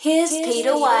Here's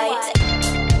Peter White.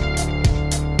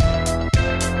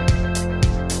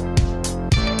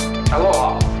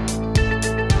 Aloha.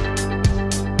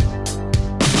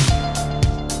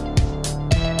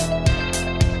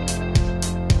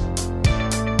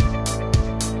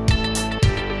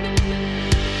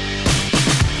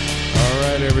 All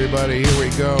right, everybody, here we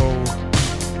go.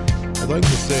 I'd like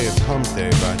to say it's hump day,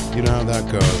 but you know how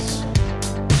that goes.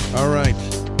 All right,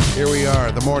 here we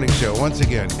are, the morning show, once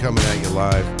again, coming at you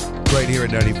live, right here at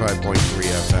 95.3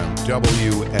 FM,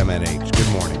 WMNH. Good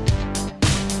morning.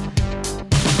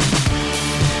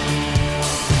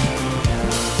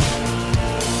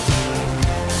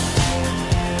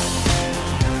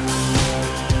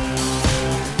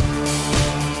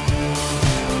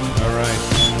 All right.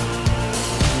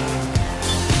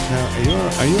 Now,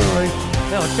 are you all right?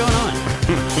 Yeah, what's going on?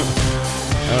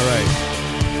 All right.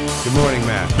 Good morning,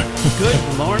 Matt. Good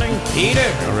morning, Peter.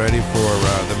 All ready for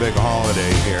the big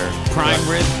holiday here. Prime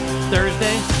Rib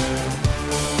Thursday?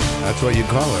 That's what you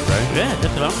call it, right? Yeah,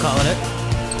 that's what I'm calling it.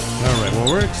 All right. Well,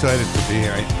 we're excited to be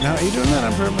here. Now, are you doing that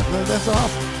on purpose? That's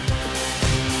awful.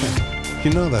 You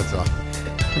know that's awful.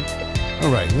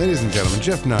 All right, ladies and gentlemen,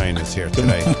 Jeff Nyhan is here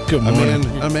today. Good morning.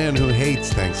 A man who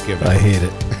hates Thanksgiving. I hate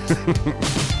it.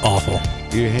 Awful.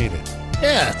 You hate it.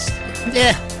 Yeah.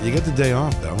 You get the day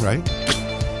off, though, right?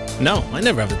 No, I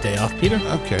never have a day off, Peter.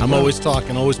 Okay. I'm well, always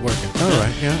talking, always working. All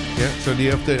right. Yeah. So do you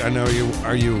have to? I know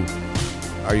are you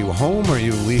home or are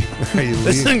you leave? Are you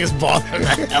This leave? thing is bothering the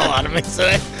hell out of me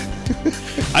today.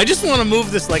 I just want to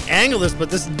move this, angle this, but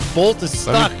this bolt is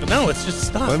stuck. No, it's just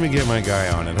stuck. Let me get my guy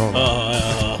on it. Hold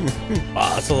on.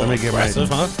 That's a little Let me get aggressive,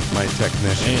 huh? my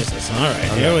technician. Jesus. All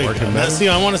right, I'm here not we working go. better. See,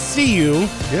 I want to see you.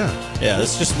 Yeah. Yeah,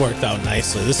 this just worked out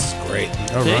nicely. This is great.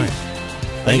 All See? right.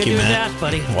 Thank you, do Matt. that,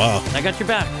 buddy. Wow. I got your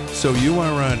back. So you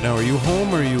are now? Are you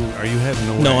home or are you heading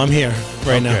away? No, I'm here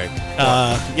right Okay.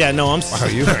 now. Yeah, no, I'm. Wow,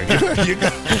 you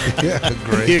yeah,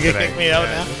 great. You can today. kick me out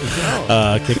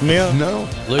now. Kick me out. No.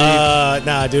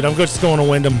 Nah, dude, I'm just going to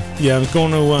Wyndham. Yeah, I'm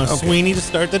going to Sweeney to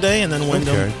start the day, and then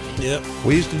Wyndham. Okay. Yep.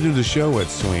 We used to do the show at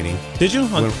Sweeney. Did you?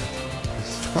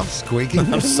 Stop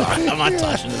squeaking. I'm sorry. I'm not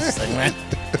touching this thing, man.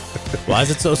 Why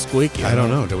is it so squeaky? I don't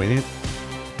know. Do we need?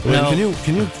 No.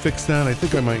 Can you fix that? I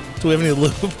think I might. Do we have any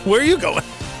lube? Where are you going?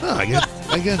 Oh, I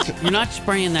guess. You're not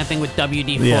spraying that thing with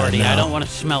WD-40. Yeah, no. I don't want to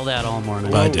smell that all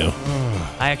morning. I do.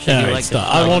 I actually All do right, like stop.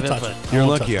 the I smell won't of touch but- it. You're I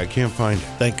won't lucky. I can't find it.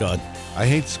 Thank God. I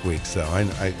hate squeaks, though. I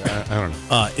don't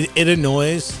know. It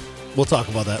annoys. We'll talk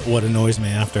about that. What annoys me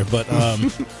after, but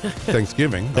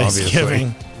Thanksgiving,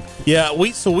 Thanksgiving. Yeah, we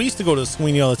used to go to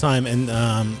Sweeney all the time,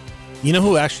 and you know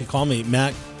who actually called me?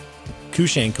 Matt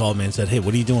Cushane called me and said, "Hey,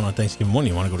 what are you doing on Thanksgiving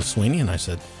morning? You want to go to Sweeney?" And I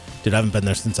said, "Dude, I haven't been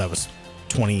there since I was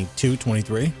 22,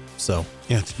 23. So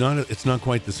Yeah, it's not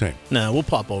quite the same. nah, we'll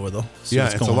pop over though. See Yeah,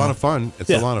 what's it's a going lot on. of fun. It's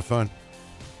Yeah. a lot of fun.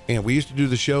 And we used to do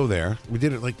the show there. We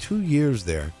did it like 2 years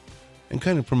there, and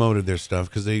kind of promoted their stuff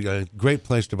because they a great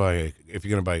place to buy. If you're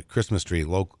going to buy a Christmas tree,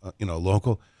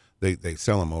 local, they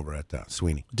sell them over at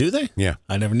Sweeney. Do they? Yeah,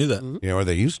 I never knew that. yeah, or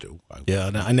they used to.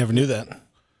 Yeah, I never knew that.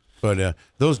 But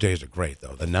those days are great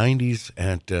though. The '90s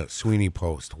at Sweeney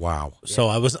Post. Wow. So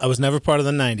I was never part of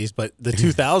the '90s, but the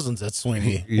 2000s at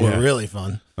Sweeney Yeah. were really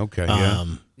fun. Okay. Yeah.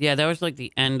 Yeah, that was like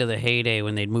the end of the heyday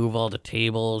when they'd move all the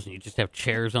tables and you just have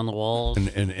chairs on the walls.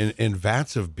 And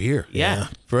vats of beer. Yeah.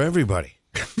 For everybody.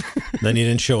 Then you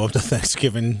didn't show up to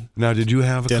Thanksgiving. Now, did you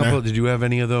have a Dinner. couple? Did you have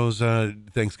any of those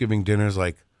Thanksgiving dinners?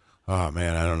 Like, oh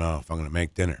man, I don't know if I'm going to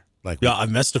make dinner. Like, Yeah, I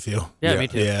missed a few. Yeah, Yeah. me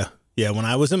too. Yeah. When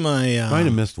I was in my, might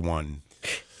have missed one.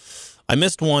 I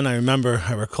missed one. I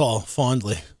recall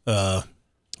fondly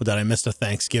that I missed a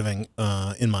Thanksgiving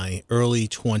in my early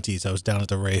 20s. I was down at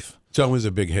the Rafe. It's always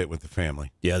a big hit with the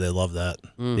family. Yeah, they love that.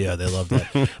 Yeah, they love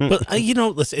that. But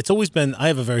listen, it's always been. I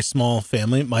have a very small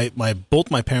family.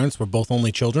 Both my parents were both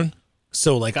only children,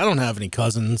 so I don't have any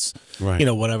cousins. Right.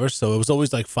 Whatever. So it was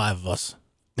always like 5 of us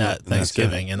Yeah, at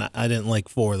Thanksgiving, and I didn't like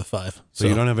 4 of the 5. So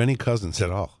you don't have any cousins at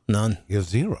all. None. You have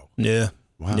 0. Yeah.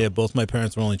 Wow. Yeah, both my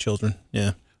parents were only children.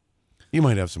 Yeah. You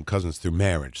might have some cousins through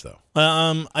marriage, though.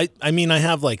 I mean, I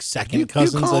have second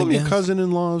cousins. You call I them your guess.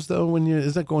 cousin-in-laws, though.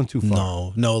 Is that going too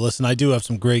far? No. Listen, I do have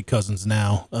some great cousins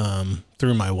now.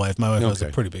 Through my wife. My wife has a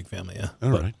Okay. pretty big family. Yeah.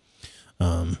 All right.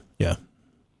 Yeah.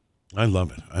 I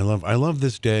love it. I love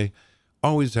this day.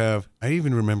 Always have. I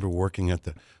even remember working at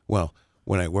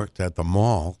when I worked at the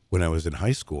mall when I was in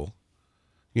high school.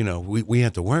 We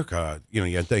had to work. You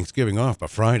had Thanksgiving off, but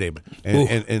Friday,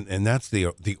 and that's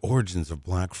the origins of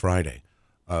Black Friday,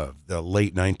 the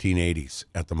late 1980s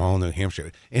at the mall in New Hampshire,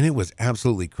 and it was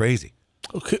absolutely crazy.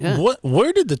 Okay. Yeah.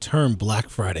 Where did the term Black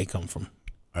Friday come from?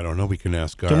 I don't know. We can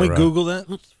ask. Can we Google that?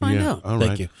 Let's find Yeah, out. all right.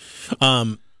 Thank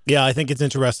you. Yeah, I think it's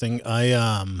interesting.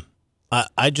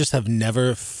 I just have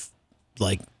never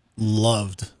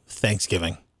loved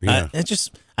Thanksgiving. Yeah.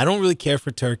 I don't really care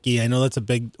for turkey. I know that's a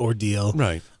big ordeal.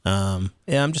 Right.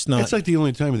 Yeah, I'm just not. It's like the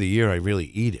only time of the year I really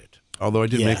eat it. Although I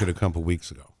did make it a couple weeks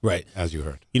ago. Right. As you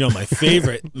heard. You know, my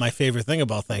favorite thing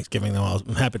about Thanksgiving, though,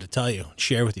 I'm happy to tell you,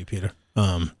 share with you, Peter,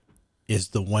 is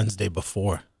the Wednesday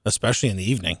before, especially in the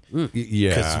evening. Yeah.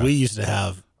 Because we used to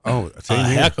have a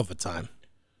heck of a time.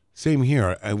 Same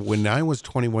here. When I was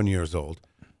 21 years old,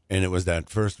 and it was that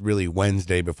first really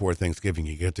Wednesday before Thanksgiving,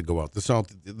 you get to go out.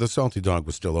 The Salty Dog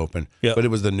was still open, but it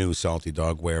was the new Salty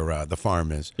Dog where the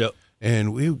farm is. Yep.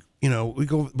 And we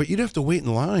go, but you'd have to wait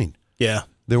in line. Yeah.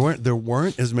 There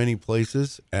weren't as many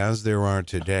places as there are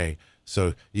today.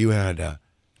 So you had, the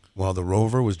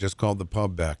Rover was just called the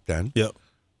pub back then. Yep.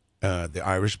 The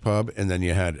Irish pub, and then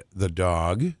you had the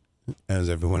Dog, as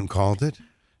everyone called it.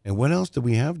 And what else did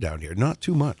we have down here? Not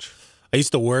too much. I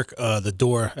used to work the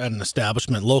door at an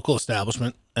establishment, local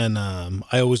establishment, and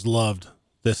I always loved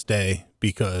this day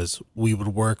because we would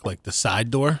work like the side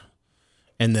door,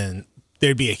 and then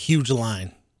there'd be a huge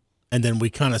line, and then we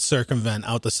kind of circumvent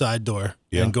out the side door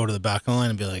and go to the back of the line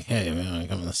and be like, "Hey, man, I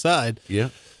come on the side." Yeah,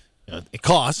 it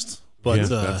costs, but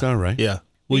that's all right. Yeah,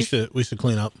 we should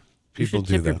clean up. People you should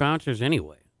do tip your that. bouncers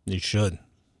anyway. You should.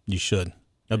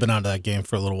 I've been out of that game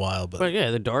for a little while, But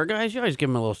yeah, the door guys, you always give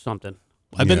them a little something.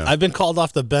 I've been called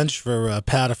off the bench for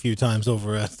Pat a few times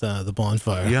over at the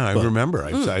bonfire. Yeah, I remember.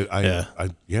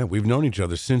 Yeah. We've known each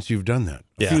other since you've done that.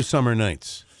 A few summer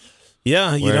nights.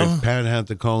 Yeah, Where Pat had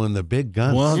to call in the big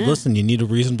guns. Well, listen, you need a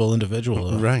reasonable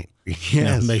individual, right?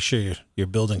 Yes, make sure your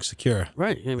building's secure.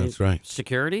 Right. I mean, that's right.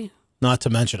 Security. Not to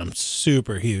mention, I'm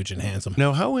super huge and handsome.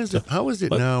 Now, how is it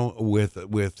now with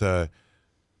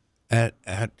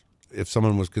if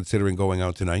someone was considering going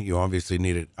out tonight? You obviously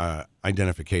needed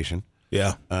identification.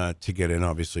 Yeah. To get in,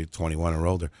 obviously 21 or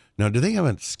older. Now, do they have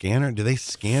a scanner? Do they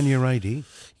scan your ID?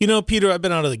 You know, Peter, I've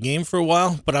been out of the game for a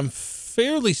while, but I'm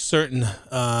fairly certain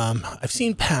I've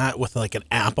seen Pat with like an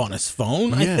app on his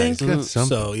phone, I think. He's got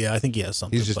something. So, yeah, I think he has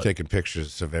something. He's just taking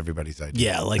pictures of everybody's ID.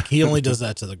 Yeah, like he only does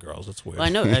that to the girls. It's weird. Well, I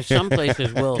know some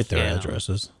places will get their scan 'em.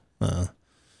 addresses.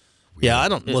 Yeah, I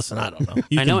don't know.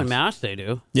 I know in Mass they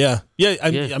do. Yeah.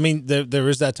 I mean, there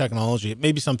is that technology.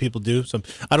 Maybe some people do.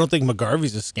 I don't think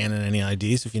McGarvey's is scanning any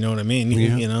IDs, if you know what I mean.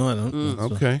 Yeah. You know, I don't.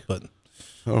 Okay. But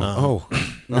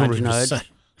Nudge.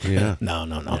 yeah. No.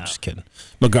 I'm just kidding.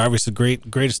 McGarvey's a great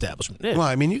establishment. Well,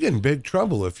 I mean, you get in big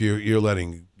trouble if you're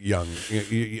letting young.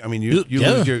 You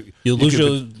lose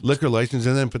your liquor license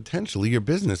and then potentially your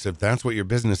business if that's what your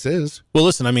business is. Well,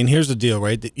 listen, I mean, here's the deal,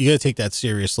 right? You got to take that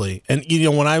seriously. And you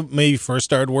know, when I maybe first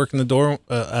started working the door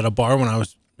at a bar when I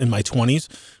was in my 20s,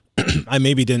 I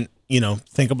maybe didn't,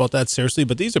 think about that seriously.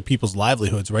 But these are people's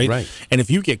livelihoods, right? Right. And if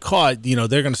you get caught, they're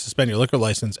going to suspend your liquor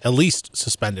license, at least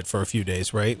suspend it for a few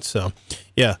days, right? So,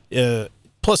 yeah.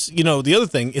 Plus, the other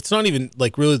thing, it's not even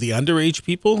like really the underage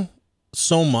people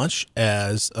so much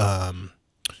as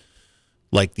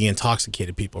like the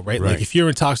intoxicated people, right? Like if you're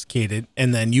intoxicated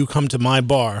and then you come to my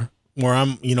bar where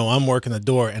I'm working the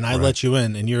door and I let you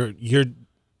in and you're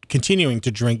continuing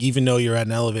to drink even though you're at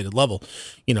an elevated level,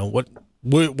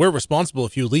 we're responsible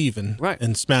if you leave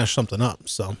and smash something up.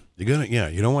 So you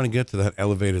don't want to get to that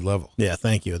elevated level. Yeah,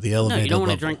 thank you. The elevated level. No, you don't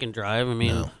want to drink and drive. I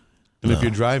mean, And if you're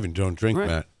driving, don't drink,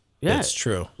 Matt. Yeah, that's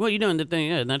true. Well, and the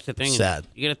thing, and that's the thing. Sad.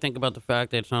 You got to think about the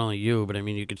fact that it's not only you, but I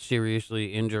mean, you could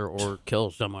seriously injure or kill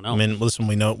someone else. I mean, listen,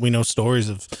 we know stories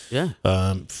of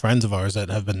friends of ours that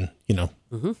have been,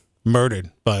 murdered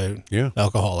by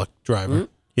alcoholic driver.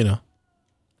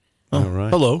 All right.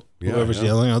 Hello, Yeah, whoever's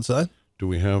yelling outside. Do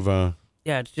we have?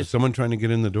 It's Is just someone trying to get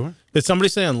in the door? Did somebody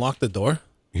say unlock the door?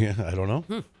 Yeah, I don't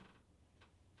know.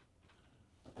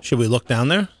 Should we look down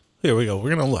there? Here we go. We're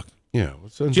gonna look. Yeah.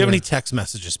 Do you have any text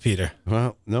messages, Peter?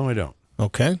 Well, no, I don't.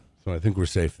 Okay. So I think we're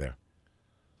safe there.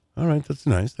 All right, that's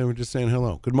nice. They were just saying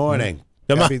hello. Good morning.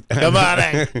 Good morning.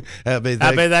 Happy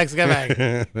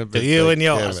Thanksgiving to you and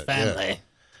yours, family. Yeah.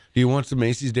 Do you want some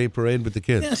Macy's Day Parade with the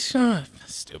kids? Yeah, sure.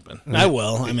 Stupid. I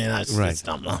will. I mean, it's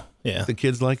dumb though. Yeah. The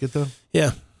kids like it though?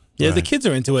 Yeah. Yeah, Right. the kids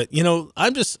are into it.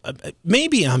 I'm just,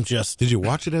 maybe I'm just. Did you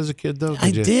watch it as a kid though? I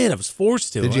did. I was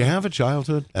forced to. Did you have a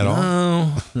childhood at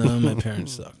all? No, my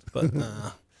parents sucked. But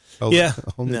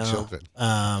Only no. children.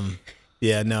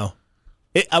 Yeah, no.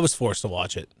 I was forced to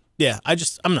watch it. Yeah,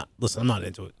 I'm not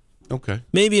into it. Okay.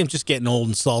 Maybe I'm just getting old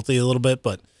and salty a little bit,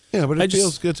 but Yeah, but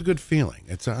it's a good feeling.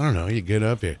 It's I don't know. You get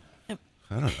up here. I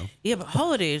don't know. yeah, but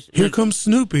holidays. here comes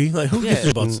Snoopy. Like who gives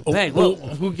a Right, well-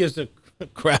 who gives a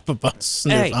crap about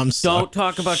Snoop. Hey, I'm sorry. don't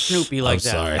talk about Snoopy like I'm that.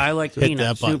 sorry. I like Hit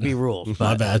Peanuts. that button. Snoopy rules.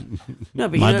 My bad. No,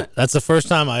 but My bad. That's the first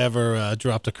time I ever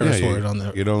dropped a curse word on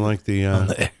there. You don't like the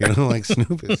you don't like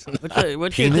Snoopers. what's your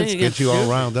Peanuts thing get against you all Snoopy?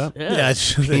 riled up. Yeah,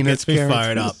 it Peanuts gets me characters.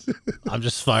 fired up. I'm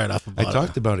just fired up I about it.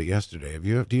 talked about it yesterday.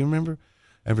 Do you remember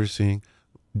ever seeing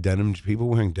people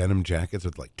wearing denim jackets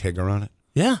with like Tigger on it?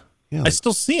 Yeah. Yeah, I like-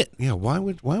 still see it. Yeah, why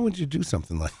would you do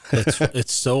something like that?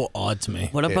 It's so odd to me.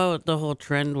 What about the whole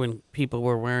trend when people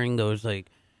were wearing those like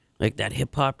that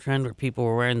hip hop trend where people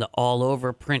were wearing the all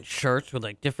over print shirts with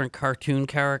like different cartoon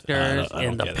characters I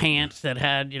don't and the get it. pants that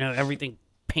had everything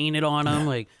painted on them?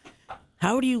 Like,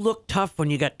 how do you look tough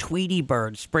when you got Tweety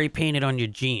Bird spray painted on your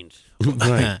jeans?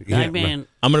 Right. Yeah, I mean,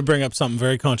 I'm going to bring up something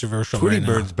very controversial Tweety right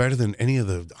now. Bird's better than any of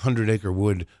the 100 Acre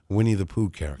Wood Winnie the Pooh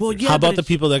characters. well, yeah. How but about the it's-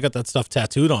 people that got that stuff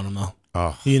tattooed on them, though?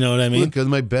 Oh, You know what I mean? look on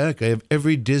my back. I have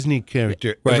every Disney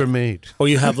character Right. ever made. Or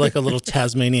you have like a little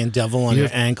Tasmanian devil on your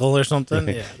ankle or something.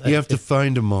 Yeah. You have to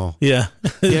find them all. Yeah.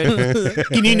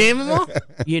 Can you name them all?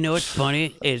 You know what's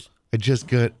funny is I just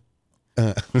got.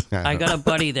 I got a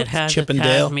buddy that has a Chip and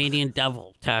Dale. Tasmanian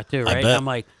devil tattoo, I right? bet. I'm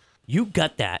like, you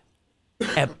got that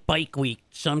at Bike Week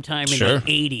sometime in Sure. the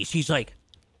 80s. He's like,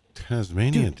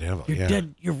 Tasmanian devil. you're Yeah.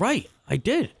 dead. You're right. I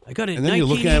did. I got it in And then you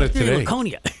look at it 1983 today.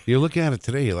 Laconia. You look at it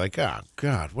today. You're like, oh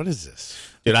God, what is this?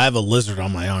 Dude, I have a lizard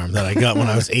on my arm that I got when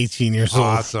I was 18 years old.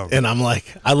 Awesome. And I'm like,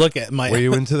 I look at my. Were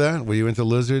you into that? Were you into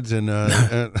lizards and?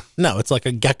 No, it's like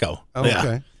a gecko. Oh, Yeah.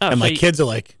 okay. Oh, And so my you- kids are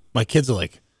like,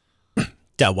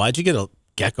 Dad, why'd you get a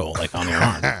gecko like on your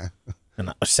arm?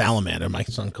 And a salamander, my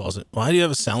son calls it. Why do you have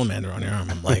a salamander on your arm?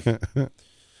 I'm like,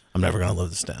 I'm never gonna live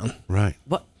this down. Right.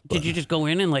 What? Did you just go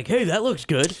in and like, hey, that looks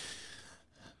good?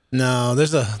 No,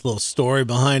 there's a little story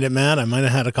behind it, Matt. I might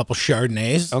have had a couple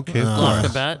Chardonnays. Okay. Off the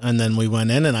bat. And then we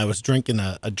went in and I was drinking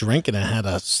a drink and it had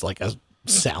a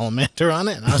salamander on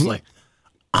it. And I was like,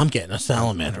 I'm getting a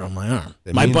salamander on my arm.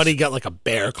 My means- buddy got like a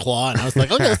bear claw and I was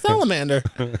like, okay, salamander.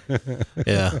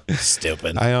 Yeah.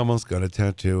 Stupid. I almost got a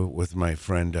tattoo with my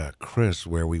friend Chris,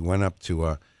 where we went up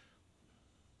to.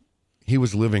 He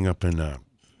was living up in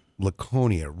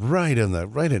Laconia, right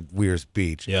at Weir's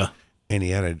Beach. Yeah. And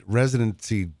he had a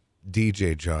residency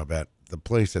DJ job at the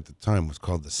place at the time was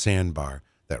called the Sandbar,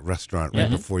 that restaurant right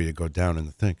before you go down in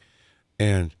the thing.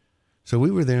 And so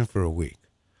we were there for a week.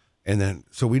 And then,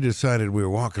 so we decided we were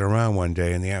walking around one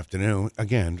day in the afternoon,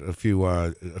 again, a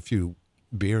few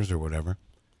beers or whatever.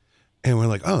 And we're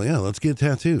like, oh yeah, let's get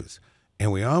tattoos.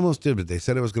 And we almost did, but they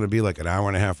said it was going to be like an hour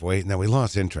and a half wait. And then we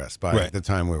lost interest by the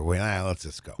time we were waiting. Let's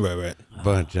just go. Right.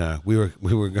 But we were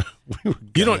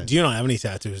You don't have any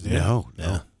tattoos, do you? No.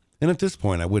 Yeah. And at this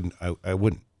point, I wouldn't.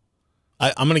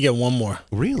 I'm gonna get one more.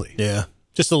 Really? Yeah.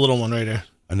 Just a little one right there.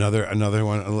 Another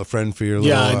one, a friend for your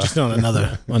Yeah, little. I'm just doing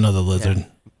another lizard.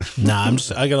 Nah,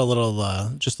 I got a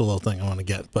little thing I want to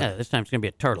get. But Yeah, this time it's gonna be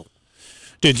a turtle.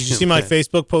 dude, did you see my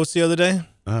Facebook post the other day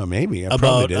Maybe. I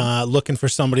probably about did. looking for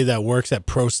somebody that works at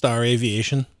ProStar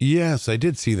Aviation? Yes, I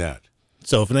did see that.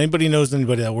 So if anybody knows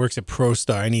anybody that works at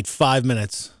ProStar, I need 5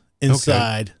 minutes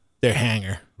inside their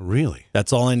hangar. Really?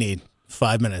 That's all I need.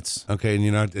 5 minutes. Okay, and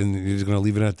you're just going to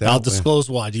leave it at that? I'll disclose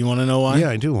why. Do you want to know why? Yeah,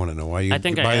 I do want to know why. I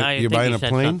think you're buying, I you're think buying he a said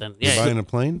plane? something. You're Yeah. buying a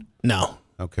plane? No.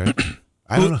 Okay.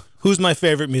 I don't know. Who's my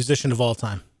favorite musician of all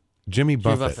time? Jimmy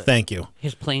Buffett. Buffett. Thank you.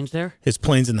 His plane's there. His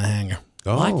plane's in the hangar.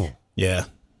 Oh, What? Yeah.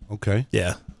 okay.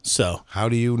 Yeah. So How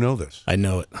do you know this? I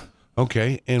know it.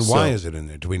 Okay, and why So- is it in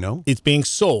there? Do we know? It's being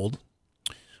sold,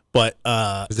 but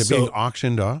Is it being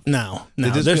auctioned off? no,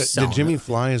 Did they're did selling Jimmy it.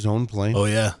 fly his own plane? Oh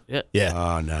yeah, Yeah. yeah.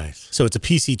 Oh, nice. So it's a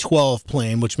PC-12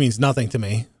 plane, which means nothing to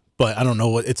me. But I don't know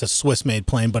what it's a Swiss-made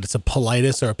plane, but it's a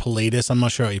Pilatus or a Pilatus. I'm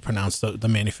not sure how you pronounce the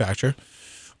manufacturer.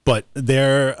 But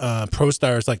their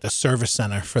ProStar is like the service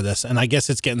center for this, and I guess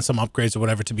it's getting some upgrades or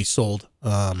whatever to be sold.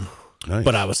 Nice.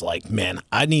 But I was like, man,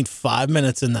 I need 5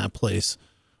 minutes in that place.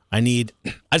 I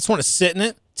just want to sit in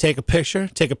it, take a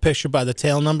picture by the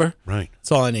tail number. Right.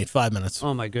 That's all I need, 5 minutes.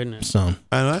 Oh my goodness. So And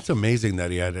that's amazing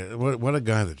that he had it. What a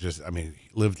guy that just, he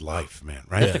lived life, man,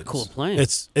 right? That's a cool plane.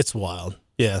 it's wild.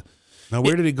 Yeah. Now,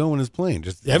 where did he go in his plane?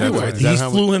 Just Everywhere. is that He how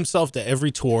it- flew himself to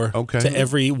every tour, Okay. to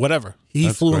every whatever. He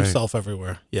That's flew great. himself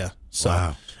everywhere. Yeah. So,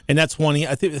 Wow. and that's one.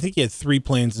 I think he had 3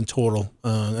 planes in total,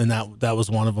 and that was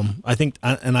one of them. I think,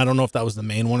 and I don't know if that was the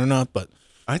main one or not, but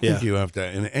I think Yeah. you have to,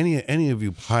 and any of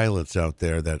you pilots out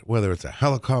there that, whether it's a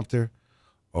helicopter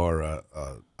or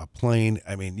a plane,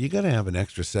 you got to have an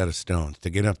extra set of stones to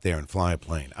get up there and fly a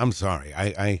plane. I'm sorry.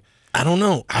 I I don't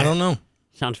know. I don't know.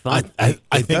 Sounds fun. I it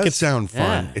think does it's sound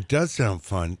fun. Yeah. It does sound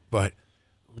fun, but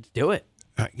Let's do it.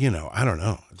 I don't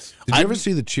know. Did you ever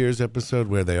see the Cheers episode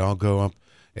where they all go up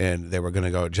and they were going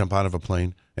to go jump out of a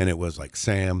plane, and it was like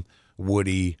Sam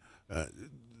Woody,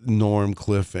 Norm,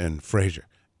 Cliff, and Frazier,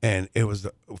 and it was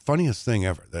the funniest thing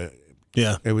ever.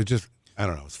 It was just, I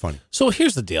don't know, it's funny. So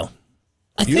here's the deal.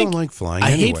 You don't like flying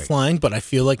I anyway. hate flying, but I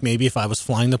feel like maybe if I was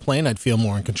flying the plane, I'd feel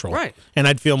more in control. Right. And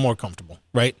I'd feel more comfortable,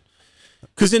 right?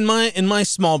 Because in my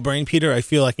small brain, Peter, I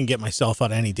feel I can get myself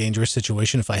out of any dangerous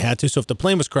situation if I had to. So if the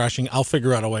plane was crashing, I'll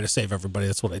figure out a way to save everybody.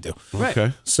 That's what I do. Right.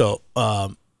 Okay. So,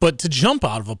 but to jump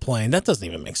out of a plane, that doesn't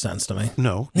even make sense to me.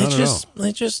 No, not at all.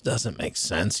 It just doesn't make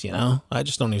sense, you know? I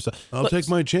just don't even... I'll take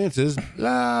my chances.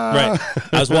 Right.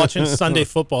 I was watching Sunday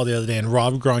football the other day, and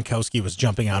Rob Gronkowski was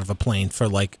jumping out of a plane for,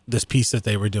 like, this piece that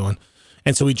they were doing.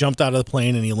 And so he jumped out of the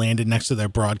plane, and he landed next to their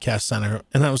broadcast center.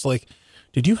 And I was like,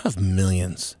 dude, you have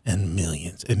millions and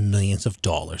millions and millions of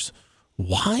dollars.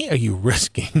 Why are you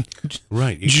risking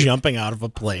jumping out of a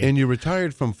plane? And you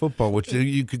retired from football, which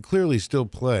you could clearly still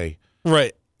play.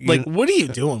 Right. Like, what are you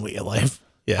doing with your life?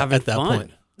 Yeah, Having at that fun.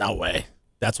 point. No way.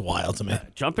 That's wild to me.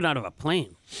 Jumping out of a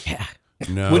plane. Yeah.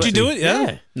 No. Would you do it? Yeah.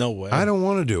 Yeah. No way. I don't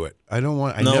want to do it. I don't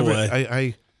want. I No never.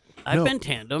 way. I've No. been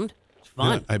tandemed. It's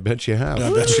fun. I bet you have.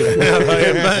 I bet you have.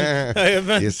 I have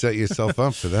been. You set yourself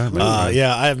up for that, man.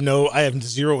 Yeah, I have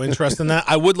zero interest in that.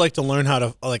 I would like to learn how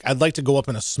to, like, I'd like to go up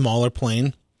in a smaller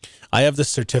plane. I have this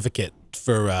certificate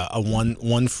for a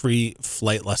one free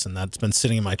flight lesson that's been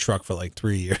sitting in my truck for like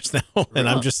 3 years now, and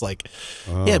I'm just like,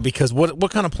 yeah, because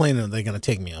what kind of plane are they going to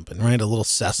take me up in? Right, a little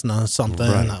Cessna something,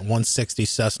 Right. a 160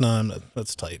 Cessna.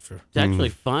 That's tight for. It's actually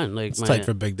fun. Like It's tight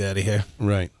for Big Daddy here.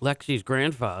 Right. Lexi's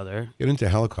grandfather. Get into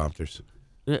helicopters.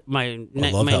 My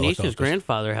love niece's helicopters.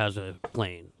 grandfather has a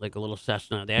plane, like a little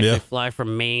Cessna. They actually Yeah. fly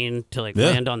from Maine to like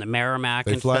Yeah. land on the Merrimack.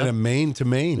 They and fly stuff. to Maine to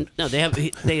Maine. No,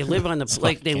 they live on the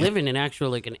like they live in an actual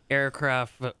like an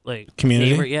aircraft like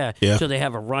Community? Yeah. Yeah. So they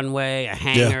have a runway, a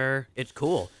hangar. It's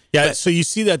cool. Yeah, so you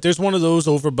see that there's one of those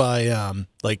over by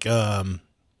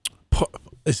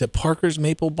is it Parker's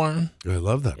Maple Barn? I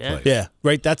love that Yeah. place. Yeah,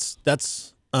 right. That's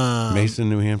Mason,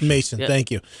 New Hampshire. Mason. Yeah. Thank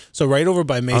you. So right over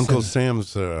by Mason. Uncle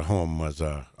Sam's home was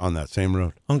on that same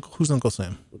road. Who's Uncle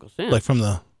Sam? Uncle Sam. Like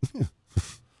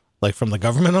from the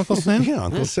government, Uncle Sam? Yeah,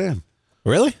 Uncle Sam.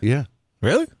 Really? Yeah.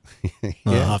 Really?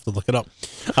 I'll have to look it up.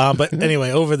 But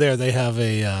anyway, over there they have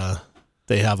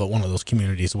one of those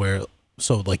communities where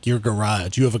like your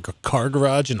garage, you have a car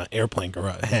garage and an airplane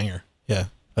garage hangar. Yeah,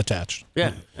 attached.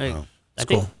 yeah. I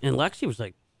think cool. and Lexi was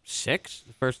like 6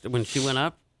 the first when she went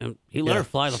up, and he let her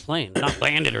fly the plane, not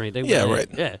land it or anything. Yeah, but, right.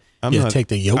 Yeah. I'm Yeah, not, take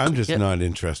the yoke. I'm just Yeah. not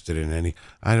interested in any.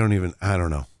 I don't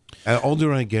know. The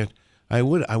older I get,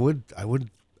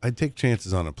 I'd take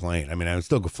chances on a plane. I mean, I would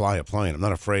still go fly a plane. I'm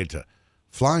not afraid to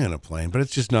fly on a plane, but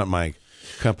it's just not my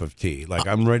cup of tea. Like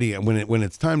I'm ready when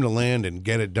it's time to land and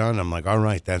get it done. I'm like, all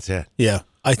right, that's it. Yeah,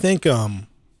 I think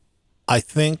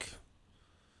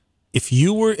if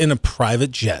you were in a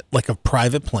private jet, like a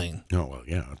private plane, Oh well,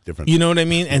 yeah, different. you know what I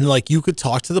mean, and like you could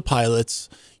talk to the pilots,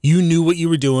 you knew what you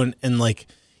were doing, and like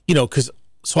because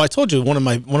so I told you one of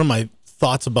my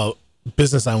thoughts about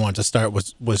business I wanted to start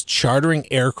was chartering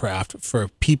aircraft for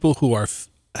people who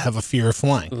have a fear of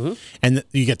flying, and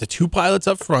you get the 2 pilots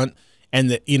up front, and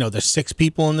there's 6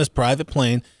 people in this private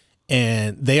plane.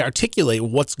 And they articulate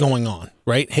what's going on,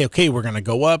 right? Hey, okay, we're going to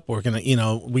go up. We're going to,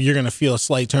 you're going to feel a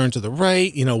slight turn to the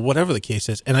right, whatever the case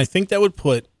is. And I think that would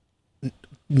put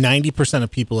 90%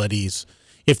 of people at ease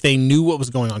if they knew what was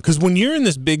going on. Because when you're in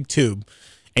this big tube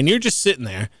and you're just sitting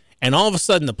there and all of a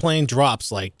sudden the plane drops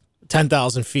like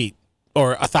 10,000 feet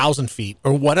or 1,000 feet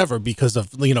or whatever because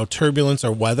of, turbulence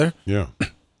or weather, Yeah.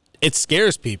 it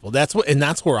scares people. That's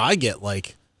where I get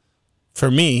like, for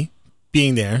me,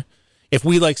 being there, if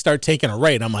we like start taking a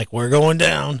right, I'm like, we're going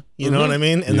down. You know what I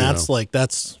mean? And Yeah.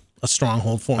 that's a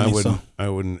stronghold for me. I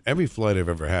wouldn't. Every flight I've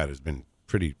ever had has been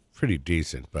pretty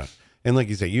decent, and like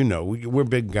you say, we're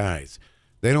big guys.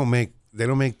 They don't make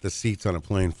the seats on a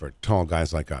plane for tall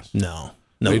guys like us. No.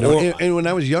 They don't. And when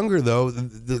I was younger, though,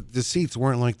 the seats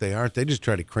weren't like they are. They just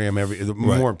try to cram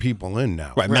more people in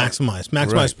now. Right,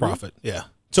 maximize Right. profit. Yeah.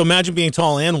 So imagine being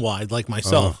tall and wide like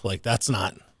myself. Like that's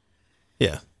not.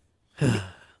 Yeah.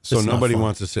 So It's not nobody fun.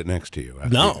 wants to sit next to you.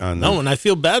 No, and I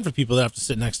feel bad for people that have to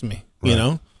sit next to me. You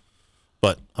know,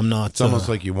 but I'm not. It's almost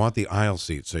like you want the aisle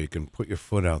seat so you can put your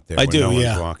foot out there. I when do. no one's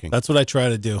Yeah, walking. that's what I try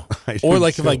to do. I do Or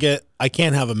like too. if I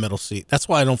can't have a middle seat. That's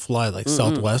why I don't fly like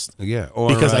Southwest. Yeah, or,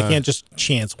 Because I can't just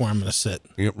chance where I'm going to sit.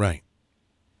 Yeah, right.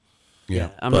 Yeah.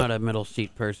 I'm not a middle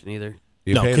seat person either.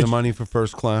 You No, pay could the you- money for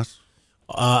first class?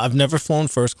 I've never flown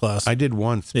first class. I did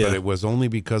once, Yeah. but it was only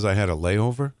because I had a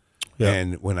layover. Yeah.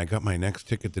 And when I got my next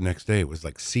ticket the next day, it was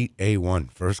like seat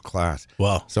A1, first class.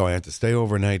 Wow. So I had to stay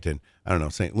overnight in, I don't know,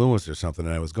 St. Louis or something.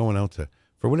 And I was going out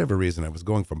for whatever reason, I was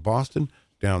going from Boston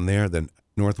down there. Then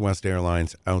Northwest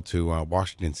Airlines out to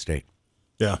Washington State.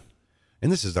 Yeah.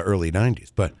 And this is the early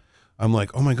 90s. But I'm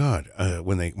like, oh, my God.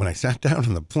 When I sat down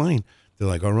on the plane, they're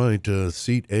like, all right,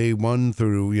 seat A1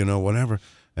 through, whatever.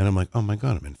 And I'm like, oh, my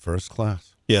God, I'm in first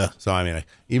class. Yeah. So, I mean,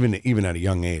 even at a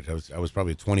young age, I was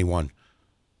probably 21.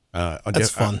 That's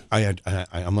fun.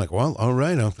 I'm like, well, all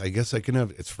right. I guess I can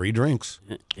have, it's free drinks.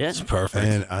 Yeah. It's perfect.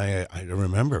 And I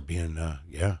remember being,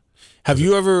 yeah. Have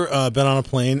you ever been on a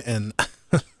plane and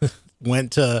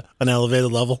went to an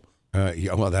elevated level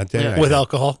Yeah, well, that day. with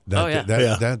alcohol?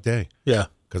 That day. Yeah.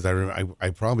 Because I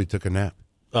probably took a nap.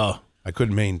 Oh. I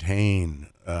couldn't maintain.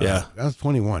 Yeah. I was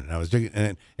 21. And I was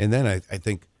drinking, and then I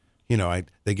think,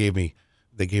 they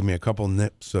gave me a couple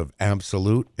nips of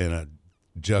Absolute and a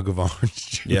jug of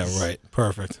orange juice. Yeah, right.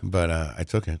 Perfect. But I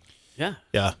took it. Yeah.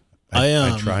 Yeah.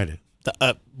 I tried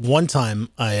it. One time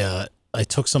I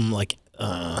took some like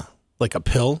a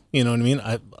pill, you know what I mean?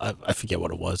 I forget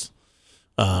what it was.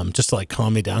 Just to like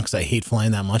calm me down because I hate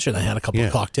flying that much, and I had a couple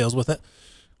of cocktails with it.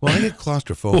 Well, I get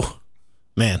claustrophobic. Ooh,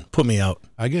 man, put me out.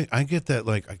 I get that,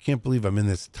 like, I can't believe I'm in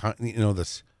this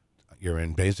this. You're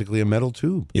in basically a metal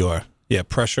tube. You are. Yeah,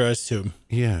 pressurized tube.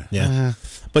 Yeah. Yeah.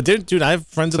 But dude, I have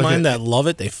friends of mine that love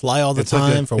it. They fly all the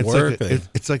time for work.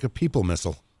 It's like a people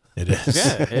missile. It is.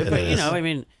 Yeah. It is. I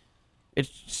mean,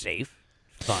 it's safe,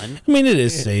 fun. I mean, it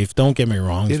is safe. Don't get me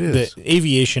wrong. It is. The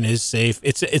aviation is safe.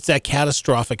 It's that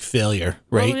catastrophic failure,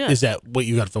 right? Well, yeah. Is that what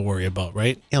you got to worry about,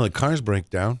 right? Yeah, like cars break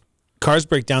down. Cars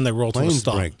break down, they roll to a Planes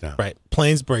stop. break down. Right.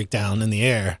 Planes break down in the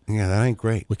air. Yeah, that ain't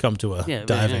great. We come to a Yeah, but,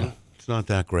 diving. It's not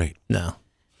that great. No.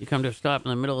 You come to a stop in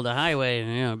the middle of the highway,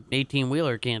 and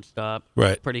 18-wheeler can't stop.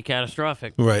 Right. Pretty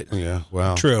catastrophic. Right. Yeah,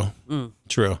 well. True.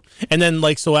 True. And then,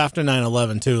 like, so after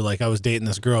 9/11, too, like, I was dating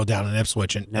this girl down in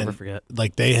Ipswich, and Never forget.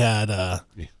 Like, they had,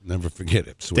 Yeah, never forget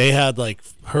it. Sweet. they had, like,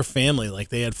 her family, like,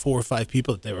 they had 4 or 5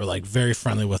 people that they were, like, very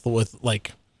friendly with,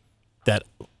 like, that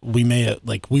we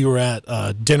we were at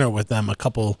dinner with them a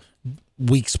couple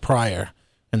weeks prior,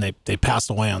 and they passed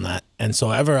away on that. And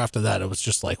so ever after that, it was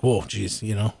just like, whoa, geez,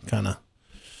 kind of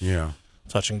Yeah.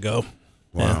 touch and go.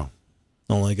 Wow. Yeah.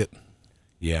 Don't like it.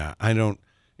 Yeah, I don't.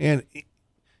 And,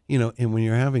 and when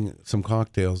you're having some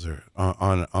cocktails or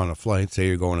on a flight, say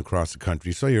you're going across the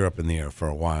country, so you're up in the air for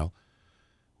a while.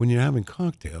 When you're having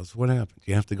cocktails, what happens?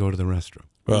 You have to go to the restroom.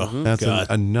 Oh, That's God.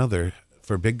 another,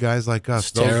 for big guys like us,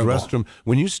 It's those terrible. restroom,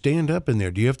 when you stand up in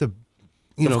there, do you have to,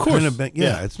 Of course. kind of bend?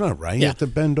 Yeah, Yeah. it's not right. You Yeah. have to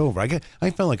bend over. I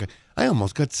felt like I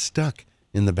almost got stuck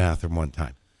in the bathroom one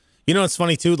time. It's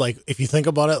funny too. Like if you think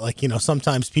about it, like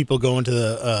sometimes people go into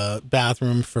the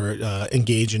bathroom for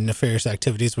engage in nefarious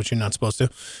activities, which you're not supposed to.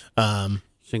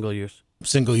 Single use.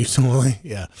 Single use only.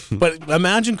 Yeah. But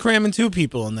imagine cramming 2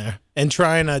 people in there and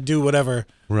trying to do whatever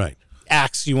Right.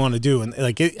 acts you want to do, and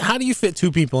like, how do you fit 2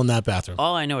 people in that bathroom?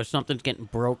 All I know is something's getting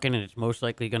broken, and it's most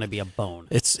likely going to be a bone.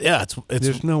 It's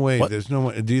There's no way. what- There's no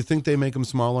way. Do you think they make them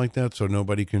small like that so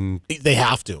nobody can? They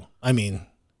have to. I mean,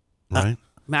 Right.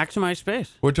 Maximize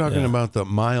space. We're talking about the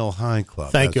Mile High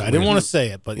Club. thank you. That's I didn't what want to say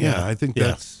it, but Yeah, yeah, I think yeah.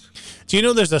 that's. Do you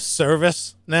know there's a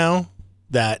service now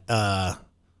that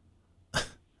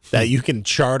that you can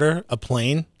charter a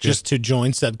plane just to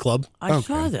join said club? I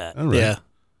saw that. All right. Yeah,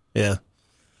 yeah.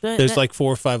 That- There's that- like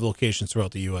 4 or 5 locations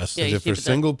throughout the U.S. Yeah, Is you it see, for but that-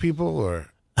 single people or?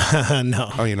 No.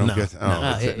 Oh, you don't no, get. Oh, no,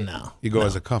 that's it. no. You go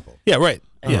as a couple. Yeah, right.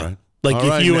 All Yeah. right. Like All if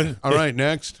right, you ne- and all right,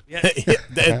 next.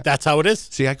 that's how it is.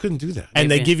 See, I couldn't do that.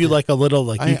 And they Maybe. give you like a little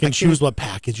like I you can can't- choose what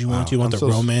package you want. Wow, Do you want I'm the so-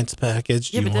 romance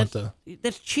package? Do Yeah, you but want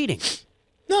that's cheating.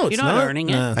 No, it's you're not earning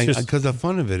it. Nah, it's just- Because the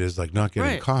fun of it is like not getting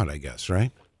Right. caught, I guess,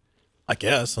 right? I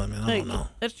guess. I mean, I Like, don't know.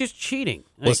 that's just cheating.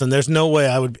 Like, Listen, there's no way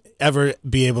I would ever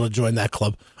be able to join that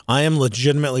club. I am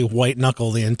legitimately white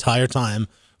knuckle the entire time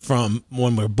from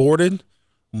when we're boarded.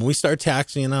 When we start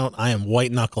taxiing out, I am white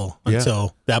knuckle Yeah.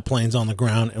 until that plane's on the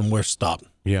ground and we're stopped.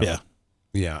 Yeah. Yeah.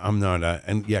 Yeah, I'm not,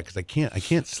 and yeah, because I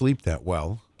can't sleep that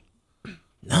well,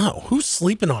 No, who's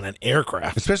sleeping on an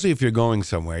aircraft? especially if you're going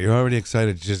somewhere. You're already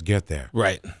excited to just get there.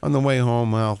 Right. On the way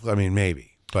home, well, I mean,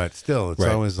 maybe, but still, it's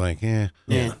Right. always like,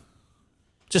 Yeah.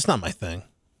 Just not my thing.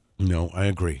 No, I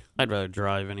agree. I'd rather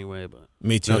drive anyway, but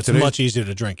Me too. Now, It's today's- much easier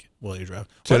to drink while you drive.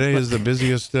 Today is the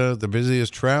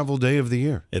busiest travel day of the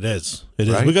year. It is. It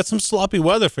is. Right? We got some sloppy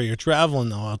weather for your traveling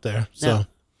though out there. So Now,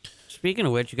 speaking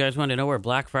of which, you guys want to know where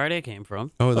Black Friday came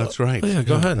from? Oh, that's right. yeah,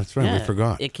 go ahead. That's right. Yeah, We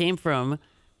forgot. It came from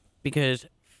because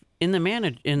in the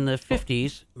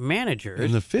 50s, managers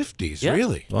In the 50s, Yeah.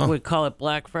 really? Wow. would call it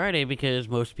Black Friday because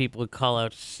most people would call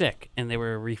out sick, and they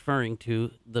were referring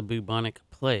to the bubonic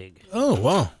plague. oh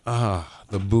wow. Ah,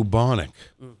 the bubonic.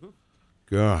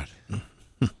 God.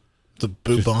 The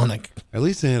bubonic. At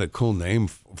least they had a cool name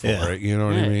for Yeah. it. You know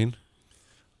what I Right. mean?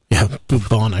 Yeah, Yeah,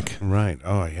 bubonic. Right.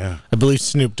 Oh, yeah. I believe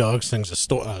Snoop Dogg sings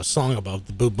a song about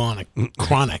the bubonic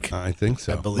chronic. I think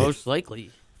so. I believe, Most likely.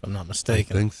 if I'm not I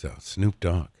mistaken. think so. Snoop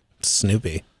Dogg.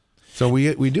 Snoopy. So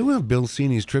we do have Bill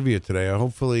Seney's trivia today.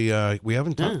 Hopefully, we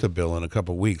haven't talked to Bill in a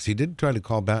couple of weeks. He did try to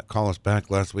call us back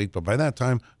last week, but by that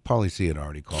time, Paulie C had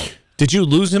already called. Did you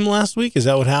lose him last week? Is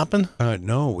that what happened?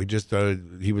 No, we just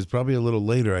he was probably a little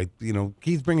later.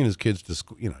 He's bringing his kids to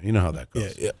school. You know how that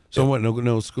goes. Yeah. So what?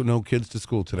 No kids to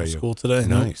school today. School today?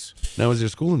 No. Nice. Now, is there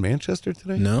school in Manchester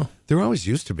today? No. There always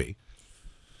used to be.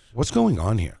 What's going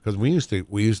on here? Because we used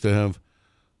to have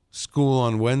school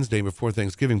on Wednesday before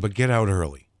Thanksgiving, but get out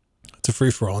early. It's a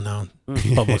free-for-all now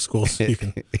in public schools. You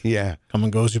can Yeah. come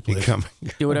and go as you please.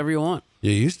 Do whatever you want.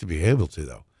 You used to be able to,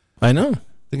 though. I know.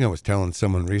 I think I was telling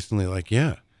someone recently,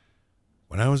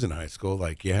 when I was in high school,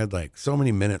 you had so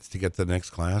many minutes to get to the next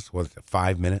class. Was it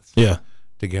 5 minutes? Yeah.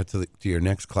 To get to your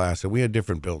next class, and we had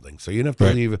different buildings, so you'd have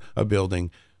to leave a building,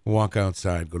 walk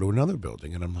outside, go to another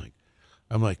building, and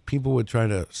I'm like, people would try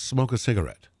to smoke a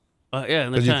cigarette. Yeah,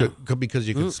 in the time. Because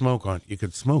you could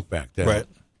smoke back then, Right.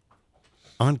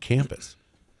 on campus,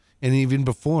 and even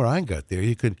before I got there,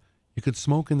 you could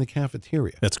smoke in the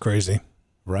cafeteria. That's crazy.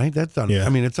 Right? That's Yeah. I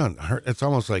mean, it's unheard. It's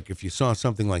almost like if you saw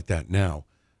something like that now,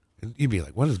 you'd be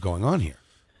like, "What is going on here?"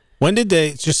 When did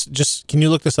they just? Can you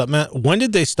look this up, Matt? When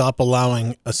did they stop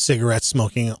allowing a cigarette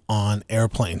smoking on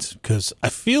airplanes? Because I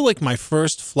feel like my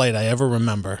first flight I ever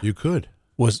remember You could.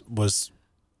 was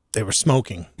they were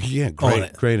smoking. Yeah, On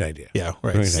it. great idea. Yeah,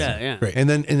 right. Great Yeah, idea. yeah. Great. And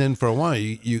then for a while,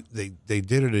 they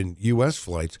did it in U.S.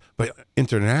 flights, but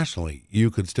internationally,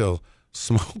 you could still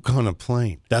smoke on a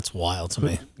plane. That's wild to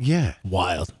me. Yeah.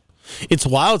 Wild. It's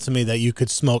wild to me that you could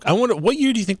smoke. I wonder, what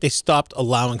year do you think they stopped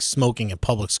allowing smoking in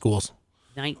public schools?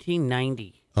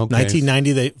 1990. Okay.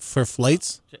 1990 for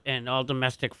flights? And all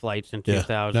domestic flights in Yeah.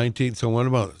 2000. 19. So what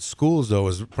about schools, though,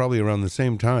 is probably around the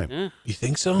same time. Yeah. You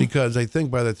think so? Because I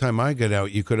think by the time I got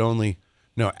out, you could only,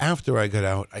 no, after I got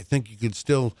out, I think you could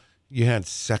still, you had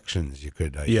sections you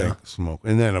could, I think, smoke.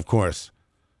 And then, of course,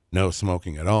 no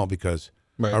smoking at all, because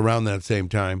around that same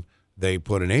time, they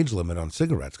put an age limit on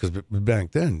cigarettes, because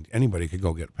back then, anybody could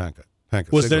go get a pack of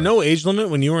Was there cigarettes. no age limit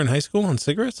when you were in high school on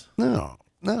cigarettes? No.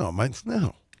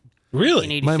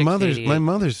 Really? 1986, My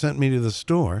mother sent me to the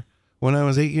store when I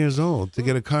was 8 years old to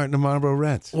get a carton of Marlboro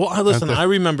Reds. Well, listen, I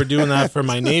remember doing that for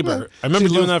my neighbor. I remember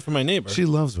doing that for my neighbor. She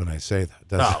loves when I say that.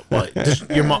 Doesn't Oh,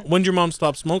 well, when did your mom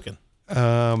stop smoking?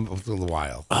 a little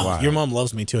while. Your mom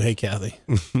loves me too. Hey, Kathy.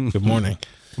 Good morning.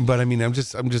 But I mean, I'm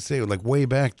just saying, way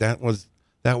back, that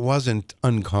wasn't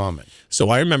uncommon. So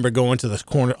I remember going to this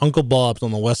corner, Uncle Bob's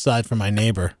on the west side for my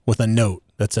neighbor with a note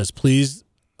that says, please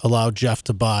allow Jeff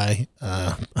to buy,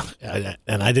 and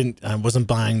I wasn't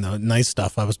buying the nice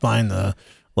stuff. I was buying the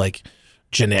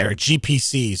generic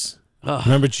GPCs.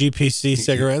 Remember GPC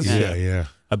cigarettes? Yeah.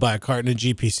 I buy a carton of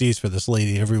GPCs for this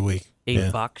lady every week.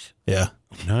 $8. Yeah.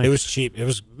 Nice. It was cheap. It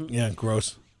was,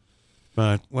 gross.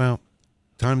 But, well,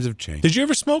 times have changed. Did you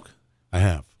ever smoke? I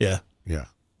have. Yeah. Yeah.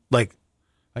 Like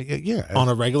Yeah. on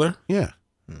a regular? Yeah.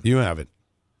 You haven't.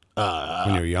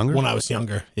 When you were younger? When I was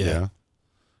younger. Yeah.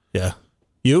 Yeah.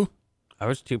 You? I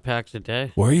was 2 packs a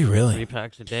day. Were you really? 3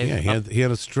 packs a day. Yeah, he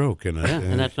had a stroke. And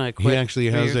that's when I he quit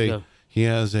actually 3 has years ago.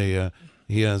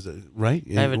 he has a, right?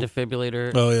 I have a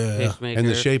defibrillator. Oh, yeah. Pacemaker. in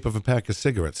the shape of a pack of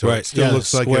cigarettes. So Right. it still Yeah,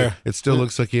 looks like square. it still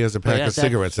looks like he has a pack yeah, of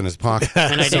cigarettes in his pocket.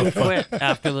 And I didn't quit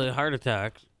after the heart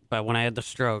attacks, but when I had the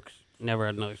strokes, never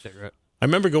had another cigarette. I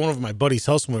remember going over to my buddy's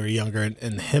house when we were younger,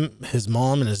 and his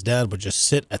mom and his dad would just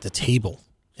sit at the table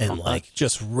and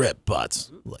just rip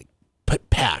butts,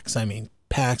 packs. I mean,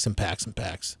 packs and packs and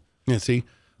packs. Yeah, see,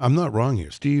 I'm not wrong here.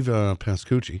 Steve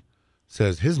Pascucci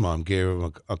says his mom gave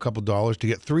him a couple dollars to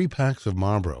get 3 packs of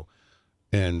Marlboro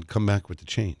and come back with the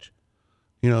change.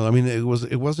 I mean, it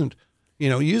wasn't,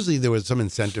 usually there was some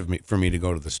incentive for me to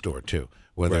go to the store too,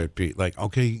 whether it be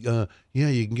okay,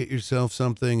 you can get yourself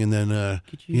something and then,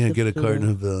 get a carton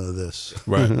of this.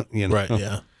 Right. Right,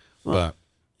 yeah. But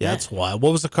Yeah, that's wild.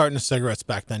 What was a carton of cigarettes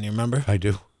back then? You remember? I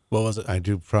do. What was it? I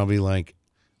do probably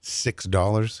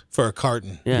 $6. For a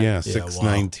carton. Yeah.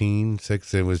 $6.19.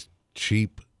 $6. It was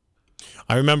cheap.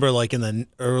 I remember in the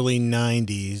early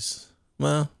 90s.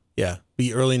 Well, yeah,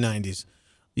 the early 90s.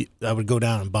 I would go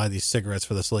down and buy these cigarettes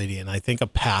for this lady, and I think a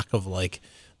pack of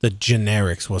the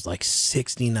generics was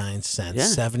 69 cents, Yeah.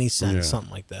 70 cents, Yeah.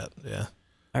 something like that. Yeah.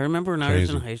 I remember when I was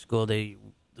in Crazy. high school, the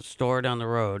store down the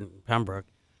road in Pembroke,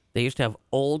 they used to have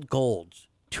old golds,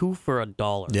 2 for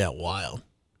 $1. Yeah, wild.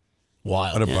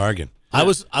 Wild. What a bargain. I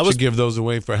was Should give those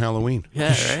away for Halloween.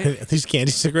 Yeah, right? these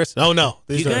candy cigarettes? Oh no.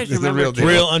 Do These you are guys these are remember real deal.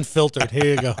 real unfiltered. Here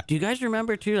you go. Do you guys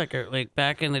remember too, like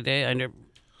back in the day?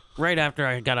 right after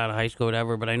I got out of high school,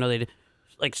 whatever. But I know they did,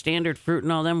 like Standard Fruit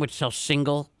and all them would sell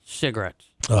single cigarettes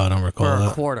Oh, I don't recall for a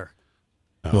that. quarter.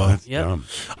 Oh, Well, that's Yep. dumb.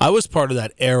 I was part of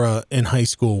that era in high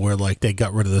school where like they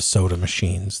got rid of the soda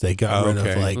machines. They got rid of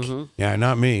Okay. like Yeah,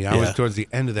 not me. I was Yeah. towards the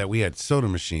end of that. We had soda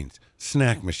machines,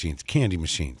 snack machines, candy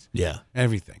machines, yeah.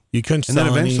 everything. You couldn't And then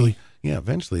sell eventually, any.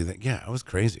 it was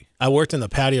crazy. I worked in the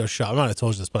patio shop. I might have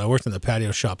told you this, but I worked in the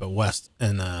patio shop at West,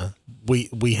 and we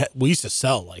used to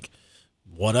sell like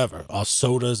whatever, all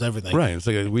sodas, everything. Right. It's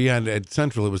like we had at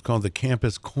Central. It was called the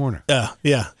Campus Corner.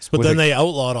 Yeah. But With then a- they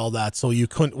outlawed all that, so we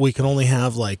could only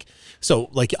have like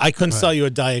I couldn't sell you a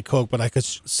Diet Coke, but I could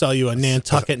sell you a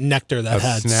Nantucket Nectar that a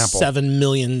had Snapple. 7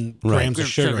 million grams of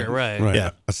sugar. Right. Right.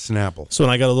 Yeah. A Snapple. So when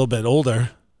I got a little bit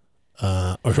older,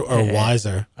 or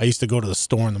wiser, I used to go to the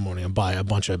store in the morning and buy a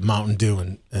bunch of Mountain Dew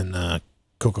and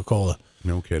Coca-Cola,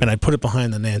 No kidding. and I'd put it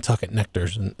behind the Nantucket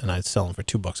Nectars, and I'd sell them for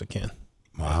 $2 a can.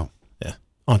 Wow. Yeah,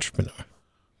 entrepreneur.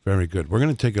 Very good. We're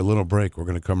going to take a little break. We're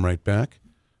going to come right back.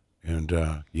 And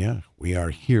we are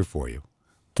here for you.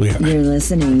 We are. You're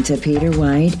listening to Peter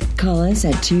White. Call us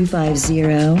at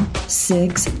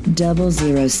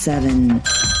 250-6007.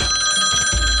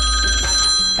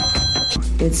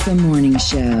 It's the morning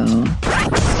show.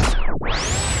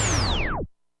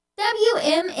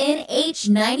 WMNH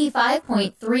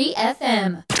 95.3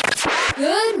 FM.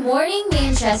 Good morning,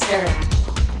 Manchester.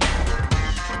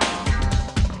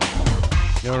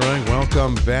 All right.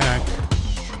 Welcome back.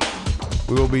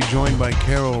 We will be joined by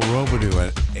Carol Robidoux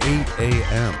at 8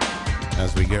 a.m.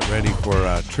 as we get ready for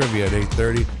trivia at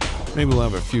 8:30. Maybe we'll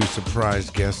have a few surprise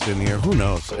guests in here. Who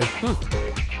knows? It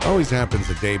always happens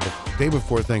the day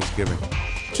before Thanksgiving.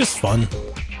 Just fun.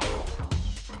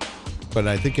 But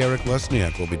I think Erik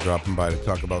Lesniak will be dropping by to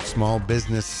talk about Small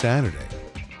Business Saturday.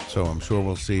 So I'm sure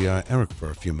we'll see Erik for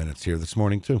a few minutes here this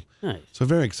morning too. Nice. So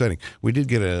very exciting. We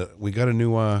got a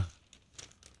new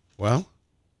well,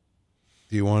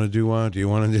 do you want to do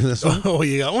this one? Oh,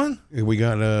 you got one? We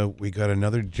got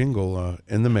another jingle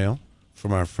in the mail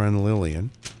from our friend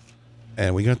Lillian,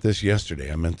 and we got this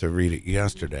yesterday. I meant to read it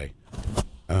yesterday.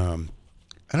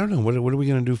 I don't know what are we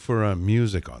gonna do for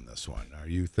music on this one? Are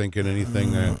you thinking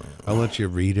anything? I'll let you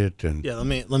read it, and Yeah, let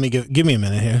me give me a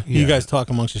minute here. Yeah. You guys talk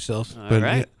amongst yourselves. All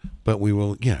right. but we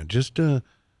will just I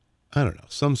don't know,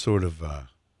 some sort of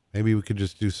maybe we could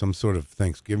just do some sort of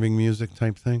Thanksgiving music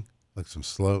type thing, like some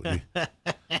slow.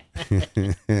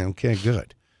 Okay,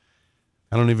 good.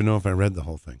 I don't even know if I read the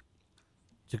whole thing.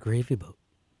 It's a gravy boat.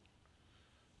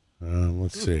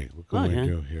 Let's see. What can we yeah.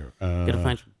 do here? Gotta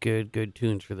find some good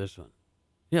tunes for this one.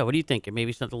 Yeah, what do you think?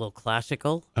 Maybe something a little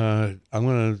classical, I'm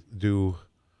gonna do.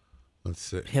 Let's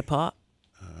see. hip hop.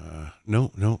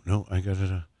 No. I got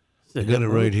it. I got it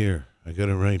right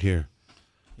here.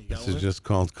 This is just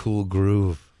called Cool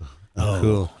Groove. Oh,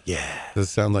 Cool. yeah. Does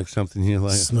it sound like something you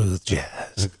like? Smooth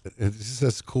jazz. It just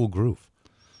says Cool Groove.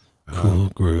 Cool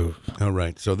groove. All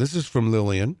right. So this is from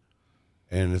Lillian,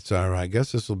 and it's our. I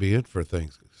guess this will be it for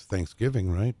Thanksgiving,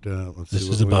 right? Let's This see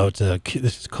is what we- about,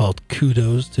 this is called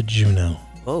Kudos to Juneau.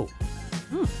 Oh,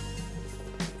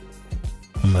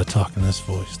 I'm going to talk in this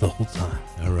voice the whole time.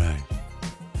 All right.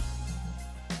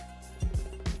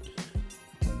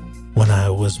 When I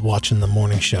was watching the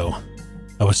morning show,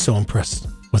 I was so impressed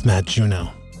with Matt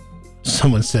Juneau.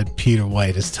 Someone said Peter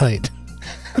White is tight.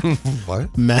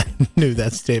 What? Matt knew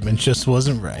that statement just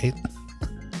wasn't right.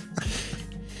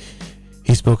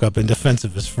 He spoke up in defense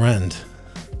of his friend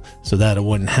so that it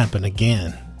wouldn't happen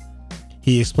again.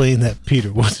 He explained that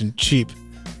Peter wasn't cheap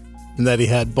and that he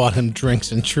had bought him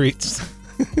drinks and treats.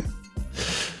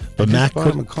 But Matt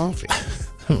bought him a could coffee.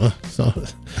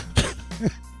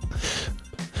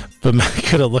 But Matt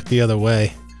could have looked the other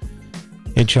way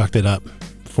and chalked it up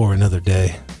for another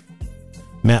day.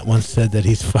 Matt once said that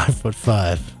he's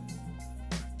 5'5",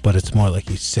 but it's more like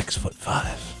he's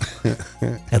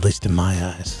 6'5", at least in my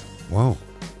eyes. Whoa.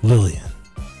 Lillian,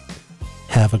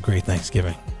 have a great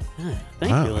Thanksgiving.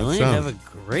 thank Wow, you, that Lillian. sounds- Have a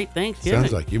great Thanksgiving.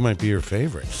 Sounds like you might be your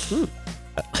favorite.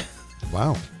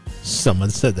 Wow.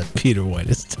 Someone said that Peter White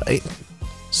is tight.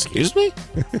 Excuse me?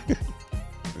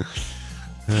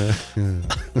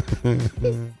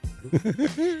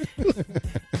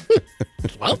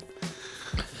 Well,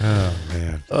 Oh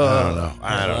man. I don't know.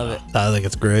 I don't love know. it. I think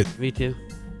it's great. Me too.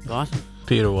 Awesome.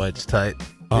 Peter White's tight.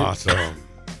 Awesome.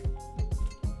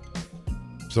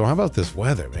 So how about this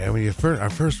weather, man? Our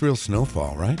first real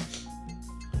snowfall, right?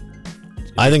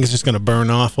 I think it's just going to burn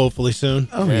off hopefully soon.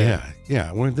 Oh yeah.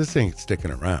 This ain't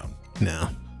sticking around. No.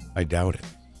 I doubt it.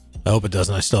 I hope it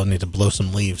doesn't. I still need to blow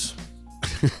some leaves.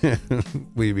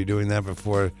 Will you be doing that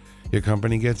before your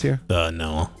company gets here?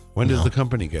 No. When does the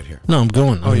company get here? No, I'm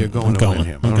going. Oh, you're going I'm to going.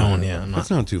 Windham. I'm All going, right. yeah. I'm That's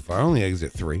not. not too far. Only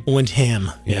exit 3.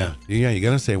 Windham. Yeah, you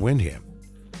got to say Windham.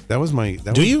 That was my.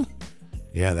 Do you?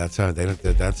 Yeah, that's how they.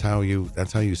 That's how you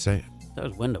say it. That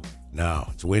was Wyndham. No,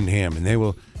 it's Windham, and they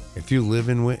will. If you live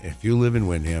in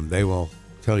Windham, they will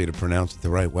tell you to pronounce it the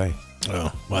right way.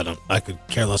 Oh, well, I could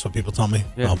care less what people tell me.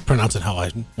 Yeah. I'll pronounce it how I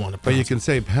want to pronounce But you it. can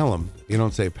say Pelham. You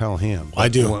don't say Pelham. I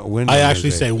do. Windham I actually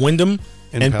is say Wyndham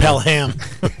and Pelham.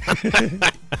 Pelham.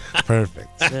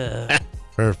 Perfect.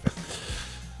 Perfect.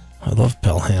 I love I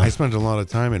Pelham. spent a lot of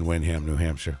time in Windham, New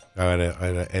Hampshire. I had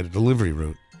a delivery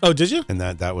route, Oh, did you? and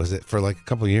that was it for like a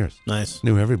couple of years. Nice.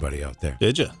 Knew everybody out there.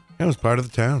 Did you? I was part of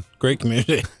the town. Great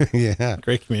community. Yeah.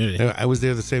 Great community. I was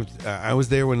there the same. I was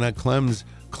there when that Clem's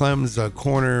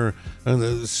corner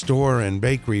the store and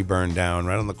bakery burned down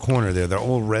right on the corner there. The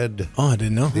old red, Oh, I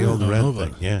didn't know. the old I don't red know about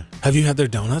thing. it. Yeah, Have you had their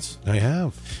donuts? I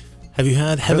have. Have you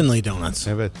had Heavenly Donuts?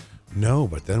 No,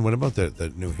 but then what about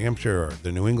the New Hampshire or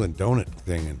the New England donut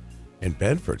thing in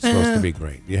Bedford? It's supposed to be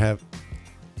great.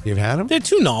 You've had them? They're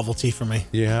too novelty for me.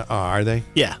 Yeah. Oh, are they?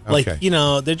 Yeah, Okay.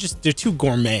 like they're too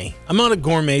gourmet. I'm not a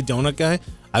gourmet donut guy.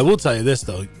 I will tell you this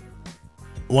though.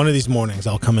 One of these mornings,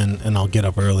 I'll come in and I'll get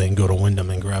up early and go to Wyndham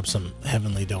and grab some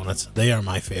Heavenly Donuts. They are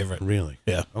my favorite. Really?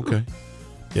 Yeah. Okay.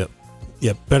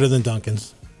 Yep. Better than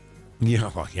Dunkin's. Yeah.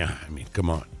 Well, yeah. I mean, come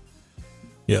on.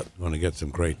 Yep. I want to get some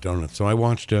great donuts. So I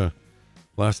watched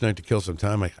last night to kill some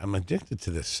time. I'm addicted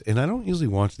to this, and I don't usually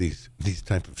watch these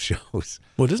type of shows.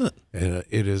 What is it? And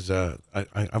it is.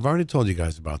 I've already told you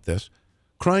guys about this.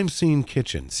 Crime Scene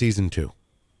Kitchen Season 2.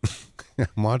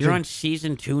 I'm watching. You're on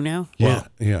season 2 now? Yeah.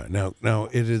 Yeah. No.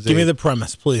 It is. Give me the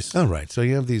premise, please. All right. So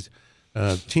you have these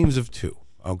teams of 2.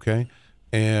 Okay,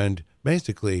 and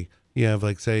basically you have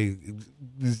like say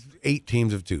 8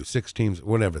 teams of 2, 6 teams,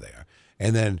 whatever they are,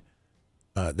 and then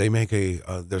they make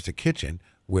there's a kitchen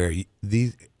where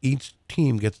each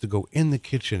team gets to go in the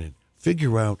kitchen and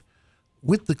figure out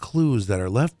with the clues that are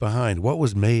left behind what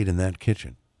was made in that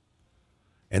kitchen.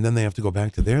 And then they have to go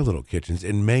back to their little kitchens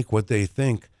and make what they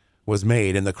think was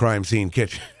made in the crime scene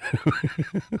kitchen.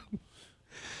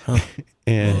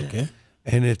 And Okay.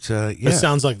 and it's It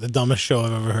sounds like the dumbest show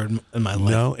I've ever heard in my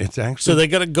life. no, it's actually So they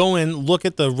got to go in, look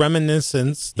at the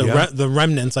reminiscence, the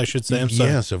remnants, I should say. I'm sorry.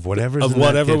 yes, of whatever's Of in that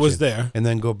whatever was kitchen, there. and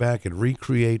then go back and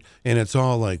recreate. And it's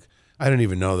all like I don't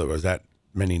even know there was that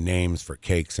many names for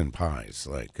cakes and pies.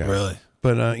 Like Really?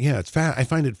 but yeah, it's I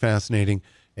find it fascinating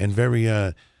and very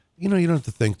you don't have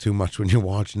to think too much when you're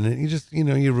watching it. You just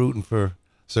you're rooting for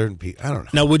certain people. I don't know.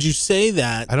 Now, would you say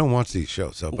that? I don't watch these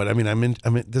shows, so but I mean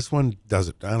this one does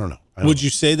it. I don't know. Would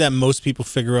you say that most people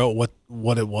figure out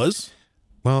what it was?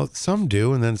 Well, some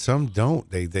do, and then some don't.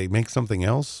 They make something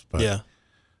else. But Yeah.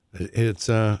 it's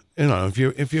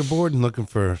if you're bored and looking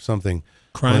for something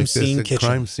Crime like Scene this, Kitchen.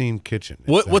 Crime Scene Kitchen.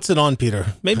 It's, What's it on,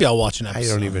 Peter? Maybe I'll watch an I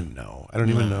episode. don't even know.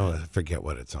 I forget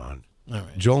what it's on. All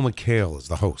right. Joel McHale is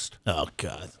the host. Oh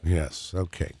God, Yes.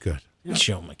 Okay. Good.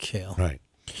 Joe McHale. Right.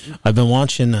 I've been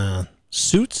watching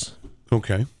Suits.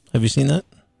 Okay. Have you seen that?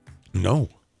 No.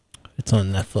 It's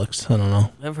on Netflix. I don't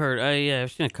know. I've heard.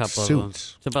 I've seen a couple of them.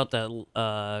 Suits. It's about that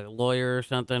lawyer or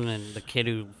something, and the kid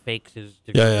who fakes his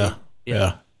degree.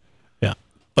 Yeah.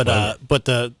 But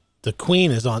the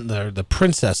queen is on there. The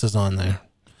princess is on there.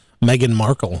 Meghan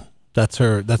Markle. That's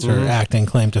her acting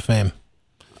claim to fame.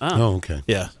 Oh. Okay.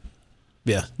 Yeah.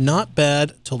 Not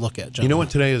bad to look at, John. You know what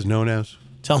today is known as?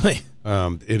 Tell me.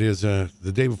 It is the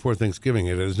day before Thanksgiving.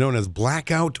 It is known as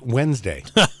Blackout Wednesday.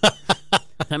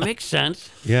 That makes sense.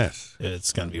 Yes.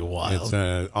 It's gonna be wild.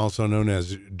 It's also known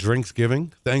as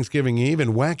Drinksgiving, Thanksgiving Eve,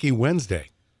 and Wacky Wednesday.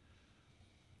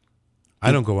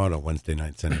 I don't go out on Wednesday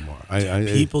nights anymore.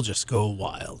 People just go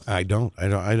wild. I don't.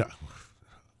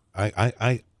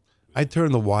 I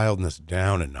turn the wildness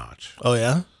down a notch. Oh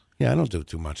yeah. Yeah, I don't do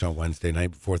too much on Wednesday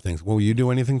night before things. Will you do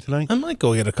anything tonight? I might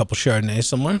go get a couple Chardonnays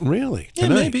somewhere. Really? Yeah,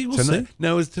 Tonight? maybe. We'll tonight? see.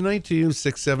 Now, is tonight to you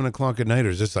 6, 7 o'clock at night, or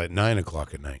is this like 9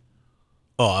 o'clock at night?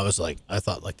 Oh, I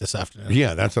thought like this afternoon.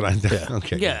 Yeah, that's what I. Yeah.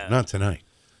 Okay. Yeah. Not tonight.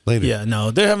 Later. Yeah,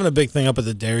 no, they're having a big thing up at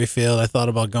the dairy field. I thought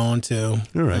about going to.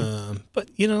 All right. But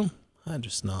I'm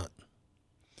just not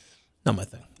my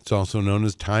thing. It's also known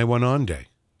as Taiwan Day.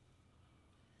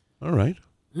 All right.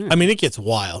 I mean, it gets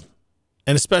wild,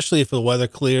 and especially if the weather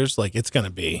clears, like it's gonna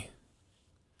get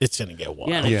wild.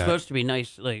 Yeah, and it's Yeah. supposed to be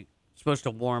nice. Like supposed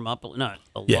to warm up. Not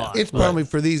a Yeah. lot. It's but- probably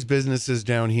for these businesses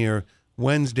down here.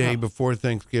 Wednesday before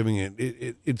Thanksgiving,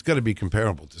 it's got to be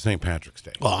comparable to St. Patrick's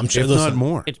Day. Well, I'm sure. if listen, not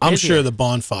more. It's I'm busier. sure the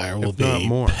bonfire will If not be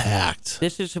more. packed.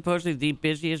 This is supposedly the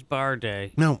busiest bar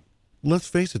day. Now, let's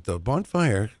face it, though.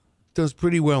 Bonfire does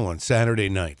pretty well on Saturday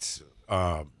nights.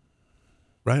 Right,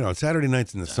 on Saturday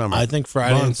nights in the summer. I think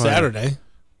Friday and Bonfire- Saturday.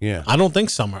 Yeah. I don't think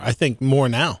summer. I think more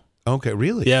now. Okay,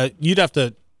 really? Yeah, you'd have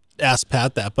to ask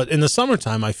Pat that. But in the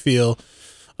summertime, I feel,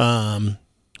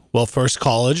 first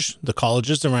college. The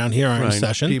colleges around here are in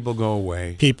session. People go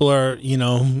away. People are,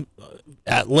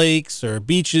 at lakes or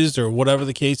beaches or whatever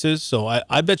the case is. So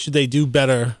I bet you they do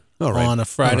better on a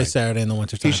Friday, Saturday in the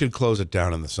wintertime. He should close it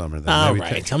down in the summer then. All Maybe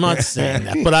right. I'm not saying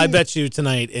that. But I bet you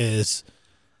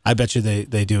I bet you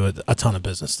they do a ton of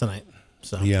business tonight.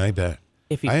 So Yeah, I bet.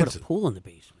 If you put a pool in the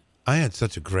basement. I had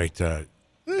such a great, I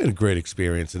had a great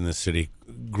experience in this city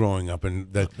growing up,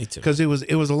 and that Me too. because it was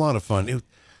a lot of fun. It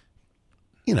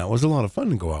was a lot of fun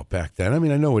to go out back then. I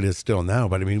mean, I know it is still now,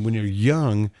 but I mean, when you're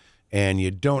young and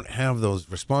you don't have those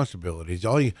responsibilities,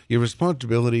 your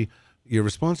responsibility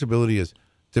is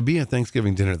to be at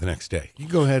Thanksgiving dinner the next day. You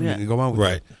go ahead and go out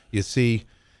with it. You see,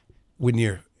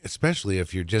 especially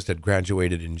if you're just had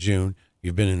graduated in June.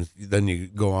 Then you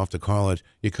go off to college.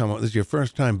 You come out. This is your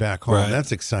first time back home. Right.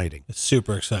 That's exciting. it's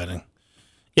super exciting.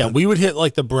 Yeah, we would hit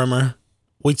like the Brimmer.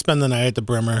 We'd spend the night at the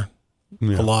Brimmer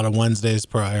a lot of Wednesdays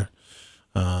prior.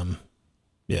 The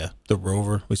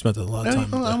Rover. We spent a lot of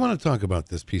time. I want to talk about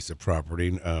this piece of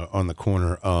property on the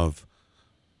corner of,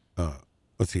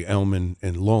 Elm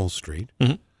and Lowell Street.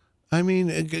 Mm-hmm. I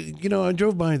mean, I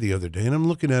drove by the other day, and I'm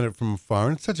looking at it from afar,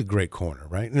 and it's such a great corner,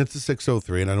 right? And it's a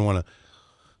 603, and I don't want to.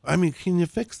 I mean, can you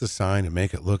fix the sign and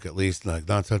make it look at least like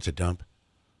not such a dump?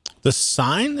 The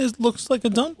sign looks like a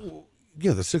dump.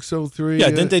 Yeah, the 603. Yeah,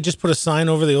 didn't they just put a sign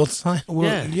over the old sign?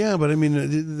 Well, yeah, but I mean,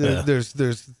 there's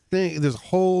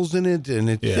holes in it, and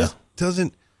it just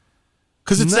doesn't.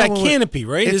 Because it's not that what canopy,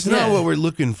 right? It's not what we're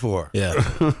looking for. Yeah.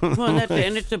 Well, and that's it.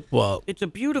 And it's a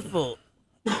beautiful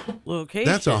location.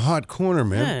 That's a hot corner,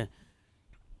 man.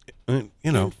 Yeah.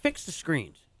 You know, And fix the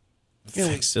screens.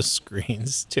 Fix the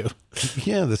screens too.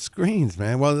 yeah, the screens,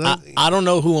 man. Well, I don't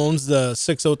know who owns the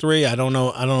 603. I don't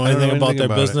know anything about their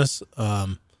business. I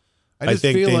just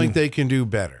feel like they can do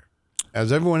better,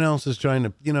 as everyone else is trying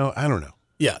to. I don't know.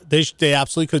 Yeah, they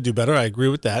absolutely could do better. I agree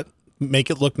with that.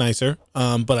 Make it look nicer.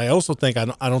 But I also think I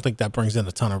don't think that brings in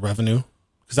a ton of revenue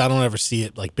because I don't ever see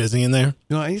it like busy in there.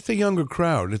 It's a younger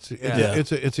crowd. It's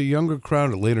a younger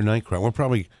crowd, a later night crowd. We're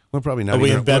probably not. Are we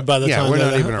in bed by the time? Yeah, we're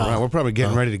not they're even there? around. We're probably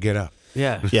getting ready to get up.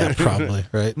 Yeah. Yeah, probably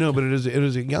right. No, but it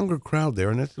is a younger crowd there,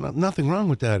 and it's nothing wrong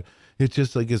with that. It's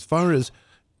just like as far as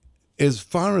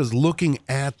looking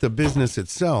at the business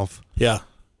itself. Yeah.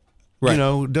 Right.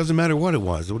 It doesn't matter what it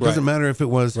was. It doesn't matter if it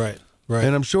was. Right.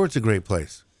 And I'm sure it's a great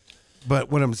place.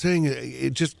 But what I'm saying,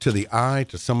 it just to the eye,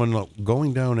 to someone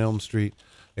going down Elm Street,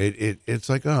 it's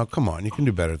like, oh, come on, you can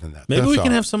do better than that. Maybe That's we can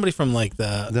all. have somebody from like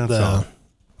That's all.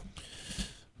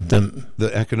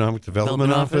 The Economic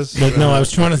Development Office. No, I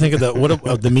was trying to think of the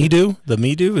MeDo. The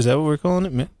MeDo, is that what we're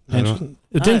calling it?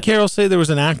 Didn't Carol say there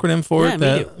was an acronym for it?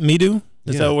 MeDo.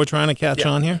 Is that what we're trying to catch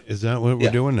on here? Is that what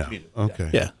we're doing now? Okay.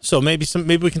 Yeah. So maybe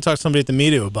we can talk to somebody at the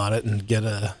MeDo about it and get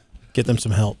them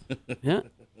some help. Yeah.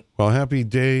 Well, happy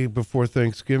day before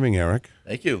Thanksgiving, Eric.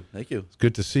 Thank you. It's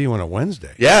good to see you on a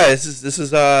Wednesday. Yeah, this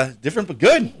is different but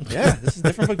good. Yeah, this is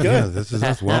different but good. Yeah, this is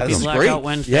welcome. This is Blackout great.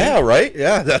 Wednesday. Yeah, right.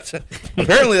 Yeah,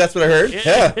 apparently that's what I heard.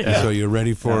 Yeah. So you're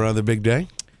ready for the big day?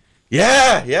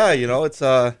 Yeah. It's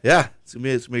gonna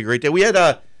be a great day. We had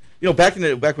back when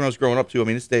I was growing up too. I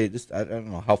mean, I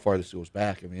don't know how far this goes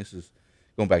back. I mean, this is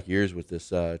going back years with this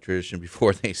tradition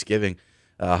before Thanksgiving.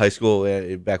 High school,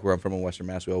 back where I'm from in Western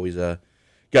Mass, we always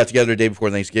got together the day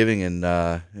before Thanksgiving and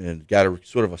got a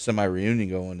sort of a semi reunion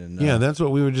going. And yeah, that's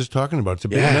what we were just talking about. It's a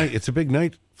big night. It's a big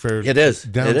night for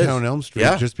downtown Elm Street.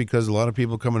 Yeah. Just because a lot of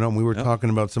people coming home. We were talking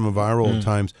about some of our old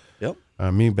times. Yep.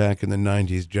 Me back in the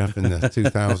 90s, Jeff in the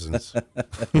 2000s.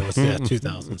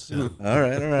 2000s. Yeah. All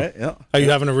right. Yeah. Are you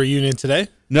having a reunion today?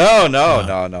 No.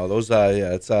 Those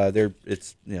it's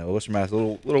Western Mass, a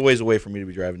little ways away for me to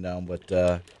be driving down, but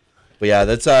yeah,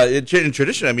 that's in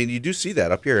tradition. I mean, you do see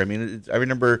that up here. I mean, I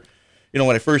remember,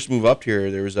 when I first moved up here,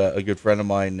 there was a good friend of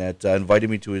mine that invited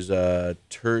me to his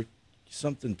turkey.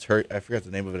 I forgot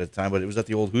the name of it at the time, but it was at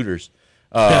the old Hooters.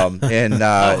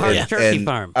 Turkey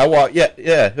Farm. I walked,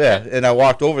 and I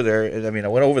walked over there, and I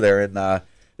went over there, and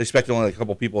expected only a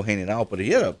couple people hanging out, but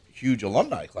he had a huge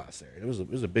alumni class there. It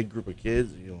was a big group of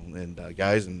kids, and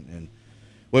guys and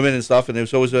women and stuff, and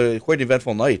it was quite an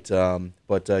eventful night.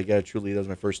 But truly, that was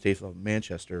my first taste of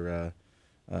Manchester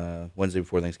Wednesday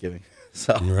before Thanksgiving.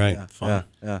 So Right.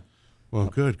 Yeah. Well,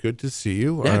 good to see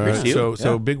you. Yeah, good to see you.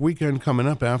 So big weekend coming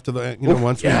up after the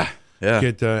once we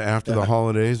get after the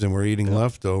holidays and we're eating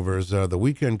leftovers. The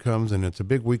weekend comes and it's a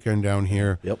big weekend down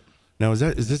here. Yep. Now is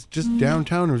this just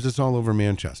downtown or is this all over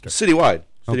Manchester? Citywide.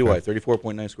 Citywide,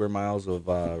 34.9 square miles of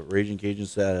Raging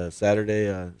Cajun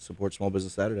Saturday, support Small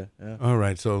Business Saturday. Yeah. All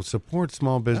right, so support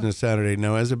Small Business Saturday.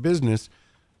 Now, as a business,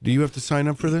 do you have to sign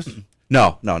up for this?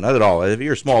 No, not at all. If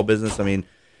you're a small business, I mean,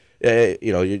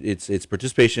 it's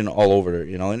participation all over,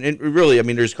 and really, I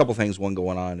mean, there's a couple things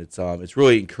going on. It's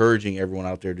really encouraging everyone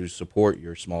out there to support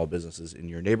your small businesses in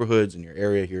your neighborhoods, in your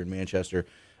area here in Manchester.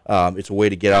 It's a way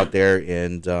to get out there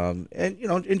and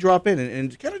drop in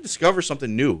and kind of discover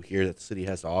something new here that the city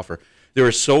has to offer. There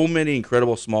are so many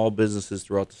incredible small businesses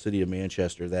throughout the city of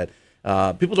Manchester that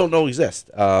people don't know exist.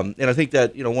 And I think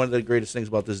that one of the greatest things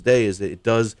about this day is that it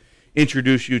does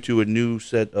introduce you to a new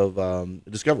set of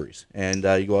discoveries, and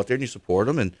you go out there and you support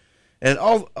them, and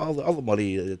all the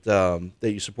money that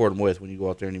you support them with when you go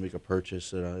out there and you make a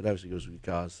purchase, it obviously goes to the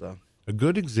cause. So. A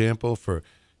good example for,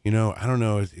 I don't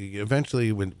know,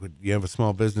 eventually when you have a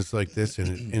small business like this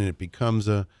and it becomes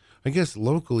I guess,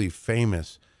 locally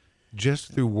famous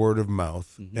just through word of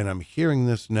mouth. Mm-hmm. And I'm hearing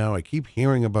this now. I keep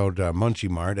hearing about Munchie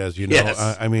Mart, as you know.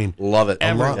 Yes. I mean, love it.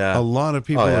 A lot of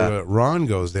people, Ron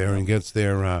goes there and gets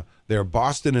their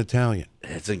Boston Italian.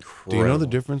 It's incredible. Do you know the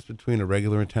difference between a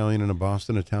regular Italian and a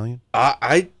Boston Italian?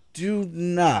 I do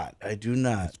not.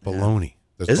 It's bologna.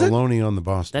 Is There's bologna on the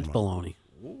Boston. That's bologna.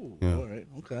 Ooh, yeah. All right.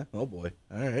 Okay. Oh boy.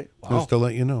 All right. Wow. Just to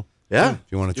let you know. Yeah.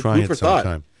 If you want to try Food it for thought.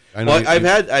 sometime. Well,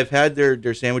 I've had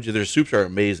their sandwiches. Their soups are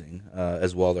amazing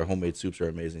as well. Their homemade soups are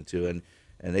amazing too,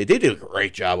 and they do a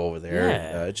great job over there.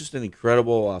 Yeah. It's just an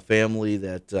incredible family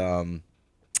that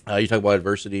you talk about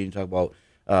adversity, you talk about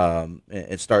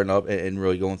and starting up and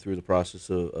really going through the process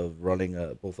of running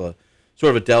both a sort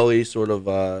of a deli, sort of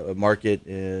a market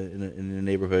in the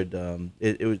neighborhood.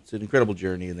 It's an incredible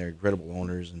journey, and they're incredible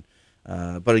owners. And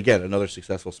but again, another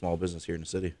successful small business here in the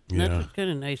city. And that's what's kind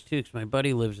of nice too, because my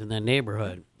buddy lives in that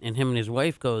neighborhood, and him and his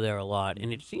wife go there a lot,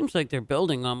 and it seems like they're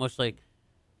building almost like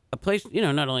a place,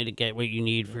 not only to get what you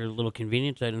need for little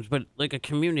convenience items, but like a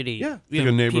community. Yeah, like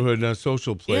a neighborhood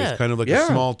social place, Yeah. kind of like a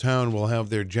small town will have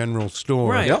their general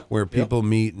store Right. Yep. where people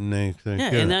meet and they think,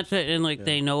 Yeah, and that's it. And like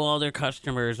they know all their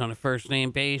customers on a first name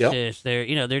basis.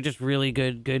 They're they're just really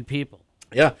good people.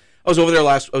 Yeah, I was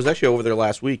actually over there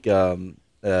last week on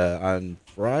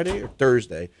Friday or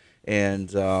Thursday,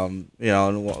 and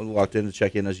and walked in to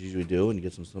check in as you usually do and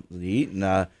get something to eat,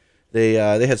 and they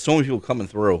had so many people coming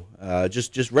through,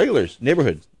 just regulars,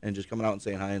 neighborhood, and just coming out and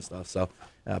saying hi and stuff. So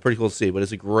pretty cool to see. But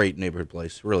it's a great neighborhood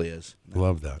place, it really is.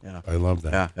 Love that. Yeah. I love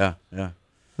that.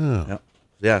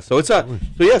 Yeah. So it's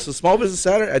so Small Business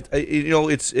Saturday.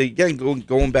 It's again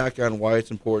going back on why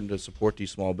it's important to support these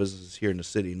small businesses here in the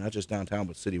city, not just downtown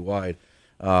but citywide.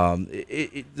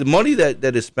 The money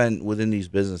that is spent within these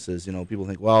businesses, people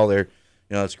think, well, they're,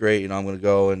 it's great, I'm going to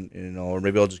go and or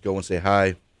maybe I'll just go and say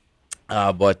hi.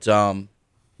 But when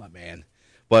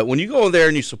you go there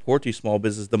and you support these small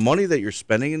businesses, the money that you're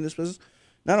spending in this business,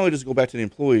 not only does it go back to the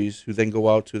employees who then go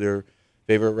out to their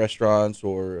favorite restaurants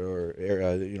or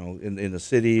in the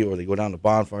city, or they go down to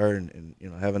Bonfire and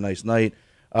have a nice night.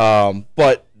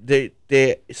 But they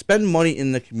spend money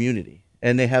in the community.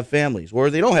 And they have families,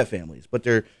 or they don't have families, but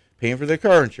they're paying for their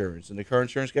car insurance, and the car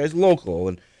insurance guy's local,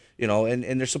 and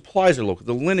and their supplies are local.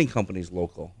 The linen company's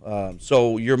local.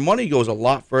 So your money goes a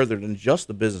lot further than just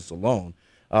the business alone.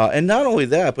 And not only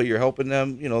that, but you're helping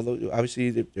them.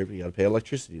 Obviously they got to pay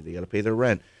electricity, they got to pay their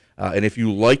rent. And if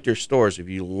you like their stores, if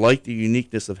you like the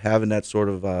uniqueness of having that sort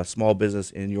of small business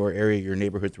in your area, your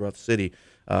neighborhood, throughout the city,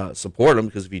 support them,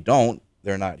 because if you don't,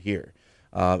 they're not here.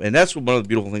 And that's one of the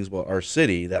beautiful things about our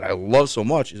city that I love so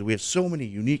much, is we have so many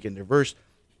unique and diverse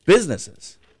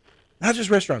businesses, not just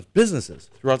restaurants, businesses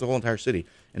throughout the whole entire city.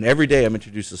 And every day I'm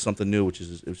introduced to something new, which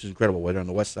is incredible, whether on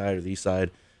the west side or the east side.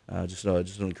 Just an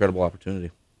incredible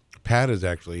opportunity. Pat is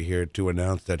actually here to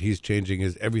announce that he's changing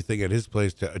everything at his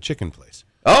place to a chicken place.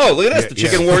 Oh, look at this. The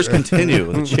chicken wars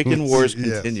continue. The chicken wars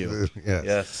continue.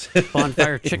 Yes.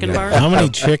 Bonfire Chicken Bar. How many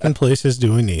chicken places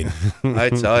do we need?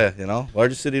 I tell you,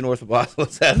 largest city north of Boston.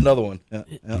 Let's add another one. Yeah.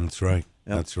 That's right.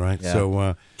 Yep. That's right. Yeah.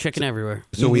 So Chicken everywhere.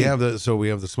 So we have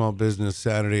the Small Business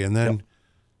Saturday, and then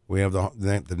we have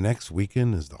the next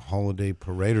weekend is the holiday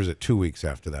parade. Or is it 2 weeks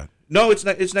after that? No, it's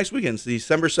next weekend. It's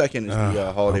December 2nd is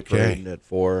the holiday parade at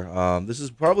 4. This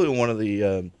is probably one of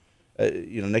the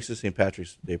next to St.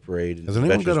 Patrick's Day parade. Has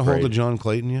anyone got a hold of John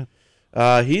Clayton yet?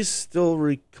 He's still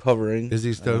recovering. Is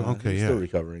he still okay? He's still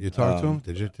recovering. You talked to him?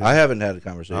 Did you? I haven't had a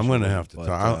conversation. I'm going to have to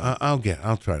talk.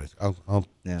 I'll try to. I'll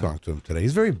talk to him today.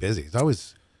 He's very busy. He's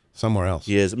always somewhere else.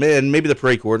 He is, and maybe the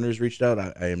parade coordinators reached out.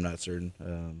 I am not certain.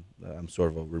 I'm sort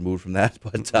of removed from that,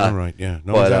 but All right, yeah.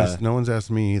 No one's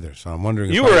asked me either, so I'm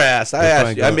wondering. You were asked. I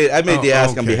asked you. I made the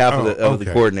ask on behalf of the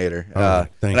coordinator, Right,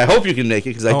 and I hope you can make it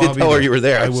because I did tell her you were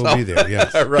there. I will be there.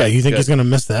 Yes. Right. Yeah, you think he's going to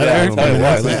miss that? Yeah, Eric?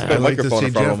 I'd I'd like to microphone see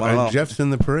in front of Jeff. him. I don't know. Jeff's in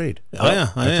the parade. Oh yeah,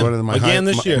 I That's am. one of my Again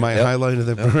this year. my highlight of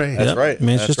the parade. That's right.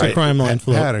 Manchester That's right. Crime Line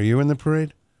float. Pat, are you in the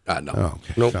parade? No. Oh,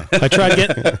 okay. Nope. So- I tried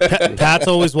getting Pat's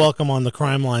always welcome on the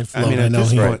Crime Line float. I mean, I know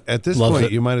he at this loves point,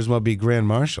 it. you might as well be Grand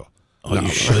Marshal. Oh, you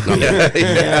should. Yeah.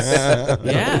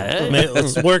 Man,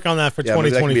 let's work on that for Yeah,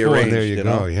 maybe that can be 2024. arranged, There you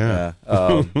know? go,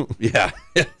 yeah.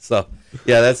 Yeah. So,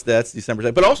 yeah, that's December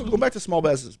 2nd. But also going back to Small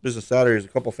Business Saturday, there's a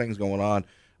couple things going on.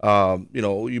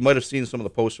 You might have seen some of the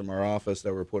posts from our office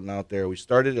that we're putting out there. We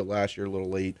started it last year a little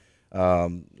late,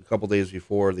 a couple days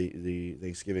before the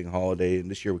Thanksgiving holiday, and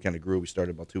this year we kind of grew. We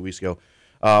started about 2 weeks ago.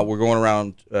 We're going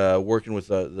around working with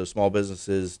the small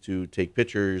businesses to take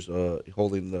pictures,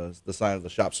 holding the sign of the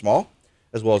shop small,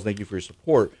 as well as thank you for your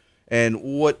support. And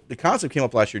what the concept came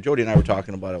up last year, Jody and I were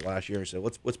talking about it last year and said,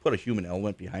 let's put a human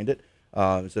element behind it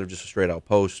instead of just a straight out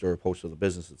post or a post of the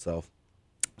business itself.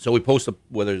 So we post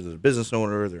whether it's the business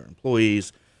owner, their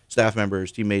employees, staff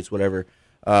members, teammates, whatever,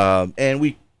 and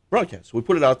we broadcast. We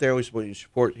put it out there. We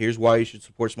support. Here's why you should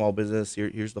support small business.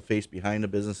 Here's the face behind the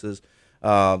businesses.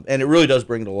 And it really does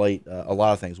bring to light a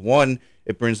lot of things. One,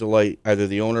 it brings to light either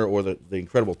the owner or the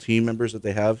incredible team members that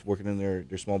they have working in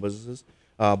their small businesses.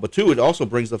 But two, it also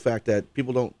brings the fact that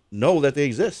people don't know that they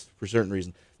exist for certain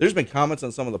reasons. There's been comments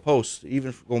on some of the posts,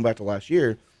 even going back to last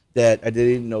year, that I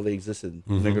didn't know they existed.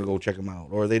 Mm-hmm. They're going to go check them out.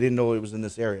 Or they didn't know it was in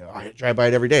this area. I drive by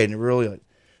it every day. And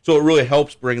so it really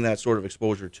helps bring that sort of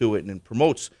exposure to it and it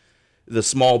promotes the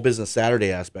small business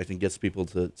Saturday aspect and gets people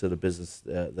to the business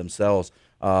themselves.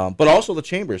 But also the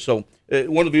chambers. So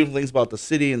one of the beautiful things about the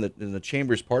city and the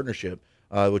chambers partnership,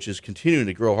 which is continuing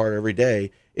to grow hard every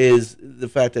day, is the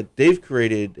fact that they've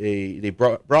created they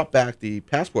brought back the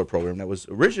passport program that was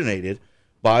originated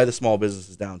by the small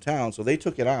businesses downtown. So they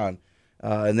took it on,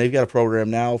 and they've got a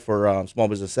program now for Small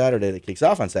Business Saturday that kicks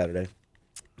off on Saturday,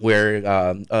 where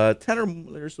there's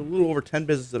a little over 10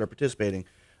 businesses that are participating.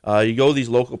 You go to these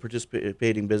local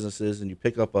participating businesses and you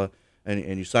pick up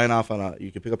and you sign off on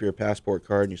you can pick up your passport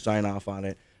card and you sign off on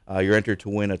it. You're entered to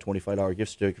win a $25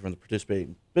 gift certificate from the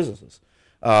participating businesses.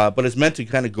 But it's meant to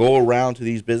kind of go around to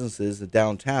these businesses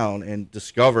downtown and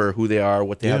discover who they are,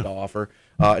 what they have to offer.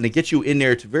 And it gets you in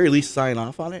there to very least sign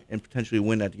off on it and potentially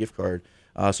win that gift card.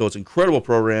 So it's an incredible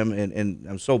program, and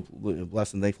I'm so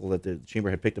blessed and thankful that the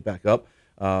Chamber had picked it back up.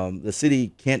 The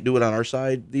city can't do it on our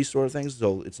side, these sort of things,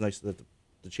 so it's nice that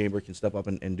the Chamber can step up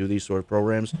and do these sort of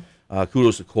programs.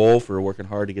 Kudos to Cole for working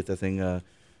hard to get that thing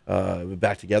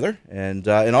back together. And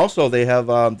also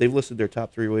they've listed their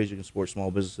top 3 ways you can support small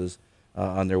businesses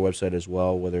on their website as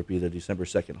well, whether it be the December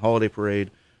 2nd holiday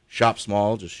parade, Shop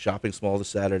Small, just shopping small this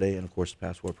Saturday, and of course the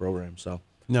passport program. So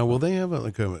now, will they have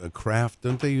a craft?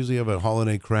 Don't they usually have a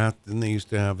holiday craft? Didn't they used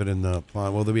to have it in the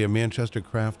plot? Will there be a Manchester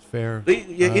craft fair?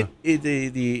 The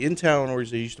in-town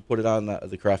organization used to put it on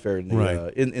the craft fair in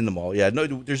the mall. Yeah, no,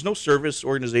 there's no service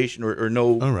organization or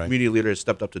no community leader has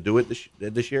stepped up to do it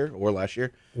this year or last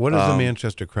year. What is the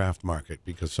Manchester Craft Market?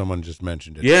 Because someone just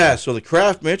mentioned it. Yeah, so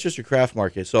the Manchester Craft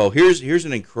Market. So here's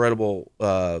an incredible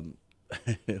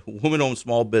woman-owned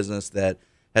small business that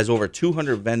has over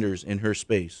 200 vendors in her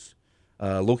space.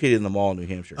 Located in the mall in New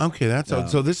Hampshire. Okay,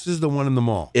 so this is the one in the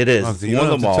mall. It is. Oh, so you don't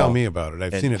have to tell me about it.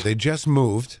 I've seen it. They just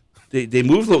moved. They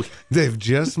moved. They've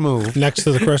just moved Next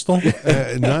to the Crystal?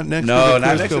 not next. No, to the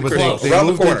not next to the Crystal, Crystal. but Around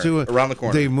the moved corner. Around the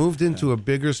corner. They moved into a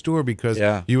bigger store because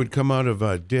you would come out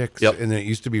of Dick's, and it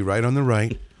used to be right on the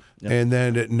right. Yep. And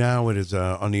then now it is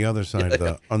on the other side of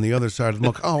the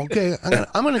mall. Oh, okay.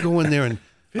 I'm gonna go in there and.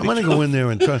 I'm going to go in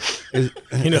there and try.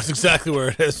 He knows exactly where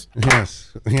it is.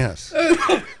 Yes.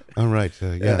 All right.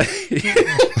 Yes.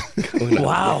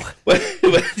 Wow.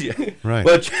 Right.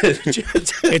 But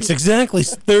It's exactly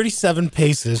 37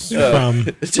 paces from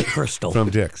Crystal. From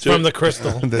Dick's. From the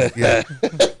Crystal.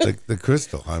 The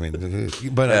Crystal. I mean,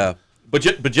 but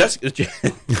Jessica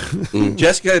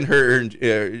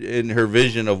in her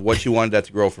vision of what she wanted that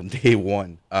to grow from day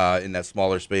one in that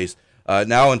smaller space.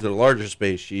 Now into the larger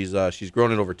space, she's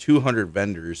grown it over 200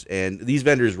 vendors, and these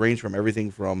vendors range from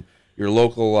everything from your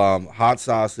local hot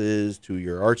sauces to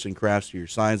your arts and crafts to your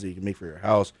signs that you can make for your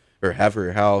house or have for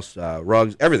your house,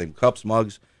 rugs, everything, cups,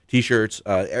 mugs, T-shirts,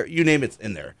 you name it's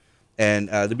in there. And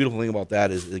the beautiful thing about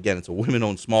that is, again, it's a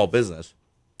women-owned small business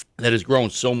that has grown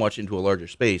so much into a larger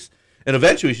space, and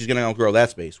eventually she's going to outgrow that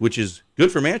space, which is good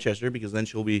for Manchester because then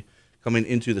she'll be coming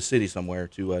into the city somewhere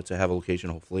to have a location,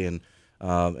 hopefully, and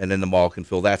and then the mall can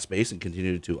fill that space and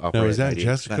continue to operate. Now, is that at 98%.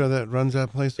 Jessica that runs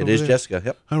that place It over is there? Jessica.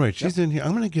 Yep. All right, she's in here.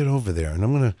 I'm going to get over there, and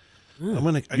I'm going to.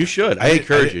 You should. I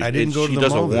encourage you. I didn't go to she the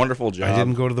does mall. a wonderful job. I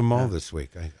didn't go to the mall this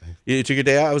week. You took your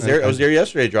day out. I was there. I was there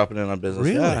yesterday, dropping in on business.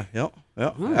 Really? Yeah.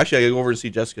 Yep. Actually, I gotta go over and see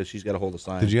Jessica. She's got a hold of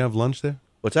sign. Did you have lunch there?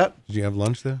 What's that? Did you have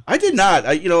lunch there? I did not.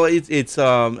 It's.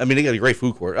 I mean, they got a great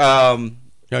food court. Yeah,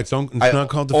 it's not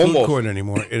called the food court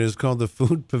anymore. It is called the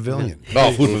food pavilion.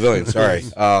 Oh, food pavilion. Sorry.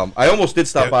 I almost did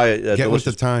stop by. Get with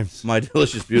the times. My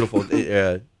Delicious Beautiful.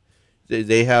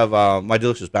 They have My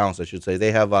Delicious Balance, I should say.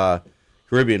 They have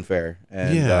Caribbean fare,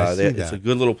 and it's a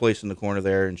good little place in the corner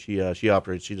there. And she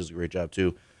operates. She does a great job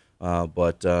too.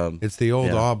 But it's the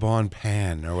old Aubon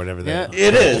Pan or whatever that.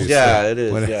 It is. Yeah, it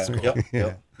is. Whatever.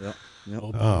 Yep.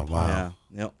 Oh wow. Yeah.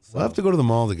 Yep. So. We'll have to go to the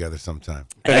mall together sometime.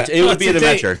 It would be an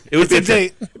adventure. It would be a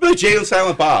date. It'd be like Jay and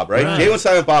Silent Bob, right? Jay and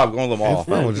Silent Bob going to the mall.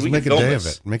 Yeah, we'll just make a day of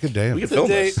it. Make a day of it. We can film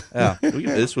this. Yeah.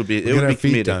 This would be. It would be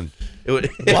feet done. It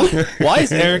would. Why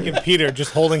is Eric and Peter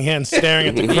just holding hands, staring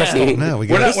at the crystal? No,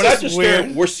 we're not just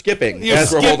staring. We're skipping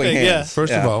as we're holding hands. Yeah.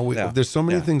 First of all, there's so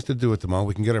many things to do at the mall.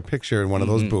 We can get our picture in one of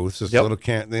those booths. This little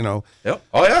Yep.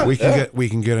 Oh yeah. We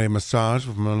can get a massage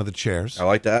from one of the chairs. I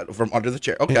like that from under the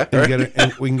chair. Okay.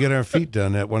 And we can get our feet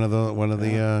done at one of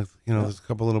the there's a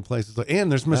couple little places. And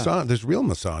there's massage. There's real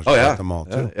massage at the mall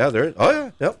too. Yeah, there is.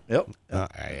 Oh yeah. Yep.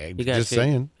 You guys just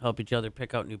saying. Help each other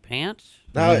pick out new pants.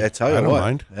 No, I tell you I don't what.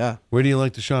 mind. Yeah. Where do you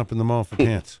like to shop in the mall for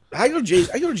pants? I go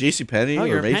to J.C. Penney. Oh,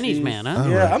 you're or a Penny's Macy's. man, huh?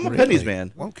 Yeah, I'm a Penny's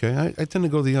man. Okay, I tend to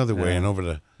go the other way and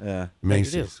over to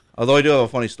Macy's. Although I do have a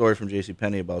funny story from J.C.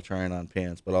 Penney about trying on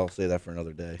pants, but I'll say that for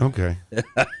another day. Okay.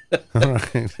 All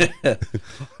right.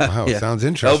 Wow, sounds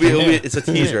interesting. It's a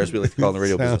teaser, as we like to call it in the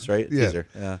radio business, right? Yeah. Teaser.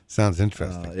 Yeah. Sounds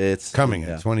interesting. It's coming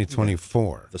in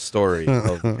 2024. The story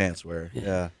of the pants wear.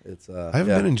 Yeah. It's. I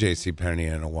haven't been in J.C. Penney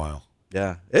in a while.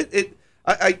 Yeah.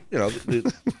 I'm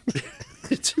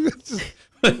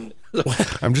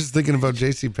just thinking about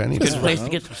J.C. Penney. Good place to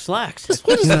get some slacks.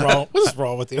 What is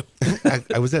wrong with you?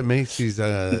 I was at Macy's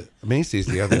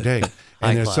the other day,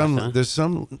 and there's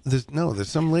some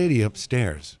lady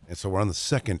upstairs, and so we're on the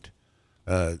second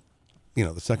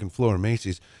floor of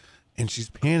Macy's, and she's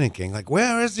panicking like,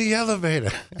 "Where is the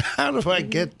elevator? How do I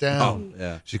get down?"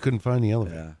 Yeah. She couldn't find the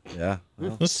elevator. Yeah.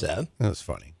 That's sad. That was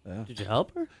funny. Did you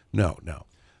help her? No.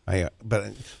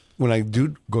 But when I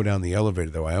do go down the elevator,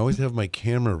 though, I always have my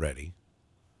camera ready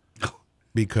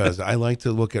because I like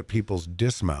to look at people's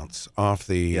dismounts off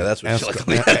the that's what you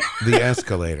like. the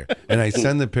escalator, and I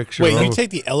send the picture. Wait, over. you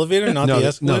take the elevator, not the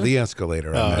escalator? No, the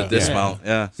escalator. The dismount.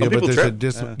 Yeah. Some but people there's trip. a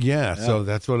dismount. Yeah, so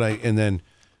that's what and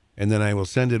then I will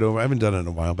send it over. I haven't done it in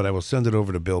a while, but I will send it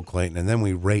over to Bill Clayton, and then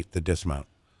we rate the dismount.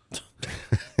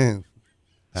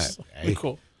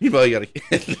 Cool. You probably got to.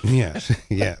 Yes.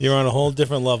 You're on a whole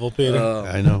different level, Peter.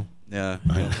 I know. Yeah.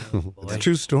 It's a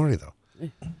true story, though.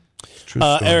 It's a true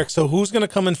story. Eric, so who's going to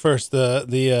come in first,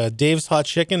 the Dave's Hot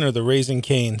Chicken or the Raising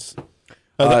Cane's?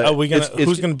 Are we gonna?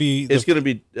 Who's going to be? It's going to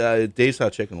be Dave's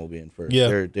Hot Chicken will be in first.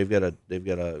 Yeah. They've got a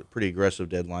pretty aggressive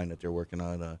deadline that they're working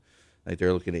on. Like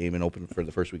they're looking to aim and open for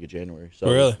the first week of January.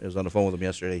 So really? I was on the phone with him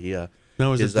yesterday.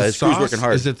 Now, is his it the crew's sauce? working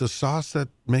hard. Is it the sauce that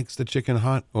makes the chicken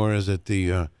hot, or is it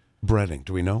the breading?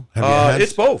 Do we know?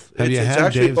 It's both. Have you it's had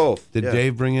actually Dave's, both. Did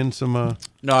Dave bring in some?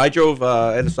 No, I drove.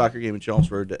 I had a soccer game in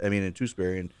Chelmsford. in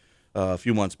Tewksbury, and a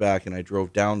few months back, and I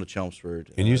drove down to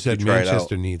Chelmsford. And you said to try it out.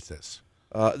 Manchester needs this.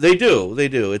 They do.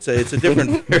 It's a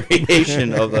different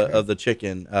variation of the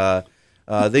chicken.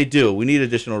 They do. We need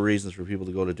additional reasons for people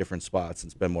to go to different spots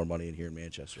and spend more money in here in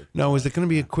Manchester. No, is it going to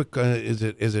be a quick? Is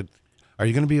it? Are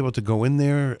you going to be able to go in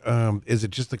there? Is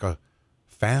it just like a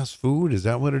fast food? Is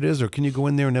that what it is, or can you go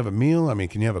in there and have a meal? I mean,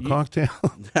 can you have a cocktail?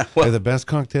 Well, They're the best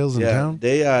cocktails in town.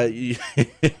 It's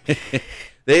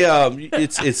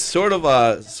sort of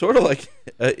like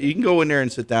you can go in there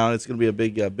and sit down. It's going to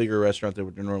be a bigger restaurant than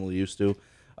what they're normally used to.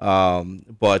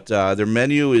 But their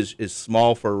menu is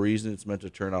small for a reason. It's meant to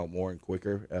turn out more and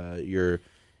quicker. You're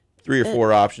 3 or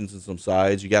 4 options and some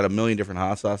sides. You got a million different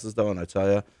hot sauces though, and I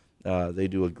tell you, they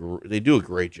do a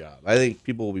great job. I think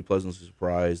people will be pleasantly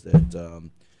surprised at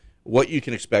what you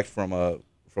can expect from a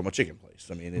chicken place.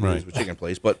 I mean, it is a chicken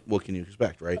place, but what can you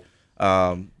expect, right?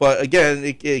 But again,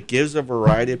 it gives a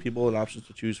variety of people an options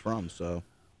to choose from. So,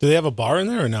 do they have a bar in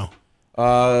there or no?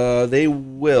 They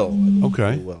will.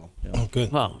 Okay. They will. Yeah. Oh,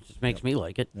 good. Well, it just makes me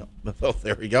like it. Yep. Oh,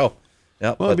 there we go.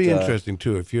 Yep. Well, it'd be interesting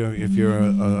too if you're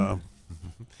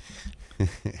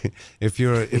if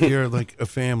you're like a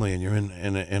family and you're in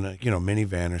a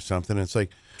minivan or something. It's like,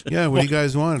 yeah, what do you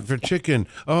guys want for chicken?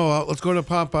 Oh, let's go to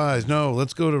Popeyes. No,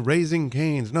 let's go to Raising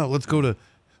Cane's. No, let's go to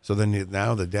So then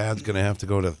now the dad's going to have to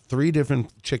go to 3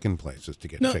 different chicken places to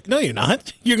get No, chicken. no, you're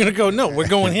not. You're gonna go. No, we're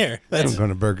going here. I'm going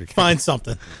to Burger King. Find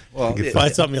something. Well,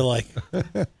 Find something you like.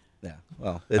 yeah.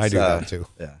 Well, it's, I do that too.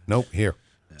 Yeah. Nope, here.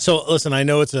 So listen, I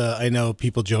know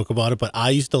people joke about it, but I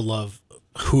used to love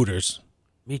Hooters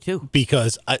Me too.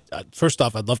 because first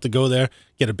off, I'd love to go there,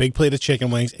 get a big plate of chicken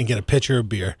wings, and get a pitcher of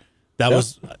beer. That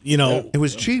was, It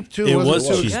was cheap too. It Wasn't was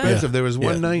so cheap, expensive. yeah. There was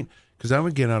one Yeah. night because I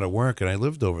would get out of work and I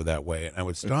lived over that way, and I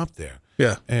would stop there.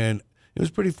 Yeah. And it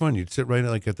was pretty fun. You'd sit right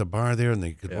like at the bar there, and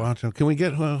they could watch them. Can we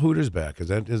get Hooters back? Is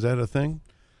that a thing?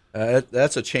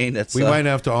 That's a chain. That's We might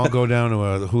have to all go down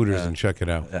to the Hooters and check it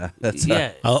out. Yeah. That's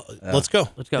Yeah. let's go.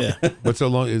 Let's go. Yeah. What's so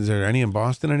long? Is there any in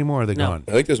Boston anymore? Or are they No. gone?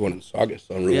 I think there's one in Saugus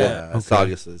on Route Yeah.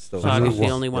 Saugus is still. Saugus the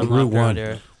Route only one. one Route left around one.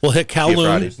 there. We'll hit Kowloon.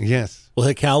 Fridays. Yes. We'll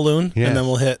hit Kowloon, Yes. and then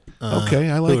we'll hit. Okay,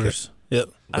 I like it. Hooters. Yep.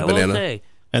 I banana. will say,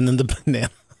 And then the banana.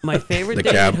 my favorite The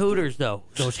thing cab. at Hooters, though,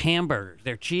 those hamburgers.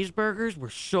 Their cheeseburgers were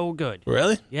so good.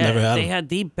 Really? Yeah, Never had they them. had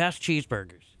the best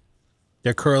cheeseburgers.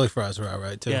 Their curly fries were all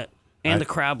right too. Yeah, and the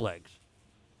crab legs.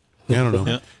 I don't know.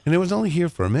 Yeah. And it was only here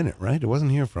for a minute, right? It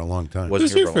wasn't here for a long time. It Was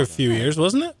was here here for a for a few years,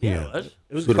 wasn't it? Yeah. It was.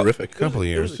 It was Hooterific. A couple of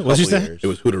years. What'd you say? It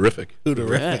was Hooterific.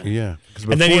 Hooterific. Yeah. 'Cause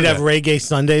And then before you'd have that- reggae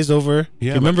Sundays over. Yeah, Do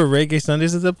you remember reggae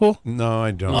Sundays at that pool? No,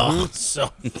 I don't. Oh, so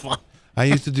fun. I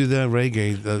used to do the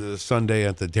reggae the Sunday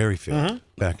at the dairy field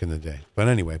back in the day. But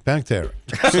anyway, back to Eric.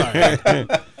 Sorry.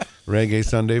 Reggae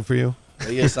Sunday for you?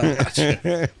 Yes,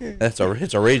 it's a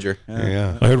rager.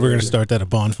 Yeah. I heard we're going to start that at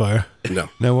Bonfire. No.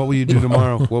 Now, what will you do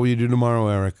tomorrow? What will you do tomorrow,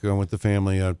 Eric, with the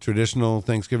family? Traditional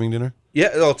Thanksgiving dinner? Yeah.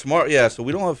 Oh, tomorrow. Yeah. So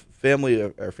we don't have family.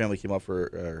 Our family came up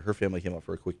for her family came up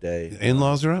for a quick day.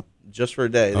 In-laws are up? Just for a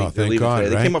day. Oh, They're thank leaving God, today.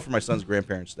 They right? came up for my son's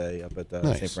grandparents' day up at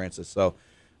Nice. St. Francis. So,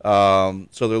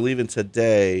 so they're leaving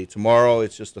today. Tomorrow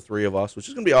it's just the 3 of us, which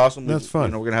is gonna be awesome. That's fun.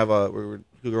 You know, we're gonna have we're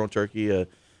cook our own turkey.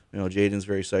 You know, Jaden's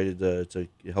very excited to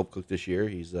help cook this year.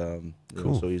 He's you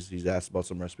know, so he's asked about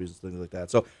some recipes and things like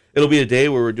that. So it'll be a day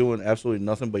where we're doing absolutely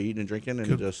nothing but eating and drinking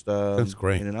and just That's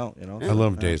great. in and out. You know, I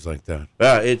love days like that.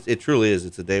 Yeah, it truly is.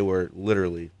 It's a day where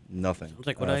literally nothing. Sounds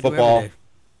like what I do football, every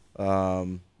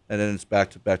day. and then it's back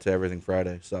to everything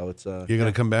Friday. So it's You're going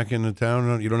to come back into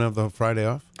town? You don't have the Friday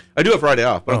off? I do have Friday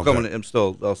off, but Oh, I'm coming. okay.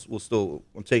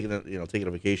 I'm taking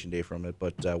a vacation day from it,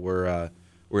 but we're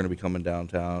going to be coming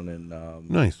downtown and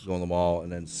Nice. go to the mall,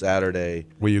 and then Saturday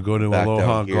Will you go to Back down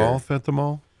Aloha here. Golf at the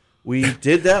mall? we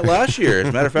did that last year. As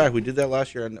a matter of fact, we did that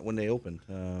last year when they opened.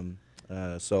 Or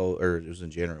it was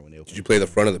in January when they Did opened. you play the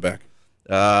front or the back?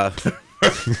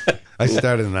 I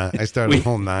started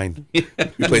hole 9. You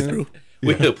played through?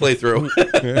 We had to play through.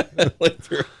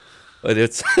 But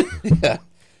it's yeah.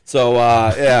 So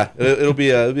yeah, it'll be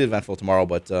eventful tomorrow.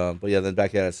 But yeah, then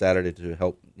back at it Saturday to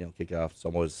help kick off. So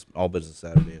I'm always all business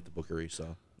Saturday at the Bookery.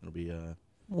 So it'll be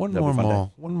One That'll more be a fun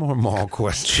mall. One more mall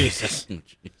question. Jesus.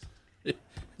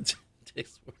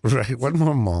 Right. One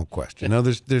more mall question. Now,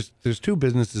 there's 2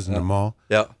 businesses in the mall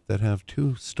Yeah. that have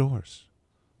 2 stores.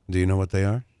 Do you know what they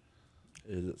are?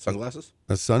 Is it sunglasses?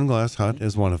 A Sunglass Hut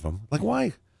is one of them. Like,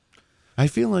 why? I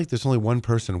feel like there's only one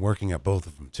person working at both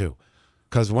of them, too.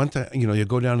 Because one time, you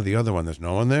go down to the other one, there's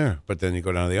no one there. But then you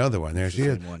go down to the other one, there she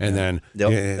is. same one, And yeah. then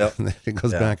Yep, yep. it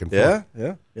goes Yeah. back and forth.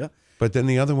 Yeah. But then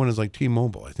the other one is like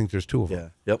T-Mobile. I think there's 2 of them.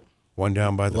 Yeah. Yep. One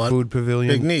down by the Lot- food pavilion.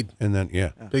 big need. And then,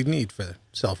 Big need for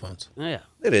cell phones. Oh, yeah.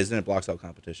 It is, and it blocks out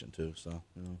competition too. So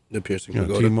The piercing you know,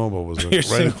 pagoda. T-Mobile was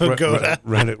Piercing pagoda.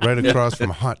 right across from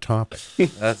Hot Topic.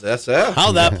 that's yeah.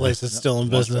 How that place is still in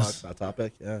business. Hot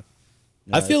topic. Yeah.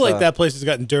 I feel like that place has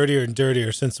gotten dirtier and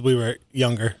dirtier since we were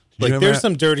younger. you Like ever there's ha-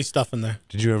 some dirty stuff in there.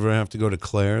 Did you ever have to go to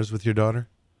Claire's with your daughter?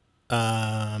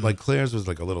 Like Claire's was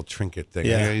like a little trinket thing.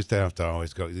 Yeah. I used to have to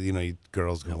always go. You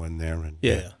girls go in there and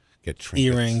Yeah. get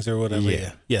trinkets. earrings or whatever. Yeah.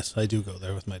 Yeah. Yes, I do go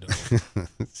there with my daughter.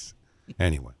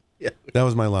 Anyway, Yeah. that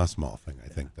was my last small thing. I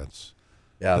think that's.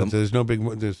 Yeah. There's no big.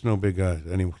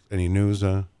 Any news.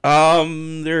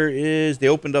 There is. They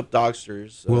opened up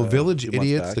Dogsters. Will a Village few months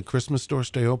Idiots, back. the Christmas store,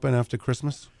 stay open after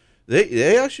Christmas?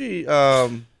 They actually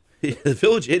the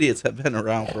Village Idiots have been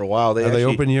around for a while. Are they actually-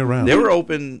 open year round? They were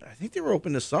open. I think they were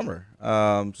open this summer.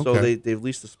 So Okay. they've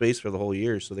leased the space for the whole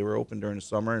year. So they were open during the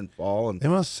summer and fall, and They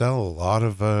must sell a lot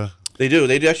of. they do.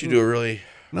 They actually do a really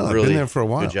No, they've really been there for a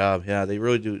while. good job. Yeah, they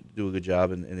really do a good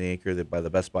job in the anchor that by the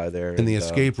Best Buy there. In the and,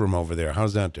 escape room over there,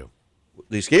 how's that do?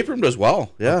 the escape room does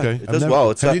well. Yeah, Okay, it I've does never-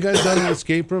 well. It's have you guys done an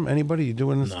escape room? Anybody? You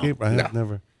doing an escape? I have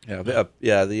never.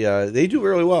 Yeah, they do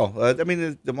really well. I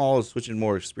mean, the mall is switching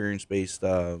more experience-based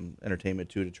entertainment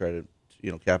too to try to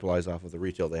capitalize off of the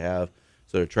retail they have.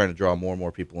 So they're trying to draw more and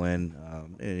more people in,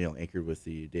 and anchored with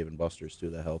the Dave and Buster's too.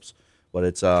 That helps. But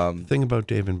it's The thing about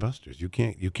Dave and Buster's, you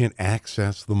can't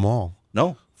access the mall.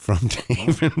 No. from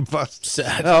Dave and Buster's.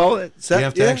 Sad. No. You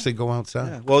have to actually go outside.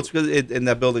 Yeah. Well, it's because and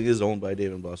that building is owned by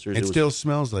Dave and Buster's. It still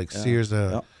smells like Sears. It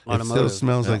still Automotive.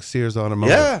 smells like Sears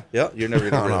Automotive. Yeah. Yeah. You're never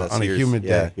going to get rid of that On a Sears. humid Yeah.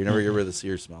 day. You're never going to get rid of the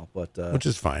Sears smell. But Which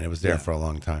is fine. It was there for a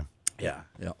long time. yeah.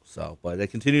 Yeah. So, but it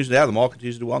continues. Yeah. The mall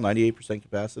continues to do well. 98%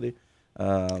 capacity.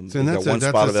 So They've that's got one a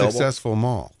spot available. successful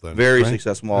mall. Then, Very right?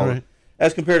 successful mall. All right.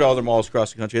 As compared to other malls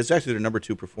across the country, it's actually their number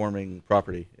 2 performing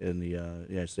property in the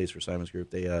United States for Simon's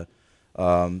Group. They're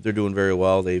doing very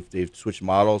well. They've switched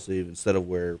models. Instead of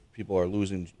where people are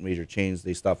losing major chains,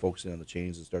 they stopped focusing on the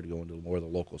chains and started going to more of the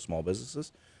local small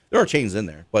businesses. There are chains in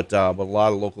there, but a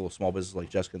lot of local small businesses like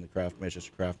Jessica and the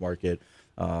Manchester Craft Market.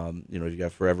 You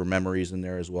got Forever Memories in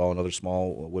there as well, another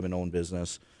small women-owned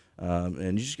business.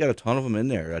 And you just got a ton of them in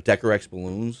there. Decorex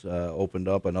Balloons opened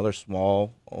up, another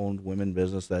small-owned women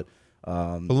business that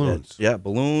Balloons.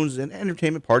 Balloons and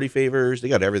entertainment party favors. They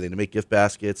got everything. They make gift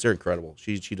baskets. They're incredible.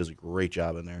 She does a great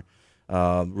job in there.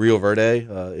 Rio Verde,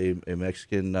 a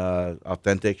Mexican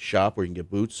authentic shop where you can get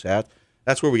boots, hats.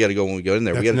 That's where we got to go when we go in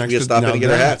there. We got to stop in and get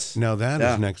our hats. Now that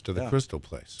is next to the Crystal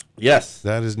Place. Yes.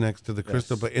 That is next to the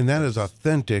Crystal Place, and that is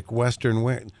authentic Western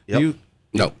wear. Yep.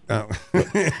 No. Oh.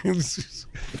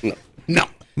 No.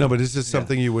 No, but is this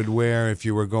something you would wear if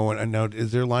you were going? And now,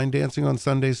 is there line dancing on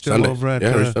Sunday still Sunday. over at? Yeah,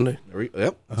 every Sunday.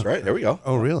 Yep, that's right. There we go.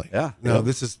 Oh, really? Yeah. No, Yep.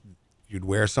 this is. You'd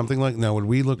wear something like. Now, would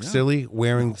we look silly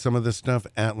wearing some of this stuff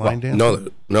at line dancing?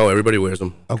 No, everybody wears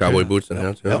them. Okay. Cowboy boots and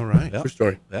hats. Yeah. All right. True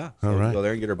story. Yeah. All So right. Go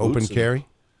there and get our boots. Open and- carry.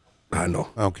 No.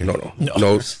 Okay.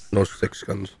 No 6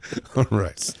 guns. All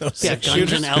right. Yeah,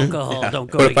 guns and alcohol don't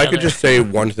go But if together. I could just say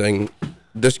one thing,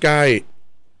 this guy,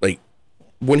 like,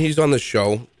 when he's on the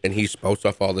show and he spouts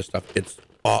off all this stuff,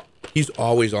 he's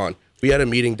always on. We had a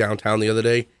meeting downtown the other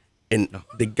day, and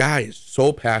the guy is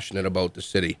so passionate about the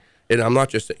city. And I'm not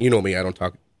just, you know me, I don't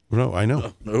talk No, I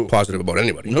know. positive about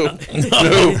anybody. No.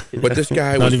 But this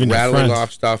guy Not was even your rattling friends.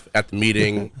 off stuff at the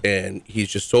meeting, and he's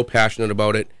just so passionate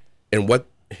about it. And what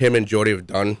him and Jody have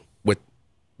done with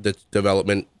this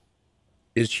development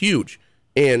is huge.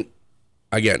 And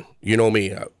again, you know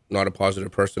me, not a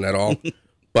positive person at all,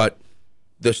 but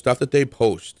the stuff that they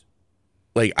post,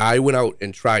 like I went out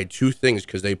and tried 2 things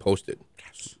because they posted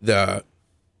the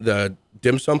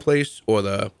dim sum place or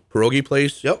the pierogi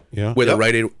place. Yep. Yeah. With a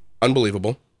Rite Aid,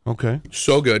 unbelievable, Okay.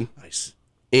 so good, Nice.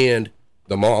 and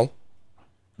the mall,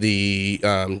 the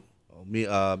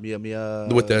Mia.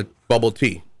 with the bubble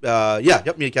tea.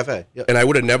 Yep. Mia Cafe. Yep. And I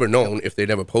would have never known if they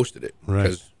never posted it. Right.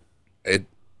 Because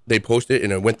they posted it,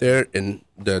 and I went there, and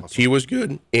the tea was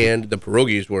good, and the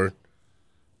pierogies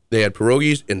they had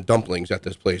pierogies and dumplings at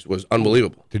this place. It was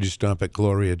unbelievable. Did you stop at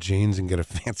Gloria Jean's and get a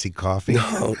fancy coffee?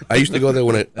 I used to go there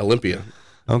when at Olympia,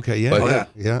 Okay. Yeah. but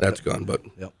yeah. that's gone. But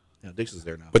Yep. Yeah. Dix is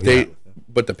there now. but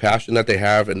but the passion that they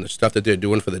have and the stuff that they're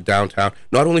doing for the downtown,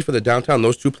 not only for the downtown,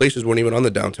 those 2 places weren't even on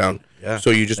the downtown. Yeah. So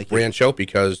you just branch out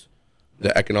because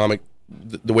the economic,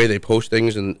 the way they post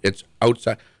things, and it's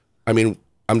outside. I mean,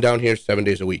 I'm down here 7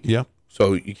 days a week. Yeah.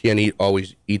 So you can't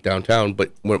always eat downtown,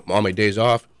 but when, on my days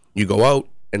off, you go out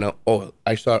and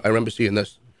I remember seeing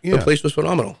this. Yeah. The place was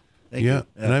phenomenal. Thank Yeah, you.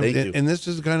 and, Thank you. and this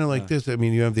is kind of like this. I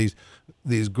mean, you have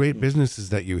these great businesses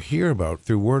that you hear about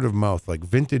through word of mouth, like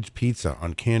Vintage Pizza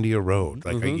on Candia Road.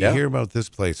 Like you Yeah. hear about this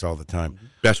place all the time.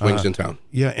 Best wings in town.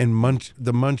 Yeah, and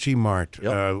the Munchie Mart,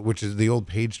 Yep. which is the old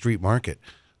Page Street Market,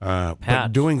 but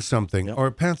Pat's. doing something,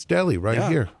 or Pat's Deli right Yeah.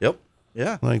 here. Yep.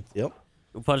 Yeah. Like, Yep.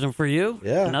 It wasn't for you?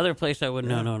 Yeah. Another place I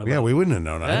wouldn't have known about. yeah, we wouldn't have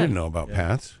known. I Yeah. didn't know about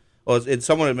Pat's. Well, and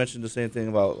someone had mentioned the same thing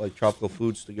about like tropical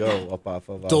foods to go up off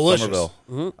of Delicious. Somerville,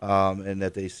 and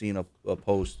that they seen a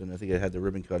post, and I think it had the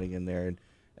ribbon cutting in there,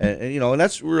 and you know, and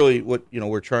that's really what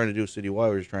we're trying to do citywide.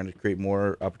 We're just trying to create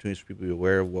more opportunities for people to be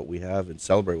aware of what we have and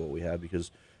celebrate what we have,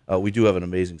 because we do have an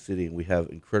amazing city, and we have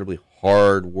incredibly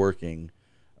hard-working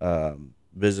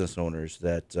business owners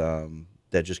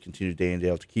that just continue day in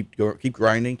day out to keep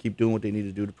grinding, keep doing what they need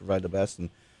to do to provide the best, and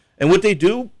what they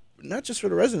do. Not just for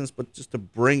the residents, but just to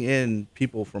bring in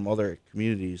people from other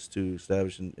communities to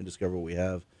establish and discover what we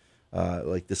have.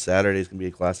 Like this Saturday is going to be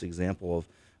a classic example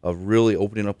of really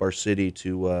opening up our city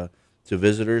to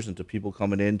visitors and to people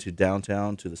coming into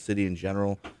downtown, to the city in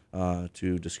general,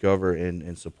 to discover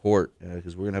and support,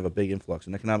 because we're going to have a big influx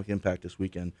and economic impact this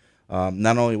weekend.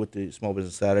 Not only with the Small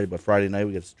Business Saturday, but Friday night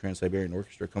we got the Trans-Siberian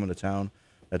Orchestra coming to town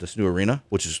at the Snow Arena,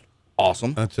 which is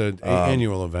awesome. That's an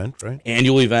annual event, right?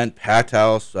 Annual event, packed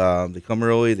house. They come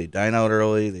early, they dine out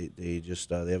early. They just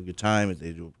they have a good time.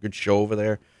 They do a good show over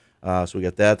there. So we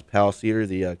got that. The Palace Theater,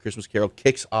 the Christmas Carol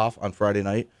kicks off on Friday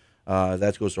night.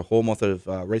 That goes the whole month of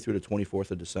right through the 24th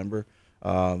of December.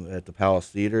 at the Palace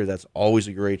Theater. That's always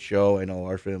a great show. I know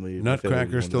our family. my family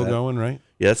Nutcracker was still that. going, right?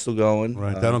 Yeah, it's still going.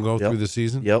 Right. That'll go yep. through the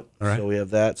season. Yep. All right. So we have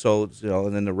that. So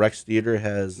and then the Rex Theater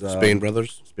has Spain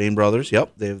Brothers. Spain Brothers.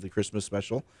 Yep, they have the Christmas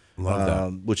special, Love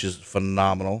that. which is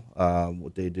phenomenal.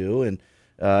 What they do, and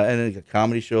then they got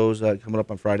comedy shows coming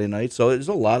up on Friday night. So there's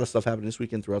a lot of stuff happening this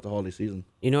weekend throughout the holiday season.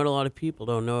 You know what a lot of people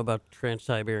don't know about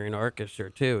Trans-Siberian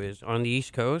Orchestra too is on the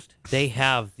East Coast they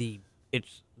have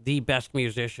it's the best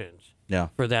musicians Yeah.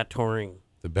 for that touring.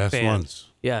 The best band. ones.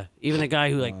 Yeah, even the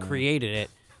guy who created it,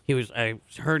 I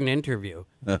heard an interview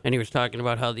and he was talking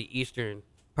about how the eastern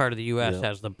part of the U.S. Yeah.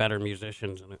 has the better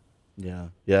musicians in it. Yeah.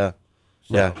 Yeah.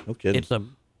 So yeah. No kidding. It's a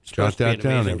Jot supposed to be that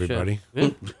an down, amazing show. everybody. Yeah.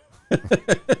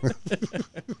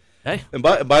 Hey, And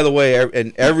by the way,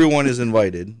 and everyone is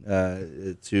invited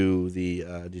to the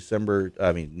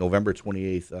November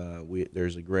 28th.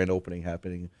 There's a grand opening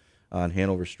happening on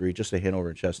Hanover Street, just a Hanover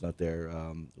and Chestnut there,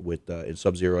 with in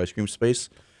Sub-Zero Ice Cream Space.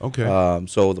 Okay.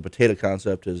 So the potato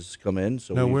concept has come in.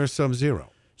 So Now, where's Sub-Zero?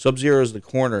 Sub-Zero is the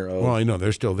corner of. Well, I know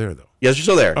they're still there, though. Yes, they're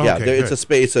still there. Okay, Yeah, it's good. a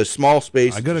space. It's a small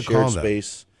space. I gotta it's a shared call them.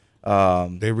 space.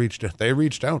 They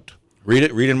reached out. Read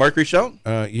and Mark reached out.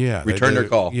 Yeah. Return their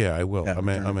call. Yeah, I will. Yeah, I'm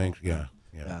return their anxious. call.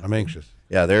 Yeah. I'm anxious.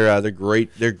 Yeah, they're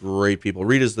great. They're great people.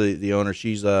 Rita's the owner.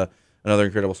 She's another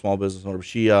incredible small business owner. But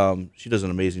she does an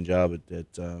amazing job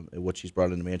at what she's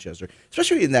brought into Manchester,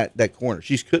 especially in that corner.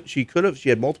 She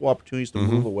had multiple opportunities to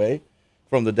move away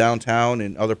from the downtown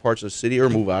and other parts of the city, or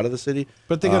move out of the city.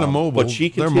 But they got a mobile. But she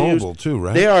They're continues, mobile too,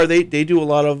 right? They are. They do a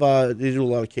lot of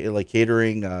like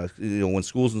catering. When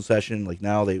school's in session, like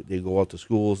now they go out to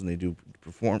schools and they do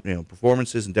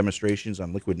performances and demonstrations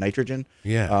on liquid nitrogen.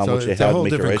 Yeah, so which they it's a have whole make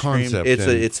their different ice cream. concept It's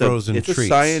than a frozen it's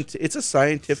treats. it's a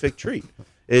scientific treat.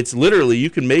 It's literally, you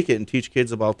can make it and teach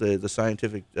kids about the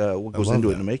scientific what goes love into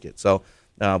it that. to make it. So,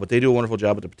 but they do a wonderful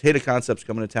job. But the potato concept's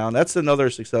coming to town. That's another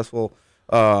successful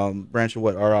branch of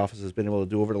what our office has been able to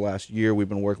do over the last year. We've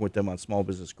been working with them on small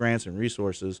business grants and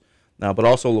resources, but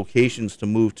also locations to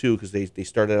move to, because they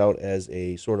started out as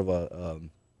a sort of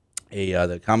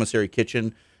the commissary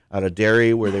kitchen out of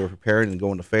Derry, where they were preparing and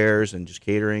going to fairs and just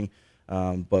catering.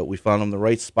 But we found them the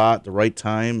right spot, the right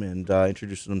time, and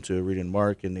introduced them to Rita and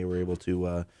Mark, and they were able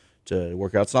to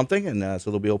work out something. And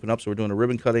so they'll be open up. So we're doing a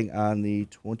ribbon cutting on the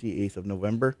 28th of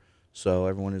November. So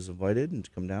everyone is invited and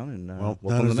to come down and Well,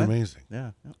 welcome that is them in. amazing.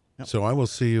 Yeah. So I will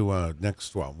see you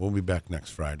we'll be back next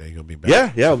Friday. You'll be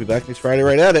back. Yeah, I'll be back next Friday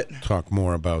right at it. Talk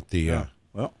more about the.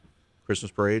 Well,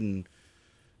 Christmas parade and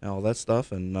all that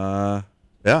stuff. And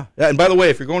yeah. And by the way,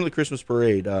 if you're going to the Christmas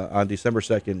parade on December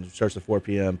 2nd, it starts at 4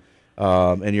 p.m.,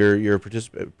 and you're a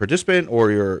participant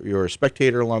or you're a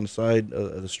spectator along the side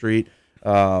of the street,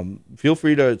 feel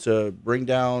free to bring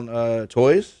down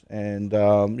toys and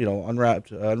unwrapped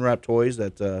toys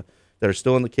that are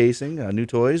still in the casing, new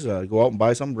toys. Go out and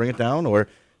buy some, bring it down, or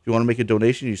if you want to make a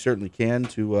donation, you certainly can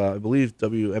to I believe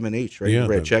WMNH, right? Yeah,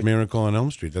 Red the check. Miracle on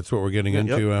Elm Street. That's what we're getting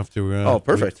into after.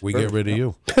 Perfect. We get rid of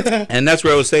you. And that's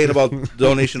where I was saying about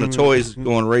donation of toys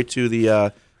going right to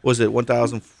the was it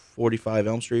 1045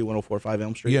 Elm Street, 1045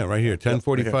 Elm Street? Yeah, right here,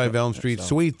 1045 Yep. Elm Street, So-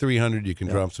 Suite 300. You can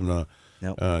drop some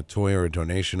toy or a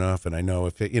donation off, and I know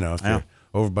if you're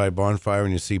over by Bonfire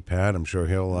and you see Pat, I'm sure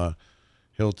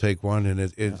he'll take one. And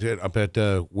it's up at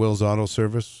Will's Auto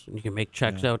Service. You can make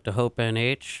checks out to Hope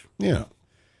NH. Yeah.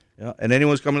 Yeah, and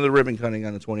anyone's coming to the ribbon cutting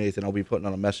on the 28th, and I'll be putting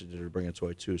on a message to bring a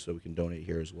toy too, so we can donate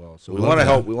here as well. So we Love want to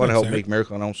that. help. We want to Thanks, help Eric. make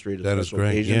Miracle on Elm Street a That is special great,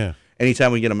 occasion. yeah.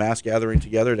 Anytime we get a mass gathering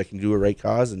together that can do a right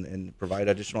cause and provide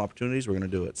additional opportunities, we're going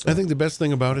to do it. So. I think the best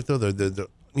thing about it, though,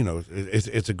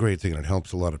 it's a great thing and it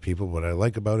helps a lot of people. What I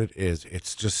like about it is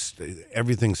it's just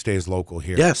everything stays local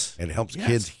here. Yes. And it helps Yes.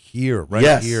 kids here, right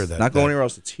yes, here. not going anywhere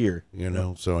else. It's here.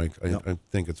 So I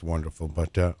think it's wonderful.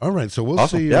 But all right, so we'll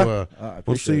Awesome. see you. Yeah. I We'll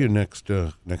appreciate see you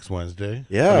it. next Wednesday.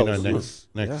 Yeah, I mean, we'll next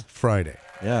yeah. Friday.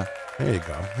 Yeah. There you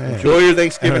go. Hey. Enjoy your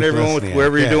Thanksgiving, Eric everyone, Lesniak.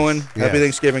 wherever you're Yes, doing. yes. Happy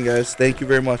Thanksgiving, guys. Thank you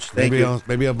very much. Thank you.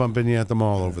 Maybe I'll bump into you at the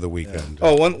mall over the weekend.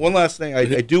 Oh, one last thing.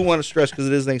 I do want to stress, because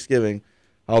it is Thanksgiving,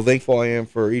 how thankful I am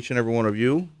for each and every one of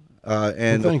you, and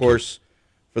Well, of thank course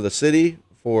for the city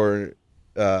for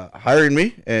hiring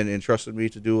me and entrusting me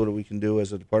to do what we can do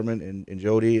as a department, and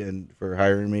Jody, and for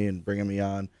hiring me and bringing me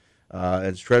on. And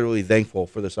incredibly thankful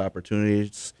for this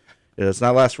opportunity. It's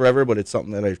not last forever, but it's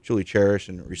something that I truly cherish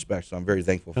and respect. So I'm very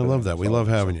thankful for I love that. We love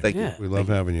having you. Thank you. Yeah. We love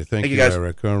having you. Thank you, guys.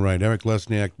 Eric. All right, Eric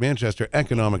Lesniak, Manchester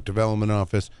Economic Development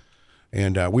Office.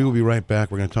 And we will be right back.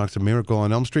 We're going to talk some Miracle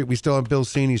on Elm Street. We still have Bill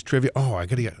Seney's trivia. Oh, I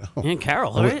got to get. Oh, And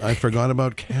Carol, I forgot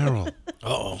about Carol.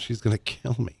 Oh, She's going to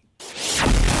kill me.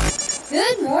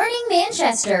 Good morning,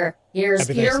 Manchester. Here's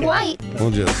Happy Peter Thanksgiving. White.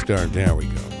 We'll just start. There we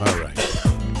go. All right.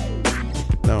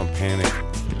 Don't panic.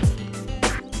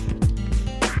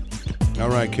 All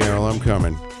right, Carol, I'm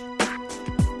coming.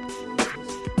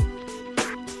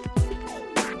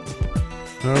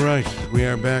 All right, we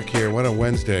are back here. What a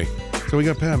Wednesday. So we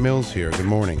got Pat Mills here. Good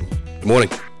morning. Good morning.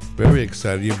 Very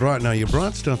excited. You brought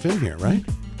stuff in here, right?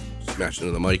 Smashed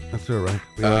into the mic. That's all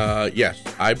right. Yes,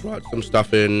 I brought some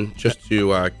stuff in just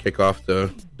to kick off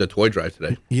the toy drive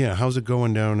today. Yeah, how's it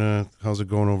going down? How's it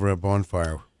going over at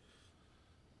Bonfire?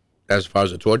 As far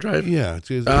as the toy drive? Yeah,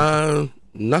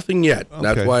 nothing yet. Okay.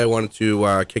 That's why I wanted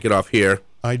to kick it off here.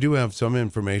 I do have some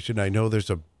information. I know there's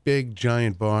a big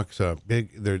giant box.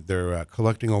 They're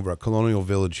collecting over a colonial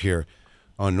village here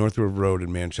on Northwood Road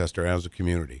in Manchester as a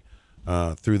community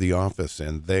through the office,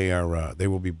 and they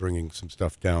will be bringing some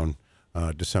stuff down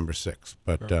December 6th.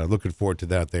 But looking forward to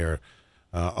that. There,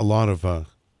 a lot of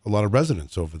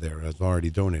residents over there have already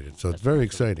donated, so it's very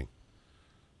exciting.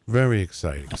 Very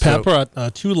exciting. Pat brought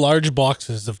 2 large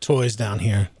boxes of toys down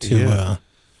here to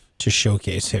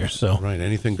showcase here. So right,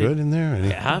 anything good in there?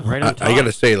 Yeah, right on top. I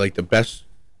gotta say, like the best.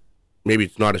 Maybe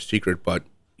it's not a secret, but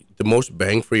the most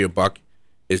bang for your buck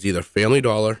is either Family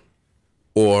Dollar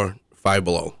or Five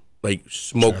Below. Like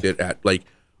smoked it at like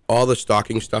all the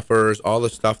stocking stuffers, all the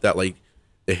stuff that like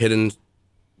the hidden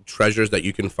treasures that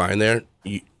you can find there.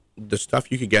 The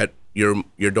stuff you could get, your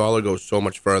dollar goes so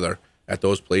much further at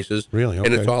those places. Really? Okay.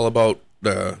 And it's all about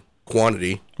the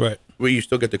quantity. right. Where you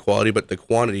still get the quality, but the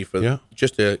quantity for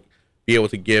just to be able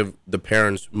to give the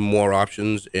parents more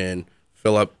options and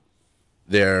fill up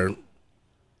their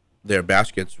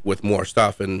baskets with more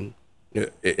stuff, and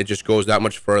it just goes that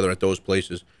much further at those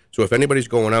places. So if anybody's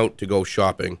going out to go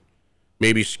shopping,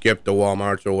 maybe skip the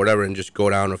Walmarts or whatever and just go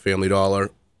down to Family Dollar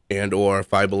and or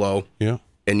Five Below. Yeah.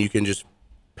 And you can just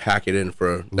pack it in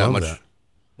for that Love much that.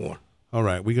 more. All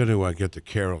right, we got to get to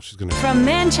Carol. She's going to... From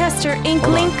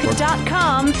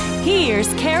ManchesterInkLink.com,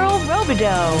 here's Carol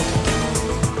Robidoux.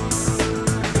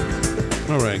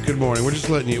 All right, good morning. We're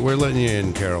letting you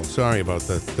in, Carol. Sorry about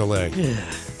the delay.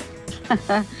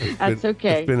 That's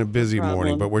okay. It's been a busy No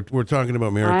morning, but problem. we're talking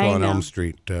about Miracle I on know. Elm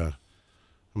Street.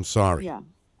 I'm sorry. Yeah,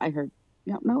 I heard.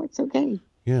 No, it's okay.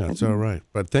 Yeah, it's all right.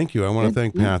 But thank you. I want to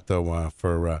thank Pat, though,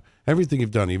 for everything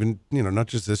you've done, even, not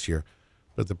just this year,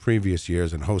 but the previous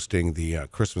years, and hosting the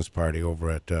Christmas party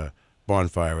over at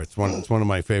Bonfire. It's one of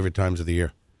my favorite times of the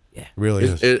year. Yeah. It really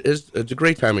is. It's a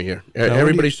great time of year.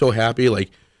 Everybody's so happy. Like,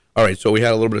 all right, so we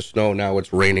had a little bit of snow. Now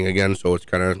it's raining again, so it's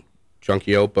kind of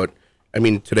chunky out. But, I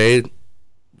mean, today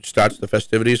starts the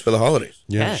festivities for the holidays.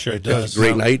 Yeah, Sure it It's does. a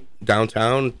great night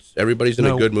downtown. Everybody's in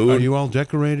a good mood. Are you all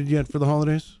decorated yet for the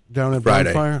holidays down at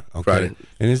Friday. Bonfire? Okay. Friday.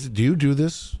 And do you do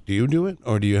this? Do you do it,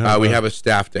 or do you have? We have a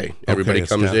staff day. Everybody a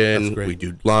comes staff. That's in. great. We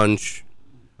do lunch.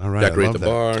 All right, I Decorate love the that.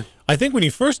 bar. I think when you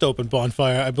first opened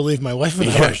Bonfire, I believe my wife and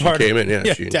I Yeah, were she part of- came in,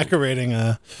 yeah, she- decorating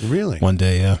Really? one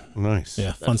day. Yeah. Nice.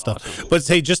 Yeah, fun stuff. But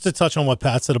hey, just to touch on what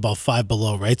Pat said about Five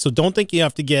Below, right? So don't think you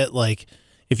have to get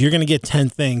if you're going to get 10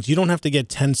 things, you don't have to get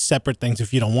 10 separate things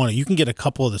if you don't want it. You can get a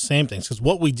couple of the same things, because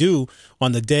what we do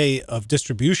on the day of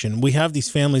distribution, we have these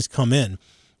families come in,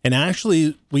 and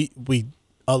actually we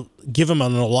give them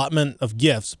an allotment of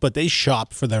gifts, but they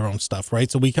shop for their own stuff,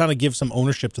 right? So we kind of give some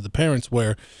ownership to the parents,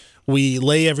 where we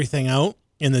lay everything out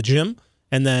in the gym,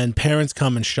 and then parents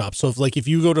come and shop. So if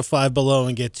you go to Five Below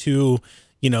and get 2,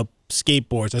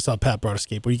 skateboards. I saw Pat brought a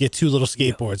skateboard. You get 2 little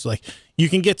skateboards. Like, you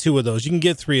can get 2 of those. You can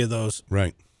get 3 of those.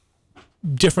 Right.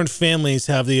 Different families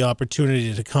have the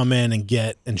opportunity to come in and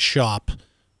get and shop.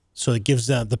 So it gives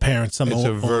the parents some It's a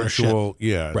ownership. virtual,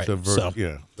 yeah. Right, It's so-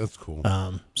 yeah, that's cool.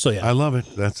 So yeah. I love it.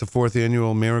 That's the 4th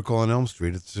annual Miracle on Elm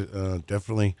Street. It's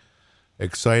definitely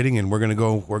exciting, and we're gonna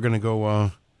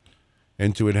go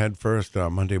into it head first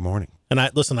Monday morning. And I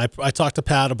talked to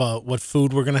Pat about what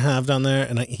food we're going to have down there,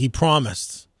 and he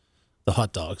promised the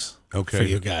hot dogs Okay. for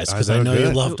you guys, because They're I know you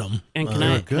good. loved them. And can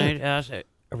I ask, are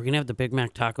we going to have the Big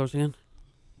Mac tacos again?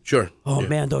 Sure. Oh, Yeah.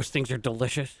 man, those things are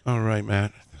delicious. All right,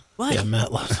 Matt. What? Yeah,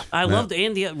 Matt loves them. I love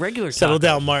the regular Settle tacos.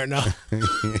 down, Martin. Now.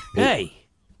 Hey,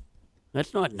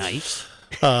 that's not nice.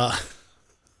 But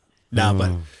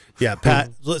yeah,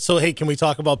 Pat. So hey, can we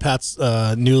talk about Pat's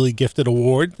newly gifted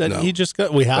award that No. he just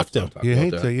got? We have Let's to. not talk You about hate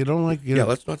that. that. You don't like. Yeah,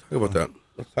 let's not talk about that.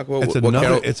 Let's talk about It's what another.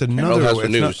 Carol, It's Carol another. has for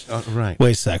it's news. not, right.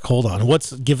 Wait a sec. Hold on.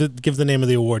 Give the name of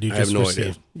the award you I have just no received.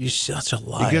 idea. You're such a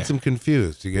liar. You get them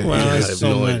confused. You get. Well, you I get- there's have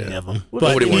so no many idea. of them.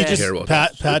 Nobody he wants to just- hear about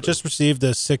Pat that. just received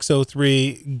the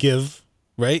 603 Give.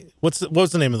 Right? What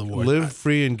was the name of the award? Live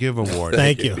Free and Give Award.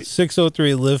 Thank you.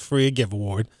 603 Live Free Give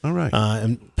Award. All right.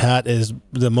 And Pat is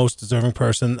the most deserving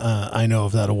person I know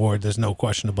of that award. There's no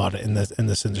question about it in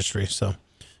this industry. So,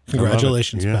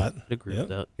 Congratulations, Yeah. Pat. I agree with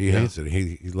that. He hates it.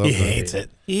 He loves He it. hates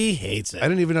it. He hates I it.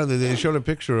 didn't even know that they showed a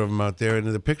picture of him out there, and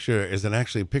the picture is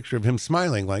actually a picture of him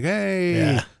smiling, like, hey.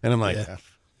 Yeah. And I'm like,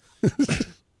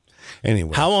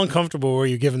 anyway. How uncomfortable were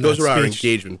you giving Those that are our speech?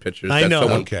 engagement pictures. I that know.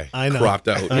 someone Okay. I know. cropped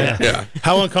out. Yeah.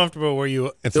 How uncomfortable were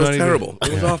you? It's It was not even- terrible.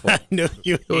 It was awful. I know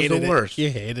you was hated the it. worst. You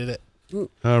hated it.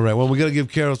 All right. Well, we got to give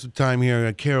Carol some time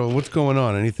here. Carol, what's going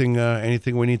on? Anything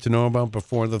we need to know about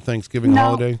before the Thanksgiving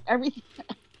holiday? Everything.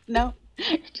 No,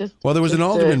 just. Well, there was an just,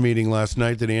 alderman meeting last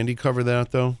night. Did Andy cover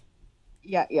that, though?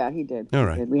 Yeah, he did. All He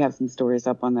right. did. We have some stories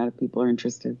up on that if people are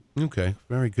interested. Okay.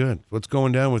 Very good. What's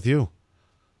going down with you?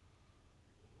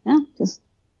 Yeah, just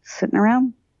sitting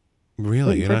around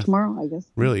Really? waiting for tomorrow, I guess.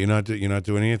 Really? You're not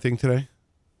doing anything today?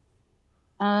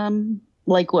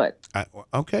 Like what?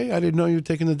 Okay. I didn't know you were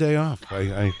taking the day off.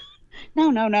 No,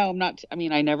 I'm not. I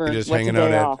mean, I never. You're just what's hanging a out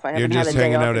day at. off? I You're haven't had just a day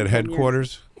hanging off out in at 10 years.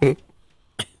 headquarters.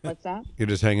 What's that? You're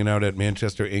just hanging out at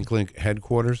Manchester Inklink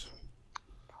headquarters.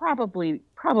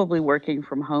 Probably working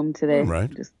from home today. All right.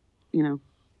 Just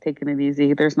taking it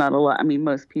easy. There's not a lot. I mean,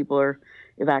 most people are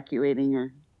evacuating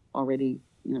or already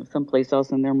someplace else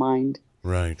in their mind.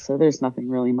 Right. So there's nothing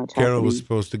really much Carol happening. was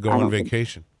supposed to go I on don't think-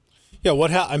 vacation. Yeah,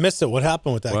 I missed it. What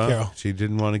happened with that, Well, Carol? she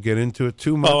didn't want to get into it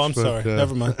too much. Oh, I'm but, sorry.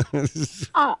 Never mind.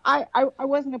 I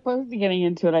wasn't opposed to getting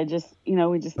into it. I just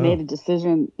we just made a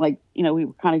decision. Like we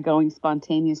were kind of going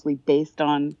spontaneously based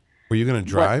on Were you going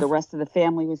to what drive? the rest of the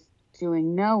family was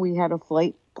doing. No, we had a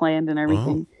flight planned and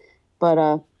everything,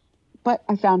 Oh. but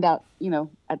I found out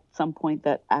at some point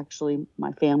that actually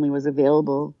my family was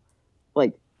available.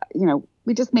 Like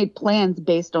we just made plans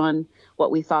based on what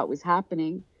we thought was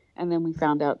happening, and then we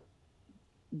found out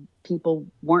people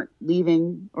weren't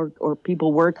leaving or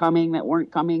people were coming that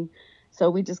weren't coming. So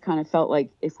we just kind of felt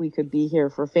like if we could be here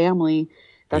for family,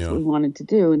 that's what we wanted to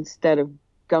do instead of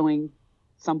going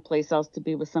someplace else to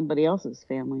be with somebody else's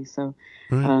family. So,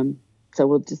 so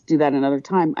we'll just do that another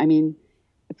time. I mean,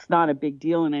 it's not a big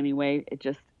deal in any way. It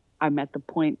just, I'm at the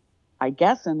point, I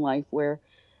guess, in life where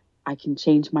I can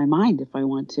change my mind if I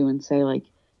want to and say like,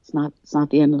 it's not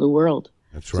the end of the world.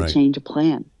 That's to right. change a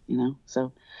plan,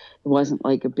 so it wasn't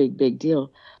like a big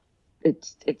deal.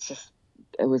 It's just,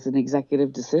 it was an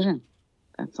executive decision.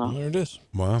 That's all. There it is.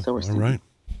 Wow. So we're All staying. right.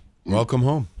 Welcome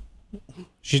home.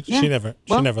 She Yeah. never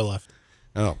Well- left.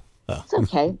 Oh, It's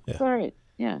okay. It's all right.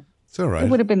 Yeah. it's all It right.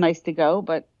 would have been nice to go,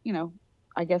 but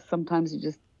I guess sometimes you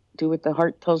just do what the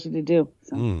heart tells you to do.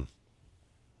 So.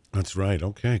 That's right.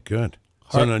 Okay, good.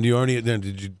 So now,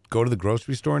 did you go to the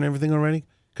grocery store and everything already?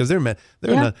 Because they're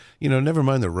not, never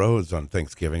mind the roads on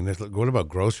Thanksgiving. What about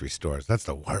grocery stores? That's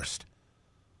the worst.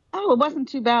 Oh, it wasn't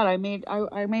too bad. I made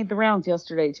the rounds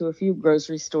yesterday to a few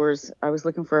grocery stores. I was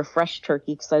looking for a fresh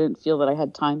turkey because I didn't feel that I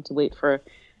had time to wait for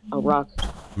a rock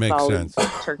Makes solid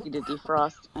sense. turkey to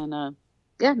defrost. And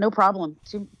yeah, no problem.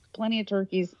 Plenty of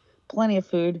turkeys, plenty of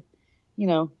food.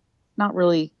 Not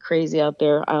really crazy out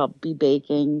there. I'll be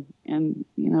baking, and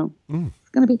it's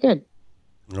gonna be good.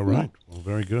 All right. Well,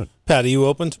 very good. Pat, are you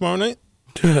open tomorrow night?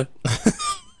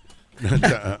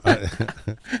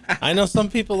 I know some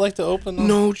people like to open on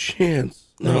No chance.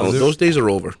 No, there- those days are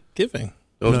over. giving.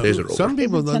 Those days are over. Some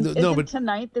people, Isn't no, but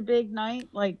tonight the big night,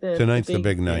 like Tonight's the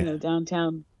big night.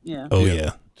 Downtown. Yeah. Oh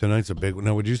yeah. tonight's a big.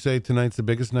 Now, would you say tonight's the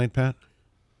biggest night, Pat?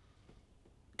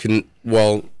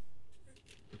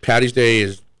 Patty's Day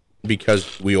is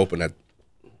because we open at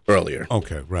earlier.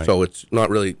 Okay, right. So it's not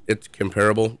really, it's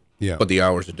comparable. Yeah. But the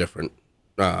hours are different.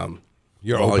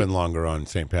 You're volume- open longer on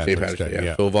St. Patrick's, St. Patrick's Day. Day,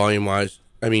 Yeah. So volume wise,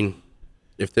 I mean,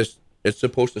 if it's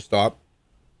supposed to stop,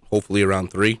 hopefully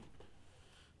around 3.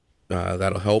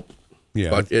 That'll help. Yeah.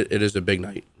 But it is a big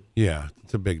night. Yeah,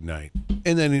 it's a big night.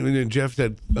 And then Jeff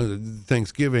said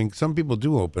Thanksgiving. Some people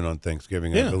do open on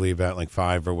Thanksgiving, I Yeah. believe, at like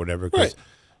 5 or whatever. Because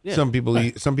Right. some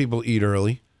people eat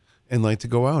early and like to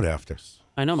go out after.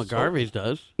 I know McGarvey's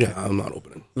does. Yeah, I'm not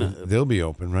opening. They'll be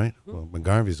open, right? Well,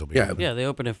 McGarvey's will be Yeah. open. Yeah, they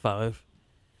open at 5.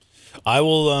 I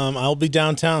will. I'll be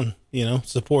downtown.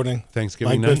 Supporting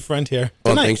Thanksgiving my night? good friend here. Oh,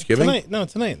 Tonight. Thanksgiving? Tonight. No,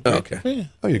 tonight. Oh, okay. Yeah.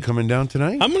 Oh, you're coming down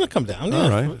tonight? I'm gonna come down. Yeah. All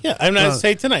right. Yeah. I'm gonna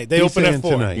say tonight. They He's open at saying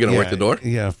 4. tonight. You gonna work the door?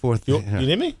 Yeah, 4th. You yeah.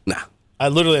 need me? Nah. I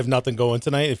literally have nothing going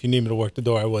tonight. If you need me to work the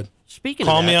door, I would. Speaking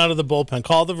Call of me that, out of the bullpen.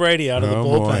 Call the radio out of the Oh,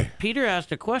 bullpen. boy. Peter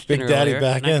asked a question Big Daddy earlier,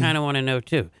 back and in. I kind of want to know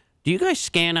too. Do you guys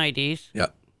scan IDs? Yeah.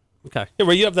 Okay. Yeah,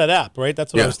 well, you have that app, right?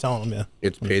 That's what I Yeah. was telling him. Yeah.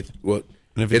 It's paid. Well,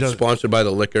 And if it it's does- sponsored by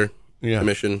the Liquor Yeah.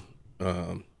 Commission.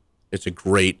 It's a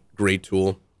great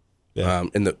tool. Yeah.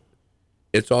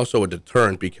 It's also a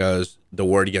deterrent because the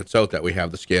word gets out that we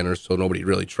have the scanners, so nobody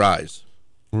really tries.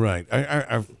 Right.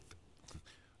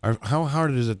 How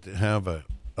hard is it to have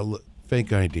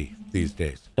fake ID these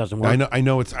days? Doesn't work. I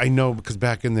know because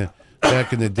back in the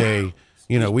day,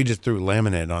 we just threw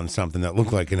laminate on something that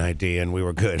looked like an ID and we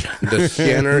were good. The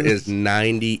scanner is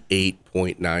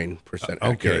 98.9% accurate.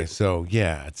 Okay, so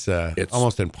yeah, it's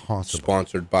almost impossible.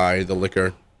 Sponsored by the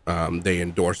liquor. They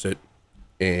endorse it,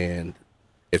 and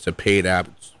it's a paid app.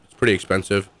 It's pretty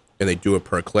expensive, and they do it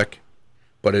per click,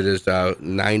 but it is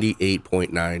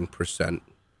 98.9%.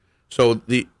 So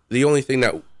the only thing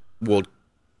that would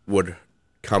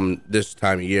come this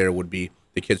time of year would be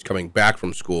the kids coming back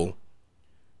from school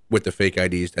with the fake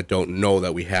IDs that don't know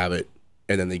that we have it,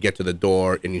 and then they get to the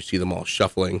door and you see them all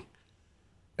shuffling,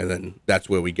 and then that's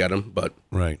where we get them. But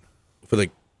Right. for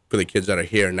the kids that are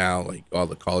here now, like all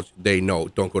the college, they know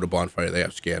don't go to Bonfire. They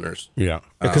have scanners. Yeah.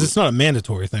 Because it's not a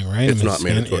mandatory thing, right? It's not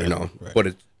mandatory, no. Right. But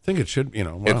it's I think it should,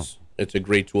 wow. it's a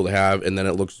great tool to have, and then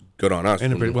it looks good on us.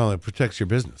 And it protects your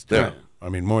business too. Yeah. I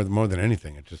mean, more than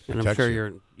anything, it just And protects I'm sure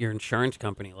you. your insurance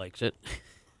company likes it.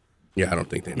 Yeah, I don't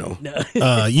think they know.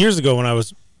 Years ago, when I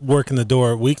was working the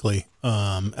door weekly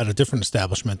at a different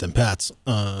establishment than Pat's,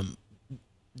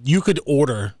 you could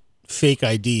order fake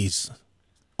IDs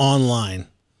online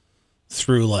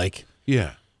through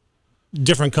Yeah.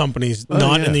 different companies, Oh,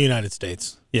 not yeah. in the United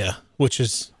States. Yeah, which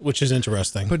is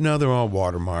interesting. But now they're all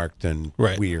watermarked and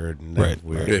Right. weird. And Right.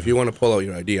 weird. If you want to pull out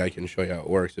your ID, I can show you how it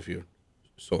works if you're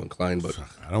so inclined. But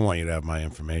I don't want you to have my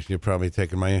information. You're probably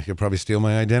you'll probably steal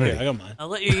my identity. Yeah, I got mine. I'll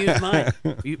let you use mine.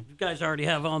 You guys already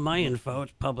have all my info.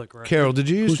 It's public record. Carol, did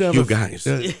you used to have you guys?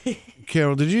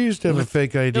 Carol, did you used to have a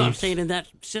fake ID? No, I'm saying in that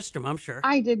system, I'm sure.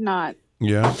 I did not.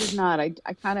 Yeah. I did not. I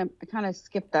kind of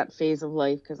skipped that phase of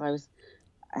life because I was,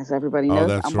 as everybody Oh, knows,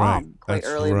 that's a right. mom quite That's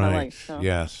early right. in my life. So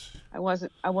Yes. I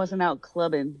wasn't out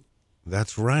clubbing.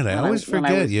 That's right. I When I always was- when I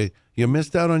forget was- you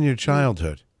missed out on your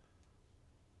childhood.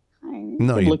 I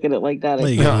No, could you- look at it like that. Well,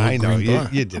 you No, got a I know green bar.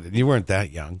 you didn't. You weren't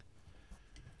that young.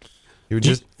 You were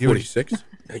just you were 46.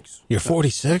 Thanks. You're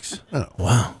 46? Oh.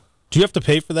 Wow. Do you have to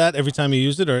pay for that every time you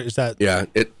use it, or is that Yeah,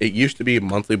 it used to be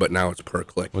monthly, but now it's per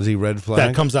click. Was he red flag?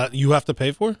 that comes out? You have to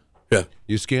pay for? Yeah,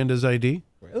 You scanned his ID?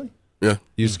 Really? yeah.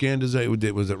 You scanned his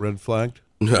ID? Was it red flagged?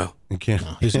 No, You can't.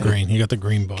 He's green. He got the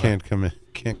green bar. Can't come in.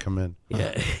 Can't come in.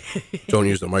 Yeah. don't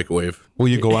use the microwave. Will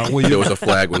you go out? Will There you, was a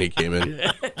flag when he came in.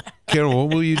 Carol?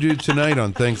 What will you do tonight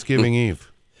on Thanksgiving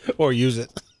Eve? Or use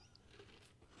it.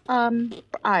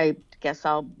 I guess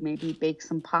I'll maybe bake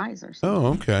some pies or something.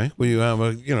 Oh, okay. Will you have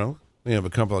we have a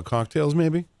couple of cocktails,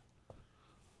 maybe?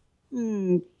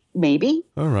 Maybe,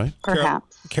 All right.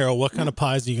 perhaps. Carol, what kind of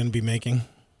pies are you going to be making?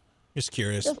 Just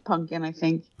curious. Just pumpkin, I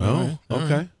think. Oh,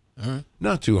 okay. All right.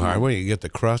 Not too hard. What, you get the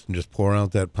crust and just pour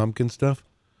out that pumpkin stuff?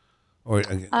 Or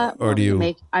Well, do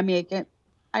you I make it.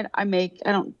 I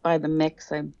don't buy the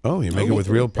mix. I Oh, you make it with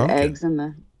real the pumpkin. eggs and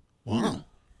the. Wow.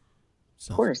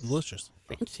 Sounds course. delicious.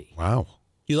 Fancy. Wow.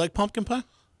 You like pumpkin pie?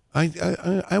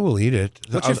 I will eat it.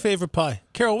 What's your favorite pie?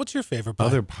 Carol, what's your favorite pie?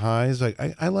 other pies? I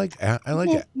like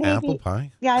Maybe. apple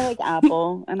pie. Yeah, I like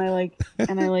apple, and I like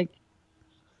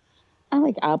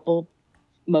apple.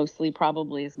 Mostly,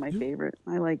 probably is my favorite.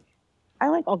 I like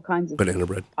all kinds of Banana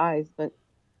bread. pies, but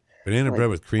Banana bread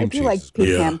with cream I cheese. do like is good.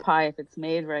 pecan pie if it's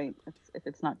made right. If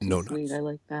it's not too No sweet, nuts. I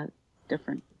like that.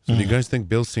 Different. So do you guys think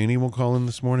Bill Seney will call in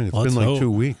this morning? It's Let's been like hope.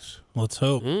 2 weeks, Let's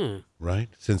hope. right?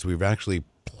 Since we've actually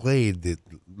played the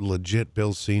legit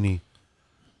Bill Seney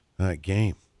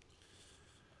game.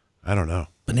 I don't know.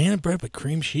 Banana bread with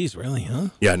cream cheese, really, huh?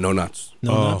 Yeah, no nuts.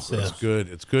 No oh, nuts. it's good.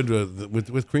 It's good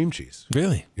with cream cheese.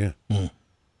 Really? Yeah. Mm.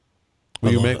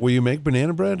 Will you love make it. Will you make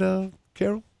banana bread,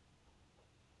 Carol?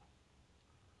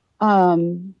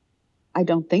 I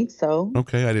don't think so.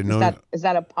 Okay, I didn't know. Is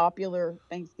that a popular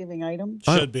Thanksgiving item?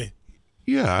 Should be.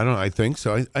 Yeah, I think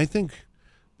so. I think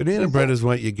banana bread is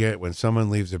what you get when someone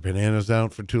leaves their bananas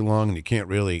out for too long and you can't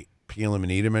really peel them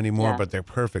and eat them anymore. Yeah. But they're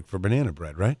perfect for banana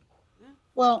bread, right?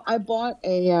 Well, I bought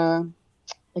a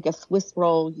like a Swiss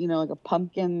roll, like a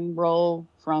pumpkin roll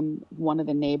from one of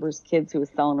the neighbors' kids who was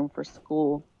selling them for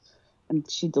school, and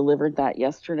she delivered that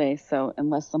yesterday. So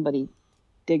unless somebody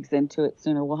digs into it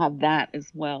sooner, we'll have that as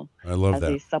well. I love as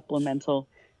that. a supplemental.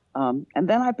 And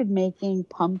then I've been making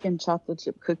pumpkin chocolate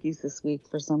chip cookies this week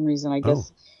for some reason. I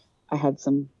guess I had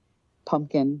some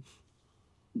pumpkin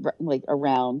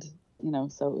around,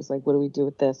 so it was like, what do we do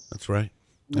with this? That's right.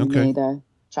 And we Okay. made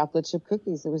chocolate chip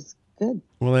cookies. It was good.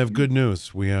 Well, I have good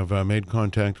news. We have made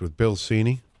contact with Bill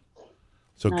Seney.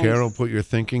 So, Nice. Carol, put your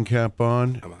thinking cap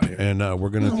on, I'm out here. and we're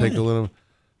going to take a little.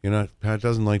 Pat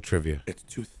doesn't like trivia. It's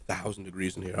 2,000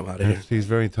 degrees in here. I'm out of here. He's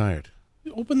very tired.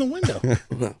 Open the window.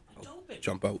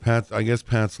 Jump out. I guess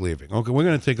Pat's leaving. Okay, we're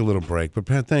going to take a little break. But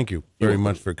Pat, thank you very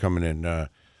much for coming in,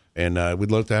 and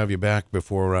we'd love to have you back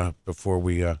before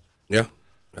we Yeah,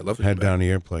 I love to head down to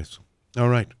your place. All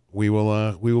right, we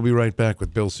will be right back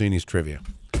with Bill Seney's trivia.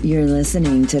 You're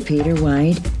listening to Peter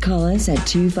White. Call us at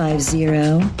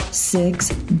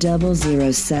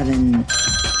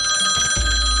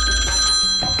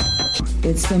 250-6007.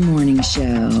 It's the morning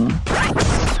show.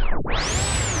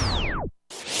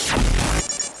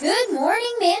 Good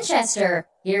morning, Manchester.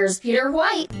 Here's Peter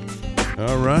White.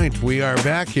 All right, we are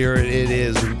back here. It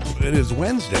is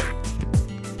Wednesday,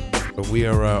 but we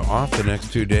are off the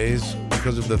next 2 days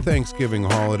because of the Thanksgiving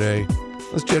holiday.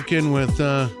 Let's check in with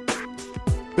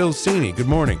Bill Seney. Good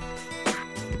morning.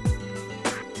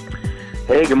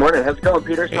 Hey, good morning. How's it going,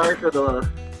 Peter? Sorry for the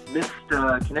missed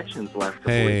connections the last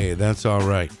couple Hey, weeks. that's all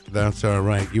right. That's all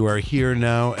right. You are here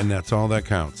now, and that's all that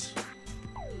counts.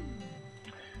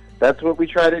 That's what we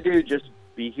try to do, just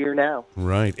be here now.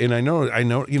 Right. And I know,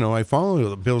 I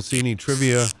follow Bill Seney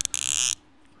trivia.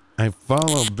 I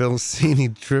follow Bill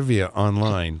Seney trivia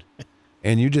online.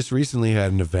 And you just recently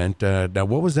had an event. Now,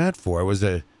 what was that for? It was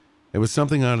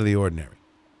something out of the ordinary.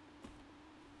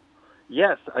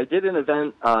 Yes, I did an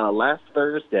event last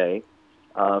Thursday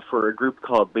for a group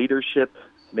called Leadership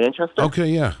Manchester. Okay,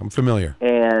 yeah, I'm familiar.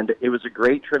 And it was a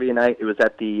great trivia night. It was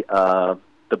at the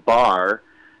bar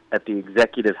at the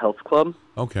Executive Health Club.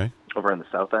 Okay. Over on the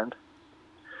South End.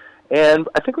 And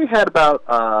I think we had about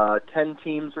 10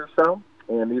 teams or so,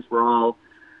 and these were all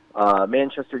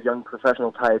Manchester young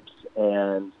professional types,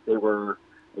 and they were,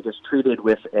 I guess, treated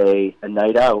with a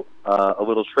night out, a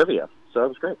little trivia. So it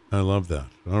was great. I love that.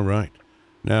 All right.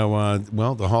 Now,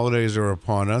 the holidays are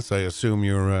upon us. I assume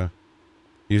now,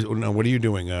 what are you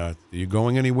doing? Are you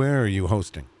going anywhere, or are you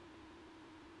hosting?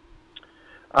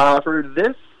 For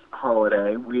this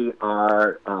holiday, we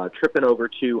are tripping over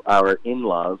to our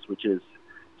in-laws, which is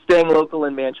staying local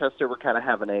in Manchester. We're kind of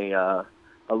having a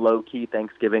low-key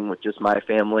Thanksgiving with just my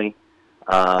family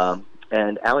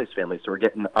and Allie's family. So we're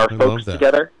getting our folks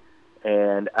together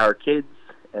and our kids,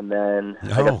 and then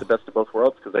I got the best of both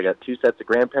worlds because I got 2 sets of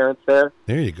grandparents there.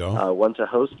 There you go. One to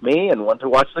host me and one to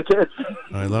watch the kids.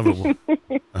 I love it.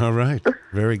 All right.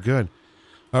 Very good.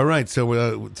 All right,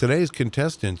 so today's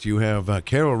contestants, you have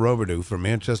Carol Robidoux from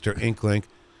Manchester Inklink,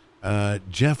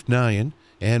 Jeff Nyhan,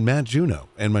 and Matt Juneau,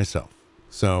 and myself.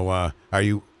 So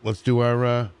let's do our,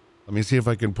 let me see if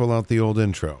I can pull out the old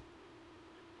intro.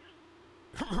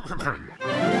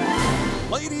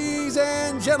 Ladies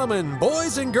and gentlemen,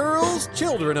 boys and girls,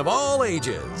 children of all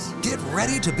ages, get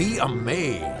ready to be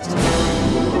amazed.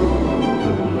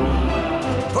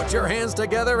 Put your hands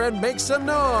together and make some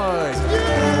noise.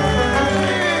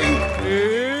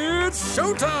 It's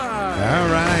showtime! All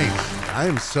right. I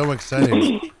am so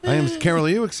excited. Carol, are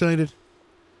you excited?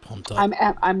 Pumped up.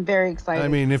 I'm very excited. I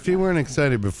mean, if you weren't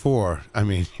excited before,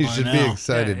 you should be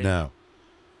excited now.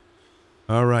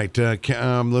 All right.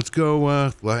 Let's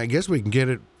go. I guess we can get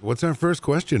it. What's our first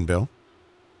question, Bill?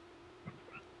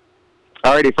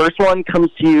 Alrighty, first one comes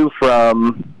to you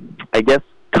from, I guess,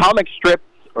 comic strips,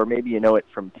 or maybe you know it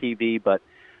from TV, but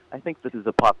I think this is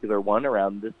a popular one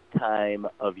around this time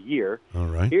of year. All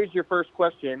right. Here's your first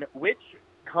question. Which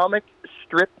comic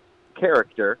strip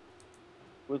character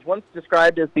was once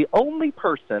described as the only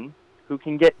person who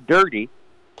can get dirty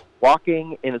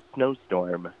walking in a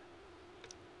snowstorm?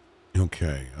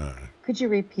 Okay. Could you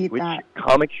repeat Which that?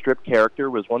 comic strip character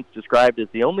was once described as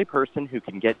the only person who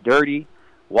can get dirty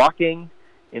walking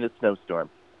in a snowstorm?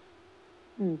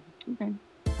 Okay.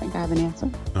 I think I have an answer.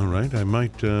 All right. I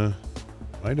might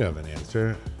have an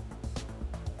answer.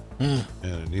 And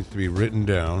it needs to be written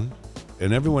down.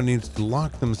 And everyone needs to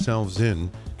lock themselves in.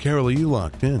 Carol, are you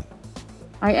locked in?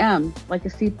 I am, like a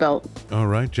seatbelt. All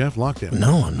right. Jeff, locked in.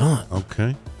 No, I'm not.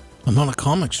 Okay. I'm not a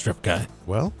comic strip guy.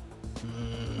 Well,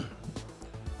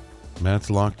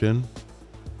 Matt's locked in.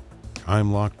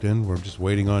 I'm locked in. We're just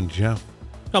waiting on Jeff.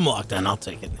 I'm locked in. I'll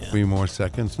take it. Yeah. 3 more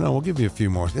seconds. No, we'll give you a few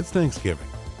more. It's Thanksgiving.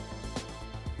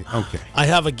 Okay. I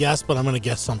have a guess, but I'm going to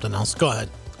guess something else. Go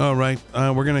ahead. All right.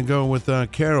 We're going to go with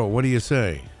Carol. What do you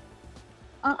say?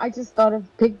 I just thought of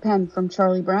Pigpen from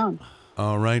Charlie Brown.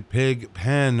 All right. Pig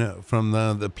Pen from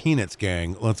the Peanuts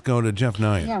gang. Let's go to Jeff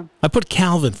Nyhan. Yeah. I put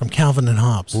Calvin from Calvin and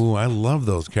Hobbes. Ooh, I love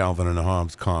those Calvin and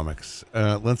Hobbes comics.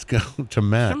 Let's go to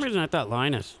Matt. For some reason, I thought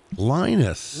Linus.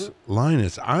 Linus.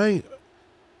 I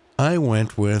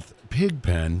went with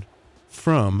Pigpen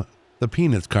from the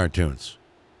Peanuts cartoons.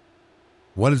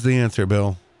 What is the answer,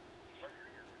 Bill?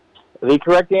 The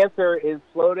correct answer is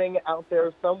floating out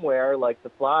there somewhere like the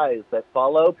flies that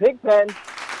follow Pigpen.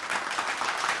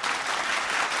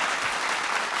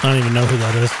 I don't even know who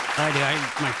that is. I do.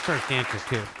 My first answer,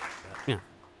 too. Yeah.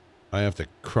 I have to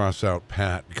cross out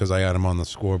Pat because I had him on the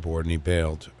scoreboard and he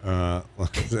bailed.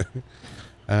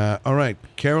 All right,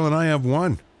 Carol and I have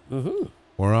one. Mm-hmm.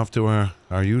 We're off to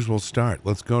our usual start.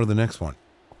 Let's go to the next one.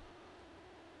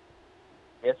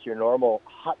 Yes, your normal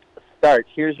hot start.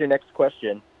 Here's your next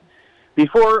question.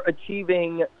 Before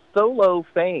achieving solo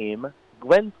fame,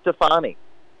 Gwen Stefani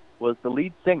was the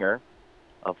lead singer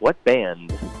of what band?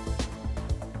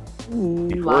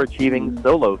 Before achieving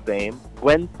solo fame,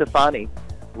 Gwen Stefani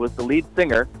was the lead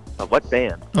singer of what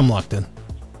band? I'm locked in.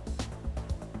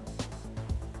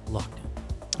 Locked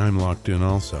in. I'm locked in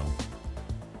also.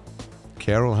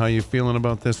 Carol, how you feeling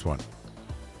about this one?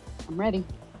 I'm ready.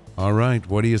 All right,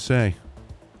 what do you say?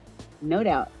 No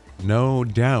doubt. No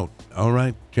doubt. All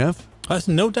right, Jeff? That's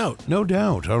no doubt. No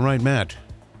doubt. All right, Matt?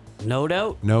 No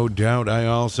doubt. No doubt. I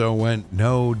also went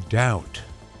no doubt.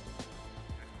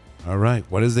 All right,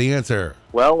 what is the answer?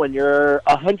 Well, when you're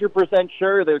 100%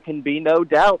 sure, there can be no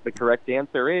doubt. The correct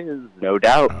answer is no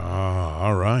doubt. Oh,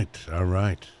 all right. All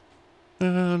right.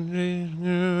 All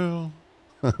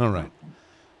right.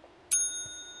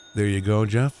 There you go,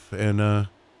 Jeff. And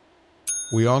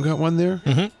we all got one there?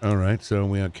 Mm-hmm. All right, so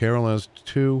we have Carol has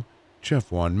 2,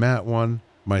 Jeff 1, Matt 1,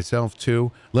 myself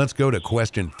 2. Let's go to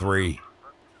question 3.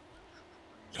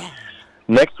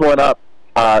 Next one up.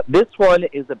 This one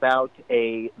is about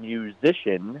a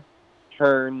musician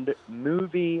turned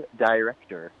movie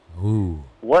director. Ooh.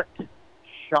 What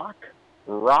shock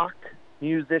rock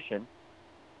musician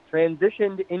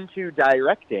transitioned into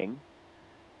directing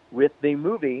with the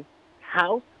movie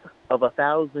House of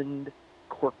 1,000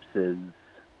 Corpses?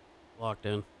 Locked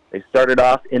in. They started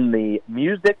off in the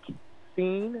music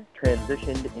scene,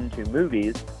 transitioned into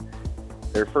movies.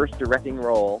 Their first directing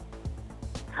role,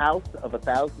 House of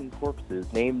 1,000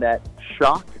 Corpses. Name that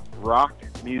shock rock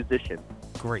musician.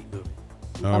 Great movie.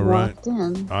 All I'm right. locked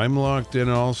in. I'm locked in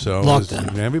also. Locked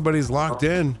in. Everybody's locked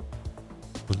in.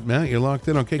 Matt, you're locked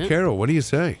in. Okay, Yeah. Carol, what do you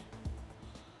say?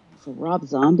 So Rob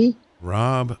Zombie?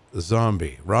 Rob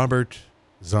Zombie. Robert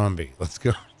Zombie. Let's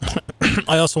go.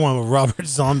 I also went with Robert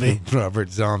Zombie.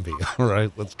 Robert Zombie. All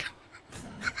right, let's go.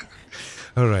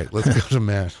 All right, let's go to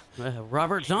Matt.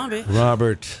 Robert Zombie.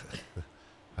 Robert.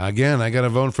 Again, I got to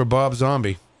vote for Bob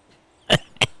Zombie.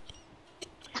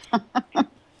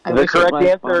 The correct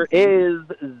answer is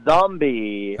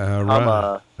Zombie. All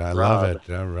right. I love it.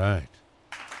 All right.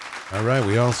 All right,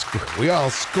 we all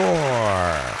score.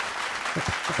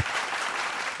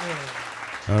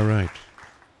 All right.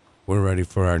 We're ready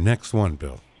for our next one,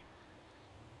 Bill.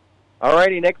 All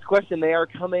righty, next question. They are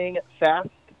coming fast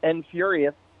and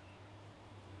furious.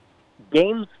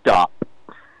 GameStop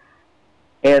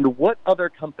and what other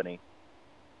company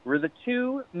were the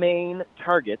two main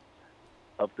targets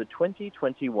of the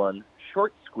 2021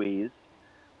 short squeeze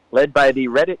led by the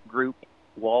Reddit group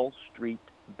Wall Street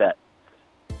Bets?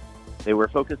 They were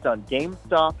focused on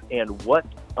GameStop and what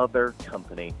other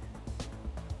company?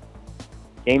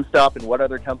 GameStop and what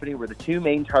other company were the two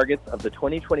main targets of the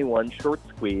 2021 short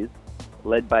squeeze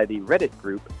led by the Reddit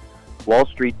group Wall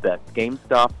Street Bets?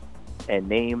 GameStop and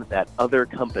name that other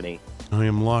company. I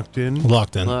am locked in.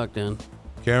 Locked in. Locked in.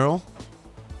 Carol,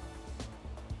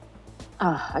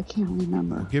 I can't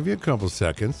remember. I'll give you a couple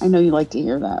seconds. I know you like to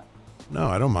hear that. No,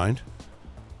 I don't mind.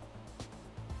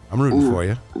 I'm rooting for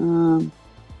you.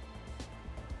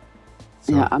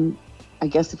 So- Yeah, I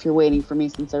guess if you're waiting for me,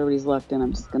 since everybody's locked in,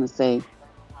 I'm just gonna say,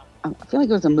 I feel like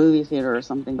it was a movie theater or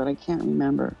something, but I can't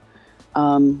remember.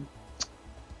 I'll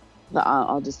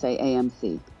just say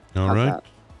AMC. All How's right. that?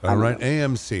 All right.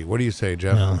 AMC. What do you say,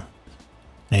 Jeff? No.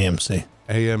 AMC.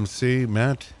 AMC.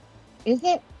 Matt? Is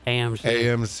it? AMC.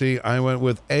 AMC. I went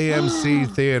with AMC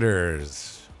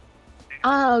Theaters.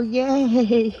 Oh,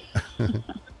 yay!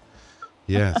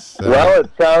 Yes. Well, it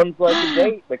sounds like a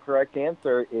date. The correct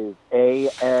answer is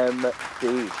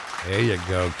AMC. There you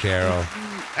go, Carol.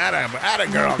 Atta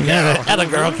girl, Carol. Yeah, atta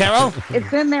girl, Carol.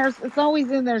 It's in there. It's always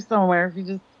in there somewhere. If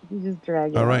you just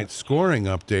drag it. All out. right, scoring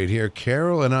update here.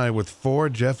 Carol and I with 4,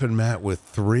 Jeff and Matt with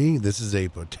 3. This is a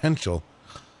potential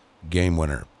game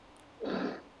winner.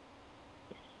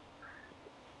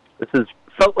 This has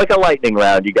felt like a lightning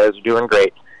round. You guys are doing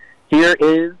great. Here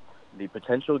is the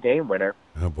potential game winner.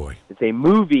 Oh, boy. It's a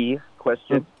movie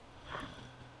question.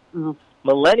 Oh.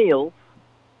 Millennials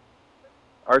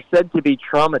are said to be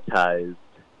traumatized,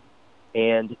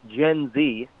 and Gen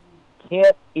Z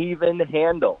can't even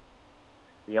handle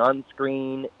the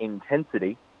on-screen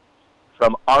intensity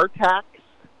from Artax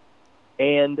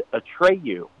and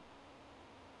Atreyu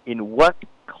in what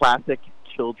classic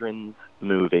children's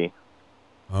movie?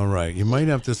 All right. You might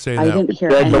have to say I that. didn't hear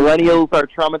Said any. millennials are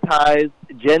traumatized,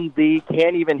 Gen Z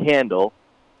can't even handle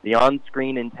the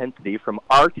on-screen intensity from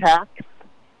Artax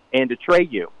and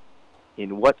Atreyu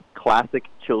in what classic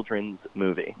children's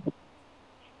movie?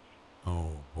 Oh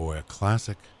boy, a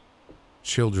classic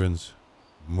children's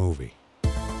movie.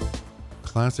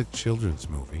 Classic children's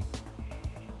movie.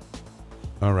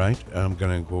 All right, I'm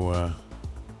gonna go.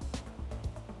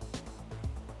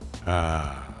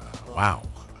 Wow.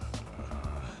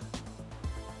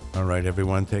 All right,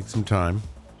 everyone, take some time.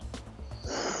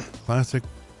 Classic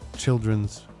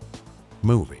children's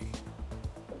movie.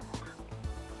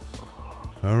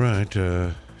 All right,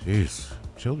 jeez,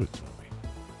 children's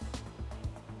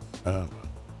movie.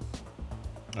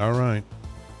 All right.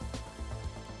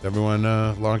 Everyone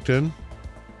locked in?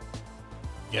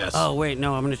 Yes. Oh, wait,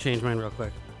 no, I'm going to change mine real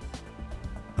quick.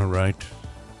 All right.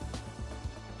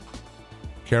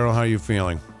 Carol, how are you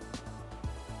feeling?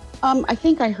 I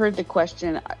think I heard the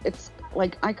question. It's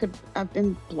like I've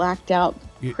been blacked out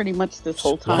pretty much this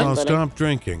whole time. Well, but stop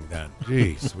drinking then.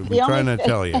 Jeez, we've been trying to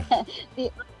tell you.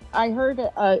 I heard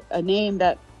a name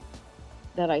that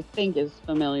I think is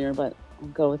familiar, but I'll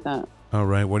go with that. All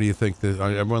right, what do you think?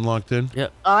 Everyone locked in?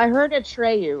 Yep. I heard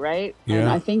Atreyu, right? Yeah. And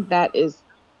I think that is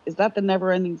that the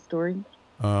Never-Ending Story?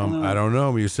 I don't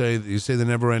know. You say the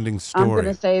never-ending story. I'm going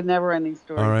to say Never-Ending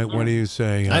Story. All right, what do you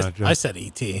say? I said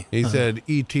E.T. He said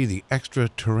E.T., the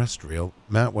extraterrestrial.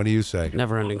 Matt, what do you say?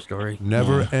 Never-ending story.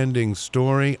 Never-ending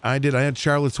story. I had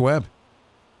Charlotte's Web.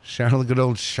 Good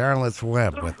old Charlotte's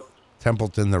Web with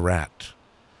Templeton the Rat.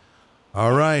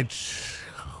 All right.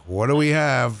 What do we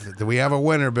have? Do we have a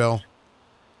winner, Bill?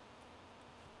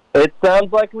 It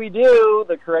sounds like we do.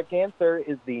 The correct answer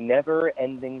is the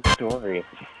Never-Ending Story.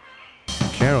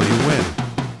 Carol, you win.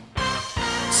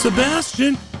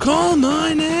 Sebastian, call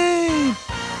my name.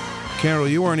 Carol,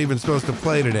 you weren't even supposed to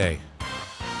play today.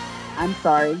 I'm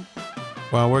sorry.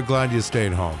 Well, we're glad you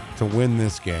stayed home to win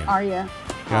this game. Are you?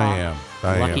 I am.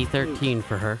 Lucky 13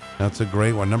 for her. That's a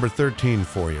great one. Number 13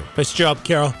 for you. Nice job,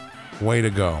 Carol. Way to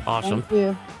go. Awesome.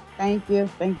 Thank you,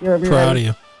 everybody. Proud of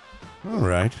you. All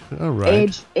right.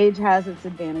 Age has its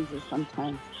advantages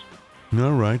sometimes.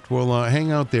 All right. Well,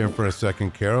 hang out there for a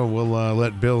second, Carol. We'll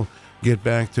let Bill get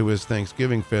back to his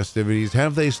Thanksgiving festivities.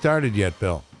 Have they started yet,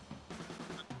 Bill?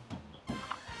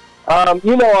 I'm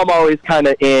always kind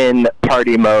of in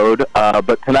party mode,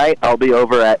 but tonight I'll be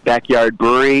over at Backyard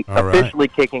Brewery, officially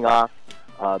kicking off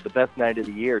the best night of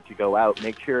the year to go out.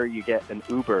 Make sure you get an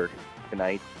Uber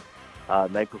tonight,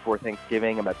 night before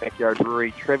Thanksgiving. I'm at Backyard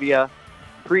Brewery Trivia.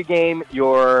 Pre-game,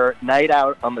 your night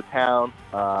out on the town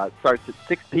starts at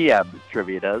 6 p.m.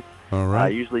 Trivia does. All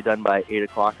right. Usually done by 8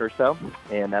 o'clock or so,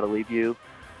 and that'll leave you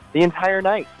the entire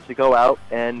night to go out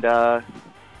and, I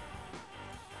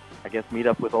guess, meet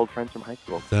up with old friends from high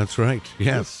school. That's right.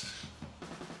 Yes.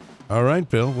 All right,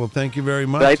 Bill. Well, thank you very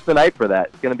much. Tonight's the night for that.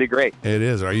 It's going to be great. It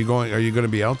is. Are you going to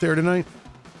be out there tonight?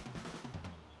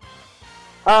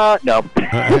 No. No.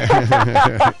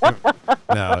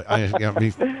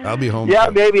 I'll be home. Yeah,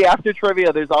 maybe after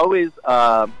trivia. There's always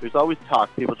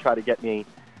talk. People try to get me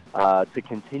to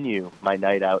continue my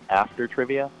night out after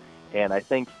trivia, and I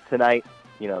think tonight,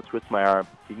 twist my arm.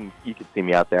 You can see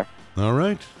me out there. All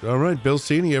right. Bill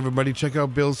Seney. Everybody check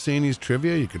out Bill Seney's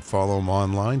trivia. You can follow him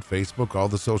online, Facebook, all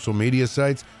the social media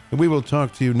sites, and we will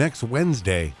talk to you next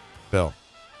Wednesday, Bill.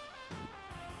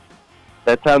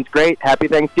 That sounds great. Happy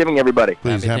Thanksgiving, everybody.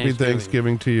 Please, happy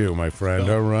Thanksgiving to you, my friend.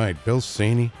 All right, Bill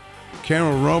Seney.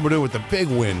 Carol Robidoux with the big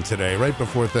win today, right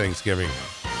before Thanksgiving.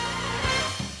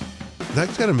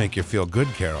 That's got to make you feel good,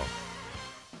 Carol.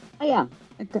 Oh, yeah,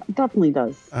 it definitely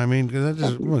does. I mean, that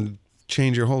just will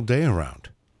change your whole day around.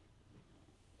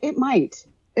 It might.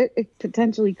 It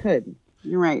potentially could.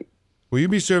 You're right. Will you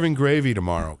be serving gravy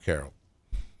tomorrow, Carol?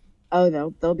 Oh,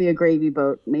 there'll be a gravy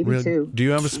boat, maybe two. Do you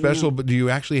have a special? Do you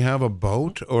actually have a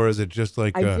boat, or is it just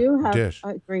like a dish? I do have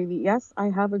a gravy. Yes, I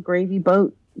have a gravy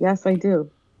boat. Yes, I do.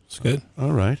 It's good.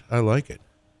 All right, I like it.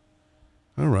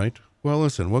 All right. Well,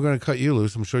 listen, we're going to cut you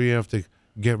loose. I'm sure you have to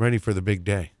get ready for the big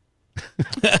day.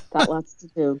 Got lots to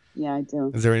do. Yeah, I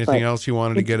do. Is there anything else you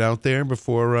wanted to get out there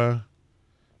before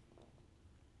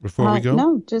we go?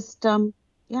 No, just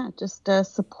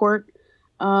support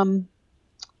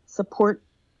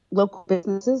local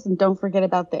businesses, and don't forget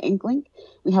about the Ink.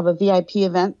 We have a VIP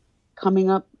event coming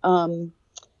up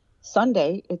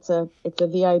Sunday. It's a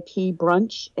VIP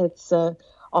brunch. It's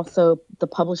also the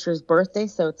publisher's birthday,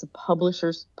 so it's a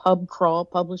publisher's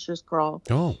crawl.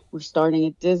 Oh, we're starting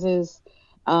at Diz's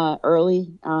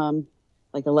early,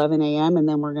 like 11 a.m. and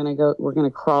then we're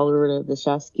gonna crawl over to the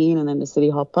Shaskeen and then to City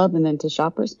Hall Pub and then to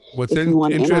Shoppers. What's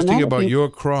interesting about your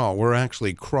crawl? We're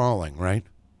actually crawling, right?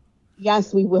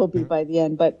 Yes, we will be by the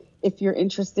end. But if you're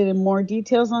interested in more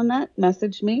details on that,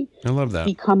 message me. I love that.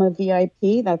 Become a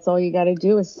VIP. That's all you got to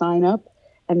do is sign up,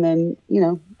 and then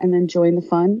join the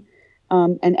fun.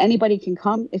 And anybody can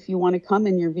come if you want to come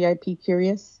and you're VIP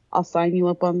curious. I'll sign you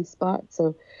up on the spot.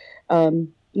 So,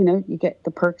 you get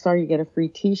the perks are you get a free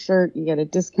T-shirt, you get a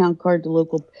discount card to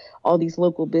all these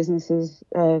local businesses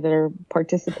that are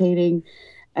participating,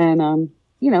 and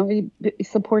you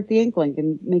support the Inkling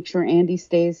and make sure Andy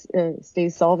stays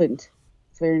solvent.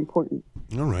 It's very important.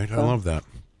 All right, I love that.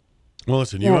 Well,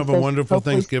 listen, you have a wonderful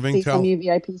Thanksgiving. See some of you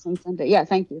VIPs on Sunday. Yeah,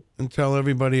 thank you. And tell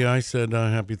everybody I said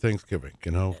Happy Thanksgiving.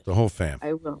 The whole fam.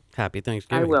 I will. Happy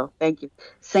Thanksgiving. I will. Thank you.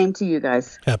 Same to you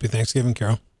guys. Happy Thanksgiving,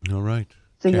 Carol. All right.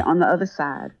 See you on the other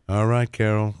side. All right,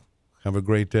 Carol. Have a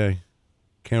great day.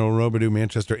 Carol Robidoux,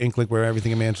 Manchester Inkling, where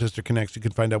everything in Manchester connects. You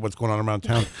can find out what's going on around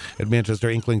town at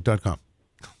manchesterinkling.com.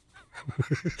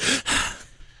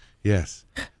 Yes.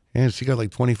 And she got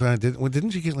like 25. Didn't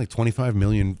she get like 25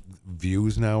 million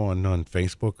views now on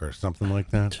Facebook or something like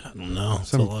that? I don't know.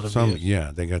 It's a lot of views.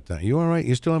 Yeah, they got that. You all right?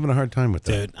 You're still having a hard time with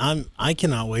that, dude? I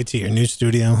cannot wait to your new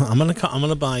studio. I'm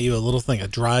gonna buy you a little thing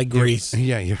of dry grease.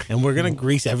 Yeah. And we're gonna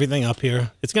grease everything up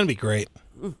here. It's gonna be great.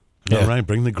 Yeah. All right,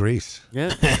 bring the grease.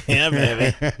 Yeah, yeah,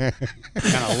 baby.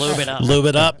 Kind of lube it up. Lube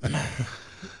it up.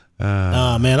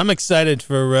 Man, I'm excited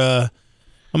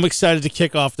to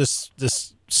kick off this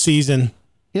season.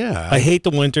 Yeah, I hate the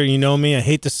winter. You know me. I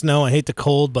hate the snow. I hate the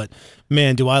cold. But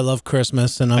man, do I love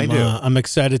Christmas! And I'm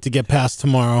excited to get past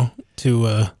tomorrow.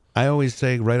 I always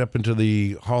say right up until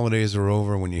the holidays are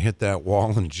over, when you hit that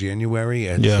wall in January,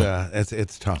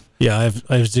 it's tough. Yeah, I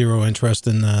have zero interest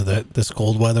in this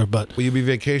cold weather. But will you be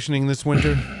vacationing this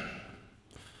winter?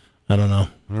 I don't know.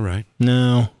 All right.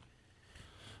 No.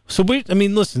 So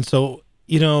listen. So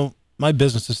my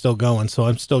business is still going, so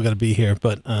I'm still going to be here.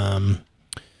 But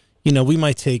we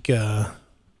might take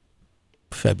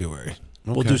February. Okay.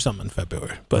 We'll do something in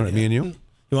February. But right, me and you?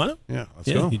 You want to? Yeah,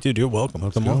 let's go. You do. You're welcome.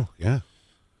 Let's Come go. on. Yeah.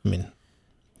 I mean,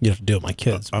 you have to deal with my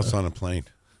kids. Us on a plane.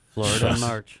 Florida in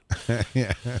March.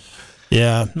 Yeah.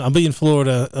 Yeah, I'll be in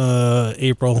Florida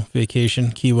April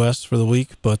vacation, Key West for the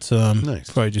week. But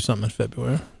nice. Probably do something in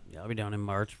February. Yeah, I'll be down in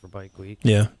March for Bike Week.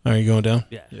 Yeah. Are you going down?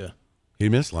 Yeah. Yeah. You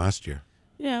missed last year.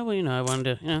 Yeah, well, I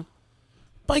wanted to,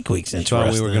 Bike Week's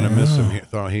interesting. Thought we were going to miss him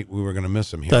here. We were going to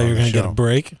miss him here. Thought you were going to get a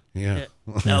break? Yeah.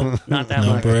 No, not that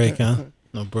No much. break, huh?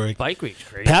 No break. Bike Week's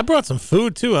great. Pat brought some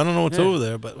food, too. I don't know what's over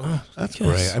there, but... That's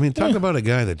great. I mean, talk about a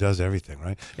guy that does everything,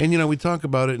 right? And, we talk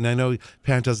about it, and I know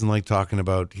Pat doesn't like talking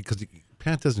about... Because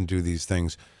Pat doesn't do these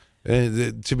things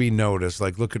to be noticed.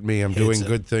 Like, look at me, I'm doing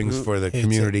good things for the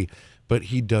community. But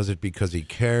he does it because he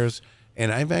cares.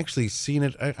 And I've actually seen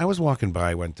it. I was walking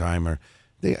by one time,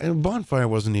 the bonfire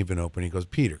wasn't even open. He goes,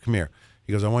 Peter, come here.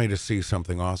 He goes, I want you to see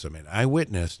something awesome. And I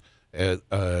witnessed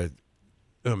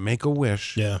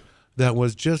Make-A-Wish that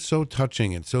was just so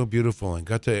touching and so beautiful and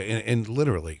got to, and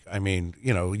literally, I mean,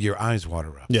 your eyes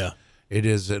water up. Yeah. It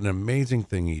is an amazing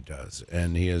thing he does,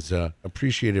 and he is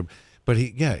appreciated. But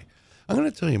I'm going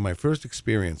to tell you my first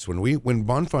experience when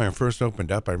Bonfire first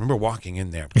opened up. I remember walking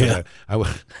in there. Yeah.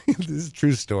 This is a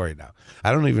true story now.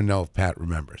 I don't even know if Pat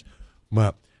remembers,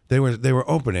 but they were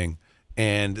opening,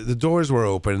 and the doors were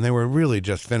open, and they were really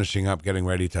just finishing up, getting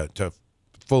ready to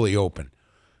fully open.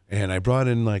 And I brought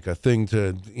in like a thing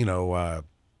to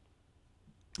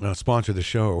sponsor the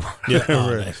show. Yeah.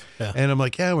 Oh, nice. Yeah. And I'm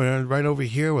like, yeah, we're right over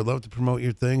here. We'd love to promote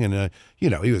your thing. And he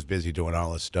was busy doing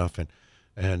all this stuff,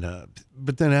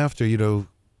 but then after,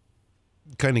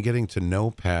 kind of getting to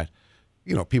know Pat,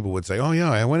 people would say, oh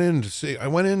yeah, I went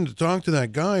in to talk to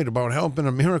that guy about helping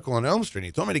a miracle on Elm Street.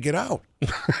 He told me to get out.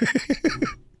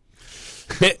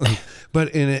 But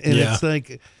it's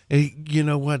like, hey, you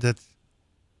know what?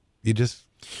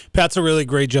 Pat's a really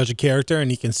great judge of character,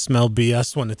 and he can smell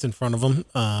BS when it's in front of him.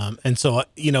 And so,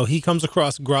 he comes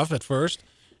across gruff at first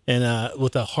and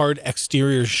with a hard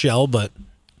exterior shell, but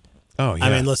oh yeah. I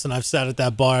mean, listen, I've sat at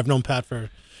that bar. I've known Pat for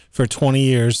 20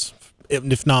 years,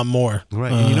 if not more.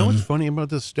 Right. And you know what's funny about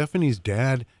this? Stephanie's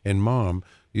dad and mom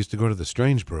used to go to the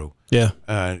Strange Brew. Yeah.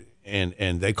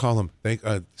 And they call him,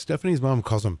 Stephanie's mom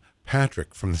calls him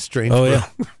Patrick from the Strange Brew. Oh, yeah.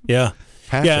 Yeah.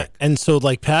 Patrick. Yeah, and so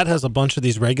like Pat has a bunch of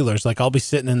these regulars. Like I'll be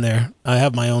sitting in there. I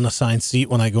have my own assigned seat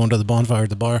when I go into the bonfire at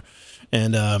the bar,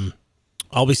 and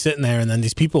I'll be sitting there, and then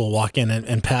these people will walk in,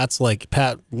 and Pat's like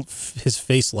his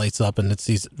face lights up, and it's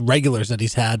these regulars that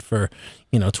he's had for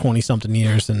 20 something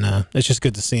years, and it's just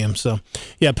good to see him. So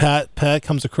yeah, Pat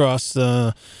comes across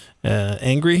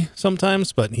angry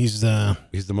sometimes, but he's the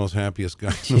most happiest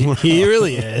guy in the world. He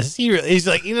really is. He's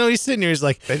like, he's sitting here. He's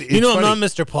like, I'm not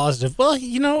Mr. Positive. Well,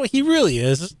 he really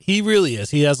is. He really is.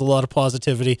 He has a lot of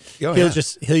positivity. Oh,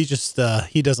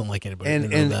 He doesn't like anybody.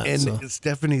 And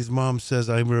Stephanie's mom says,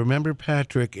 I remember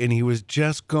Patrick, and he was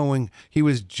just going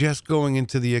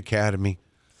into the academy.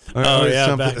 or yeah,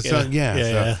 something. back,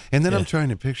 Yeah. And then yeah. I'm trying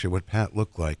to picture what Pat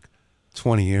looked like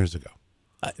 20 years ago.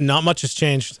 Not much has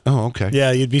changed. Oh, okay.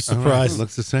 Yeah, you'd be All right, surprised. it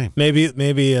looks the same. Maybe,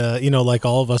 like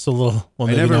all of us, a little. Well,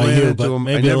 I maybe never not ran you, into but him.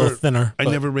 maybe a little thinner. I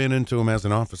but- never ran into him as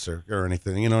an officer or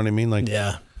anything. You know what I mean? Like,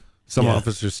 Yeah. some Yeah.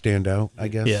 officers stand out, I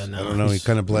guess. Yeah, no, I don't know. He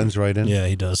kind of blends right in. Yeah,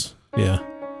 he does. Yeah.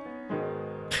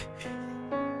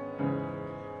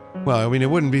 Well, I mean, it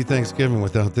wouldn't be Thanksgiving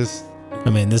without this. I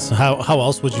mean, this. How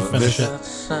else would you finish it?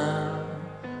 It's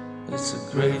a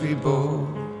gravy boat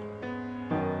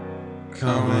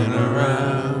coming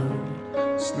around.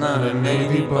 It's not a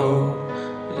navy boat,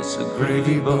 it's a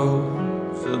gravy boat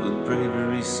filled with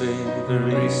bravery,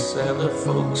 savory, sailor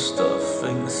folk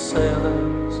stuffing the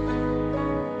sailors.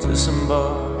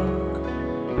 Disembark,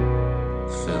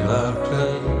 fill our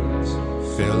plates,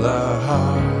 fill our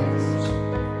hearts,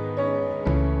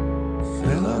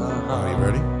 fill our hearts. Are you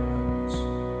ready?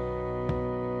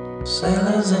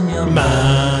 Sailors in your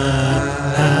mind,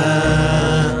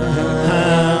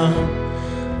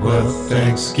 what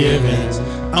Thanksgiving's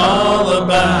all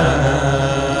about.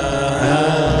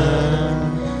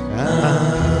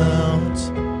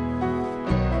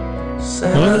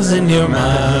 Sailors in your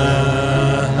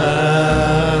mind,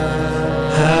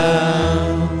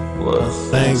 what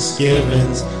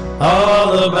Thanksgiving's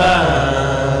all about.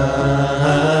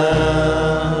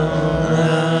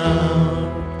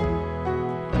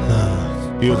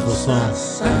 Beautiful song.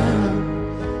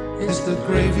 It's the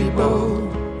gravy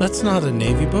boat That's not a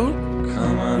Navy boat?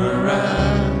 coming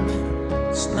around.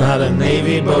 It's not a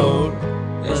navy boat,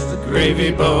 it's the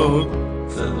gravy boat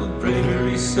filled with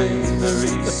bravery,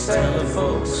 savory, sailor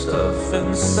folk stuff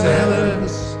and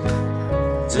sailors.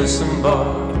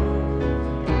 Disembark,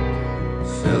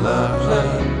 fill our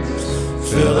plates,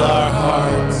 fill our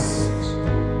hearts,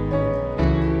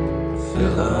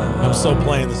 fill our hearts. I'm so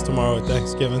playing this tomorrow at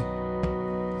Thanksgiving.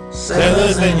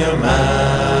 Sailors in your mind,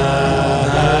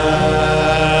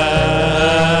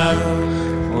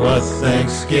 what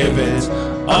Thanksgiving's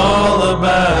all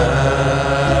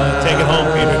about. Take it home,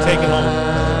 Peter. Take it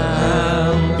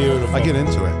home. Beautiful. I get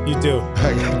into it. You do.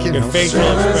 I get Your into facial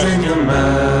Sailors in expression. your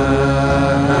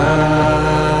mind,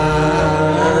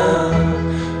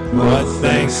 what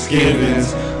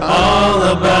Thanksgiving's all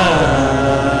about.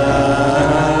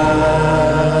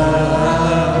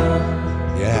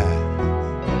 Yeah.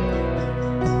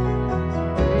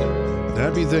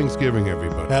 Happy Thanksgiving,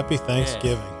 everybody. Happy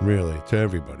Thanksgiving. Really, to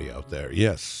everybody out there.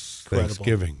 Yes. Incredible.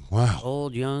 Thanksgiving. Wow.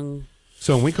 Old, young.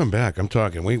 So when we come back, I'm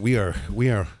talking. We are.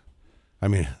 I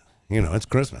mean, it's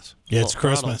Christmas. Yeah, it's Full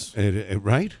Christmas.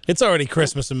 Right? It's already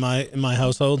Christmas in my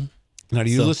household. Now, do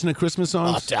you So- listen to Christmas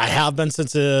songs? I have been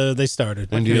since they started.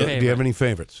 And do you have any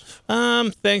favorites?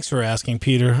 Thanks for asking,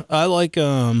 Peter. I like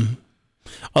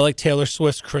Taylor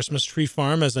Swift's "Christmas Tree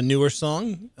Farm" as a newer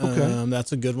song. Okay.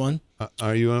 That's a good one.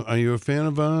 Are you a fan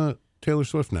of Taylor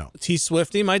Swift now? T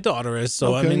Swifty, my daughter is.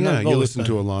 So Okay, I mean, yeah, I've you always listen been-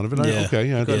 to a lot of it. Yeah. Okay,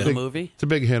 yeah. Go to It's a the big, movie? it's a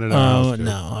big hit in our house, too.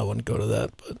 no, I wouldn't go to that.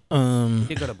 But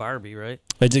You go to Barbie, right?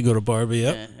 I did go to Barbie.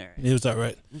 Yep, Yeah, all right. it was all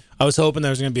right. I was hoping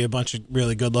there was going to be a bunch of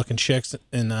really good looking chicks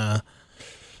in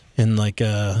like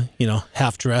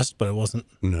half dressed, but it wasn't.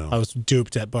 No. I was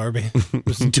duped at Barbie. I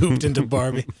was duped into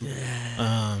Barbie.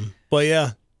 But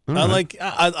yeah,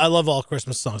 I love all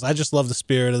Christmas songs. I just love the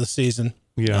spirit of the season.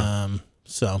 Yeah.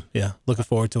 So yeah, looking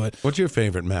forward to it. What's your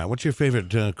favorite, Matt? What's your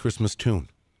favorite Christmas tune?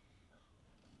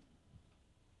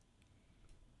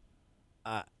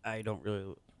 I don't really.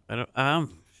 I don't.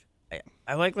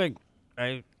 I like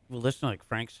I will listen to like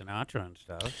Frank Sinatra and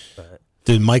stuff, but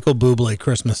Dude, Michael Bublé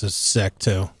Christmas is sick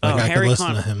too. Like I could Harry listen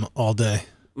Con- to him all day.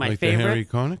 my Like the favorite Harry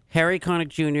Connick? Harry Connick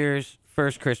Jr.'s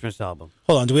first Christmas album.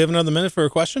 Hold on, do we have another minute for a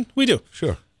question? We do.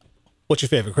 Sure. What's your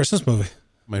favorite Christmas movie?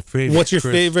 My favorite. What's your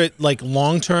favorite like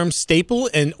long-term staple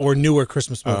or newer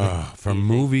Christmas movie? From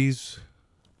movies,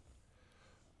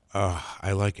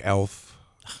 I like Elf.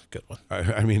 Good one.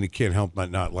 I mean, you can't help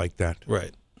but not like that.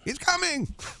 Right. He's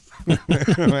coming.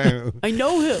 I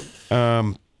know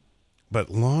him. But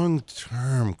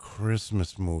long-term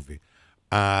Christmas movie,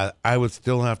 I would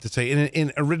still have to say.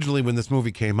 And originally, when this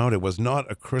movie came out, it was not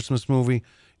a Christmas movie.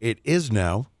 It is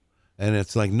now, and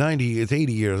it's like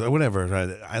 80 years or whatever.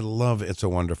 I love "It's a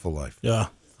Wonderful Life." Yeah,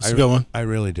 that's a good one. I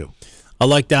really do. I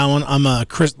like that one. I'm a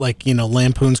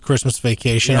Lampoon's Christmas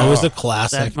Vacation. Yeah. Always a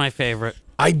classic. That's my favorite.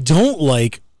 I don't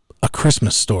like A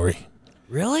Christmas Story.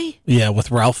 Really? Yeah,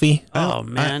 with Ralphie. Oh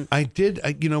man. I did.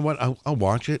 You know what? I'll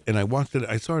watch it, and I watched it.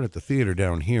 I saw it at the theater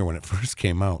down here when it first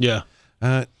came out. Yeah.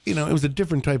 It was a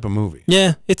different type of movie.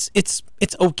 Yeah, it's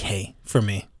okay for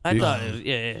me. I thought it was,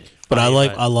 yeah. But funny,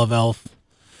 I love Elf.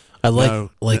 I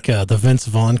like the Vince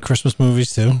Vaughn Christmas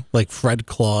movies too, like Fred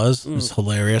Claus is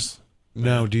hilarious.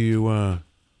 Now, do you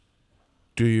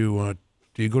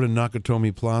go to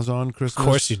Nakatomi Plaza on Christmas? Of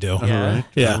course you do.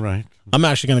 Yeah. All right. I'm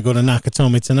actually going to go to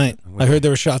Nakatomi tonight. I heard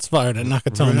there were shots fired at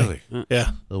Nakatomi. Really?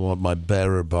 Yeah. I want my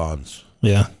bearer bonds.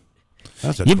 Yeah.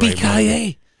 That's a Yippee great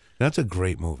movie. ki That's a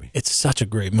great movie. It's such a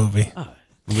great movie.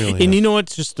 Really. And you know what?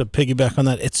 Just to piggyback on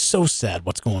that, it's so sad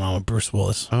what's going on with Bruce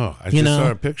Willis. Oh, I just saw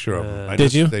a picture of him.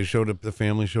 Did you? They the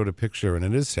family showed a picture, and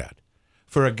it is sad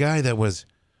for a guy that was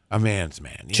a man's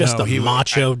man. Just a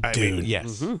macho I dude. mean,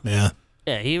 yes. Yeah.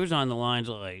 Yeah, he was on the lines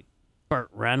of like Burt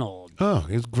Reynolds. Oh,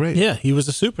 he was great. Yeah, he was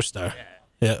a superstar.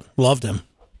 Yeah, loved him.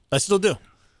 I still do.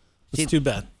 It's too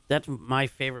bad. That's my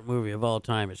favorite movie of all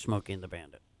time is Smokey and the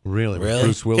Bandit. Really?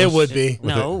 Bruce Willis? It would be.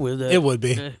 It would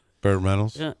be. Burt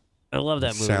Reynolds? Yeah, I love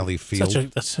that movie. Sally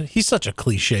Field. He's such a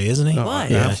cliche, isn't he? Oh, What?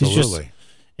 Yeah, absolutely.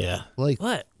 Like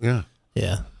What? Yeah.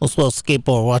 Yeah. Let's well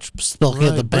skateboard, watch Smokey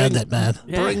and the Bandit, man.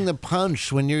 Bring the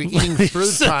punch when you're eating fruit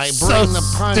So- pie. so Bring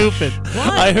the punch. stupid.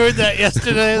 I heard that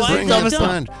yesterday. Why Bring is the that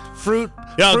punch. Fruit.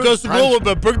 Yeah, fruit it goes to punch. roll with,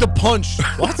 but bring the punch.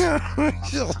 What?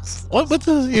 What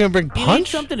the? You gonna bring You need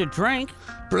punch? something to drink.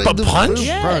 Bring But the punch? fruit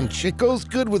Yeah. punch. It goes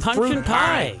good with Punch fruit and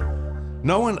pie.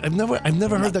 No one. I've never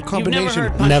heard that You've combination. never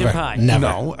heard punch Never, and pie. never,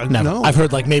 No, never. no. I've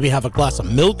heard like maybe have a glass of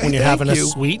milk when Hey, you're having thank a you.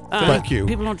 sweet. Thank you.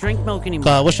 People don't drink milk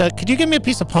anymore. Could you give me a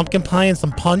piece of pumpkin pie and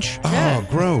some punch? Oh,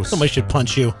 gross. Somebody should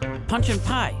punch you. Punch and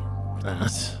pie.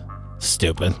 That's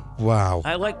stupid. Wow.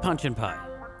 I like punch and pie.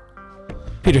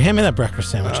 Peter, hand me that breakfast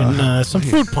sandwich and some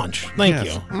fruit punch. Thank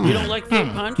Yes. you. You don't like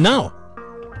fruit punch? No,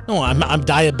 I'm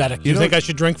diabetic. You think I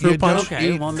should drink fruit punch?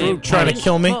 Okay, well, maybe. Trying to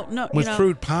kill me Well, no, With you know,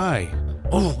 fruit pie.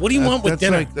 Oh, what do you want with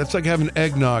dinner? That's like having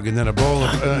eggnog and then a bowl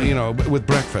of, with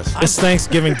breakfast. This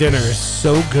Thanksgiving dinner is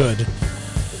so good.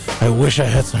 I wish I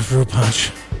had some fruit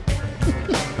punch.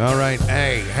 All right.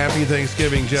 Hey, happy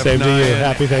Thanksgiving, Jeff. Same to you. Nyhan.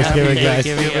 Happy Thanksgiving, guys.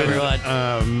 Thanksgiving,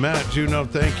 everyone. Matt, Juneau,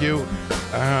 thank you.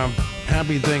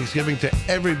 Happy Thanksgiving to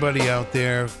everybody out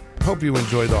there. Hope you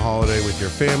enjoy the holiday with your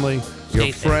family, your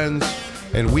Stay safe. friends,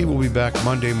 and we will be back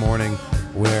Monday morning.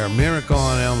 We're Miracle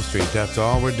on Elm Street. That's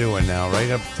all we're doing now, right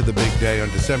up to the big day on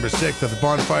December 6th at the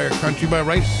Bonfire Country Bar.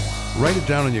 Write it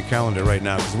down on your calendar right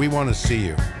now because we want to see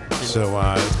you. So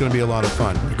it's going to be a lot of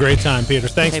fun. Great time, Peter.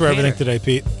 Thanks Hey, for everything Peter. today,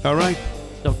 Pete. All right.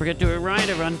 Don't forget to remind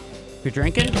everyone, if you're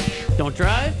drinking, don't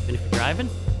drive. And if you're driving,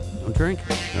 don't drink.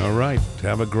 All right.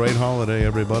 Have a great holiday,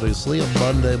 everybody. See you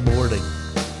Monday morning.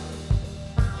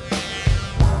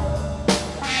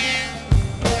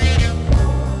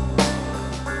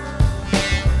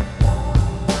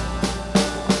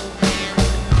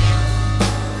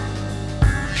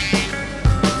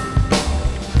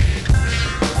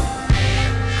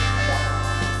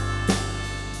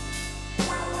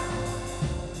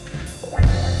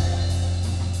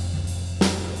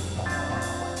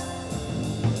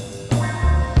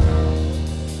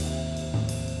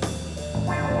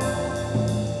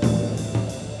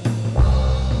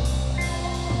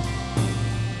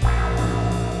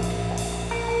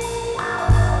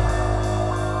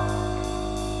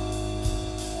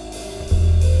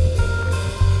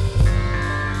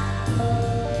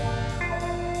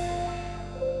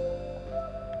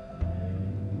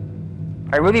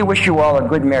 I really wish you all a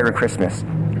good Merry Christmas.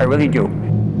 I really do.